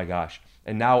 oh my gosh.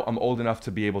 And now I'm old enough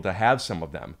to be able to have some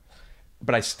of them,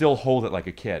 but I still hold it like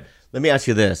a kid. Let me ask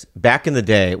you this: back in the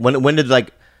day, when did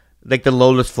like the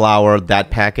Lotus Flower,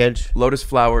 that package? Lotus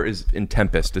Flower is in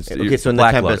Tempest. It's okay, so in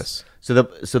Black the Tempest.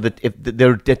 Lotus. If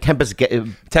the Tempest get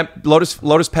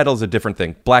Lotus Petal is a different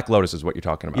thing. Black Lotus is what you're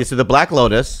talking about. Yeah, so the Black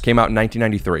Lotus came out in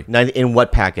 1993. In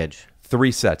what package?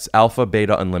 3 sets: Alpha,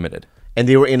 Beta, Unlimited. And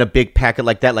they were in a big packet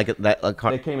like that,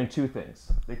 They came in 2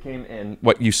 things. They came in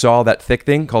what you saw, that thick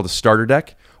thing called a starter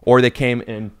deck, or they came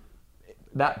in.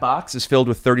 That box is filled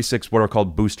with 36 what are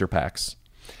called booster packs.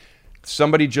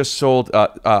 Somebody just sold,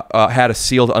 had a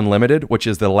sealed Unlimited, which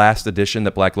is the last edition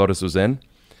that Black Lotus was in.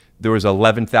 There was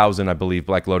 11,000, I believe,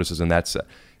 Black Lotuses in that set.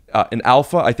 In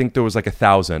Alpha, I think there was like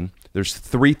 1,000. There's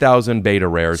 3,000 Beta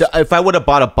rares. So if I would have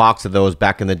bought a box of those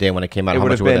back in the day when it came out, how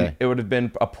much were they? It would have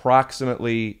been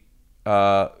approximately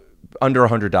under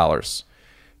 $100.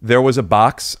 There was a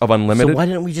box of Unlimited. So why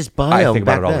didn't we just buy them? I think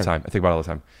about it all the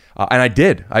time. And I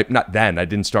did. Not then. I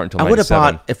didn't start until 97. I would have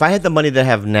bought, if I had the money that I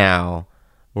have now,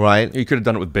 right? You could have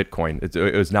done it with Bitcoin.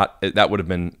 It was not. That would have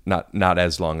been not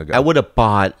as long ago. I would have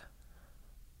bought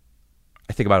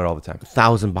I think about it all the time.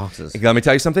 1,000 boxes. Let me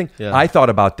tell you something. Yeah. I thought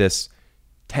about this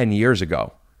 10 years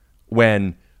ago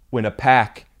when a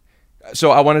pack.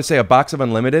 So I wanted to say a box of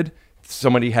Unlimited.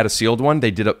 Somebody had a sealed one.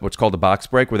 They did what's called a box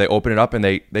break, where they open it up and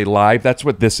they live. That's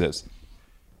what this is.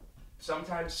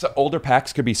 Sometimes older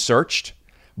packs could be searched,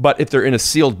 but if they're in a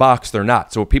sealed box, they're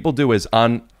not. So what people do is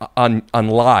on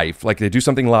live, like they do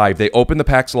something live, they open the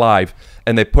packs live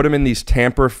and they put them in these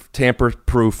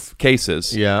tamper-proof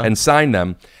cases and sign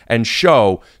them and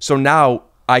show. So now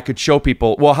I could show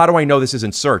people, well, how do I know this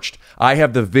isn't searched? I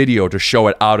have the video to show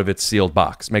it out of its sealed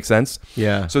box. Make sense?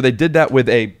 Yeah. So they did that with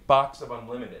a box of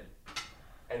Unlimited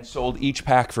and sold each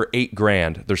pack for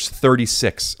 $8,000. There's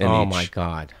 36 in each. Oh my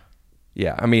God.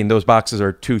 Yeah, I mean, those boxes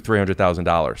are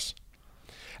 $200,000-$300,000.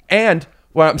 And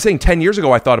well, I'm saying 10 years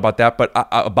ago I thought about that, but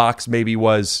a box maybe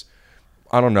was,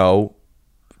 I don't know,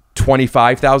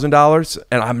 $25,000,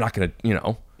 and I'm not going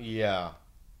to, Yeah.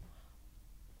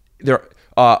 There,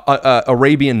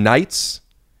 Arabian Nights,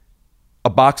 a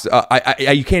box.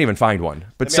 You can't even find one,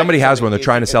 but somebody has one. They're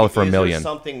trying to sell it for $1 million. Is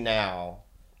there something now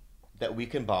that we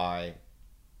can buy,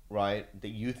 right?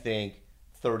 That you think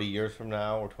 30 years from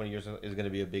now or 20 years is going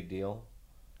to be a big deal?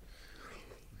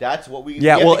 That's what we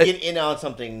have to get in on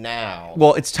something now.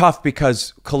 Well, it's tough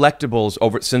because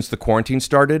collectibles since the quarantine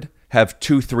started have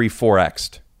 2, 3,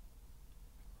 4x'd.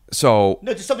 So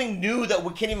no, just something new that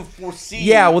we can't even foresee.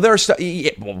 Yeah,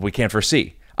 well, we can't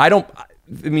foresee. I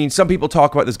mean, some people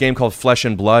talk about this game called Flesh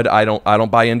and Blood. I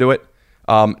don't buy into it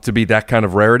to be that kind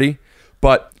of rarity.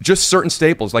 But just certain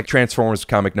staples like Transformers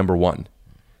comic #1.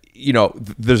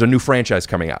 There's a new franchise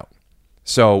coming out.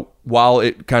 So while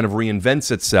it kind of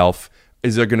reinvents itself,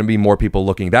 is there going to be more people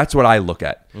looking? That's what I look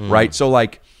at, right? So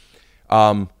like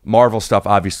Marvel stuff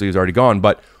obviously is already gone,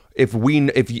 but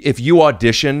if you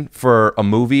audition for a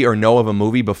movie or know of a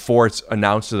movie before it's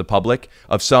announced to the public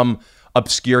of some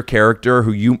obscure character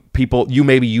who you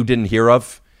didn't hear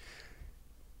of,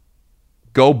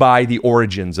 go buy the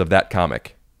origins of that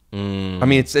comic. I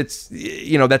mean, it's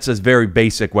that's a very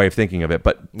basic way of thinking of it,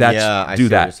 but I see do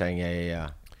that. What you're saying. Yeah.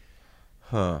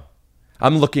 Huh.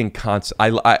 I'm looking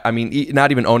I mean,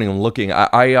 not even owning. I'm looking.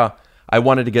 I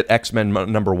wanted to get X-Men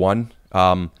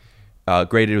 #1.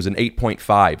 Graded, it was an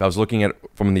 8.5. I was looking at it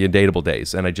from the Undateable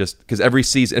days, and because every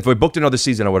season, if I booked another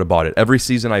season, I would have bought it. Every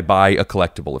season, I buy a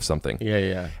collectible of something.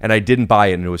 Yeah. And I didn't buy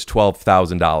it, and it was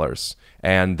 $12,000.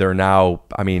 And they're now,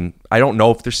 I mean, I don't know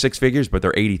if they're six figures, but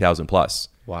they're 80,000 plus.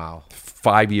 Wow.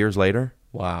 5 years later.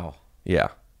 Wow. Yeah.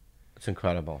 It's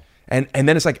incredible. And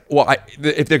then it's like, well,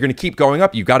 if they're going to keep going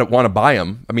up, you got to want to buy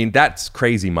them. I mean, that's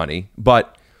crazy money,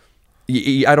 but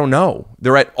I don't know.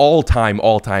 They're at all-time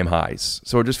highs.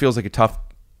 So it just feels like a tough.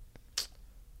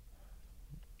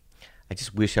 I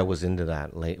just wish I was into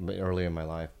that earlier in my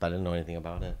life, but I didn't know anything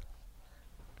about it.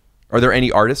 Are there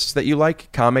any artists that you like?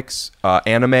 Comics,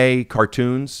 anime,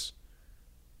 cartoons?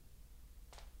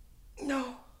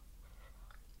 No.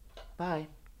 Bye.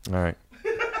 All right.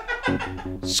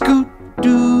 Scoot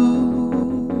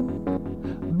doo,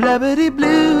 blabbity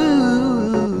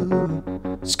blue,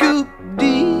 scoop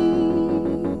dee.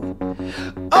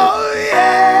 Oh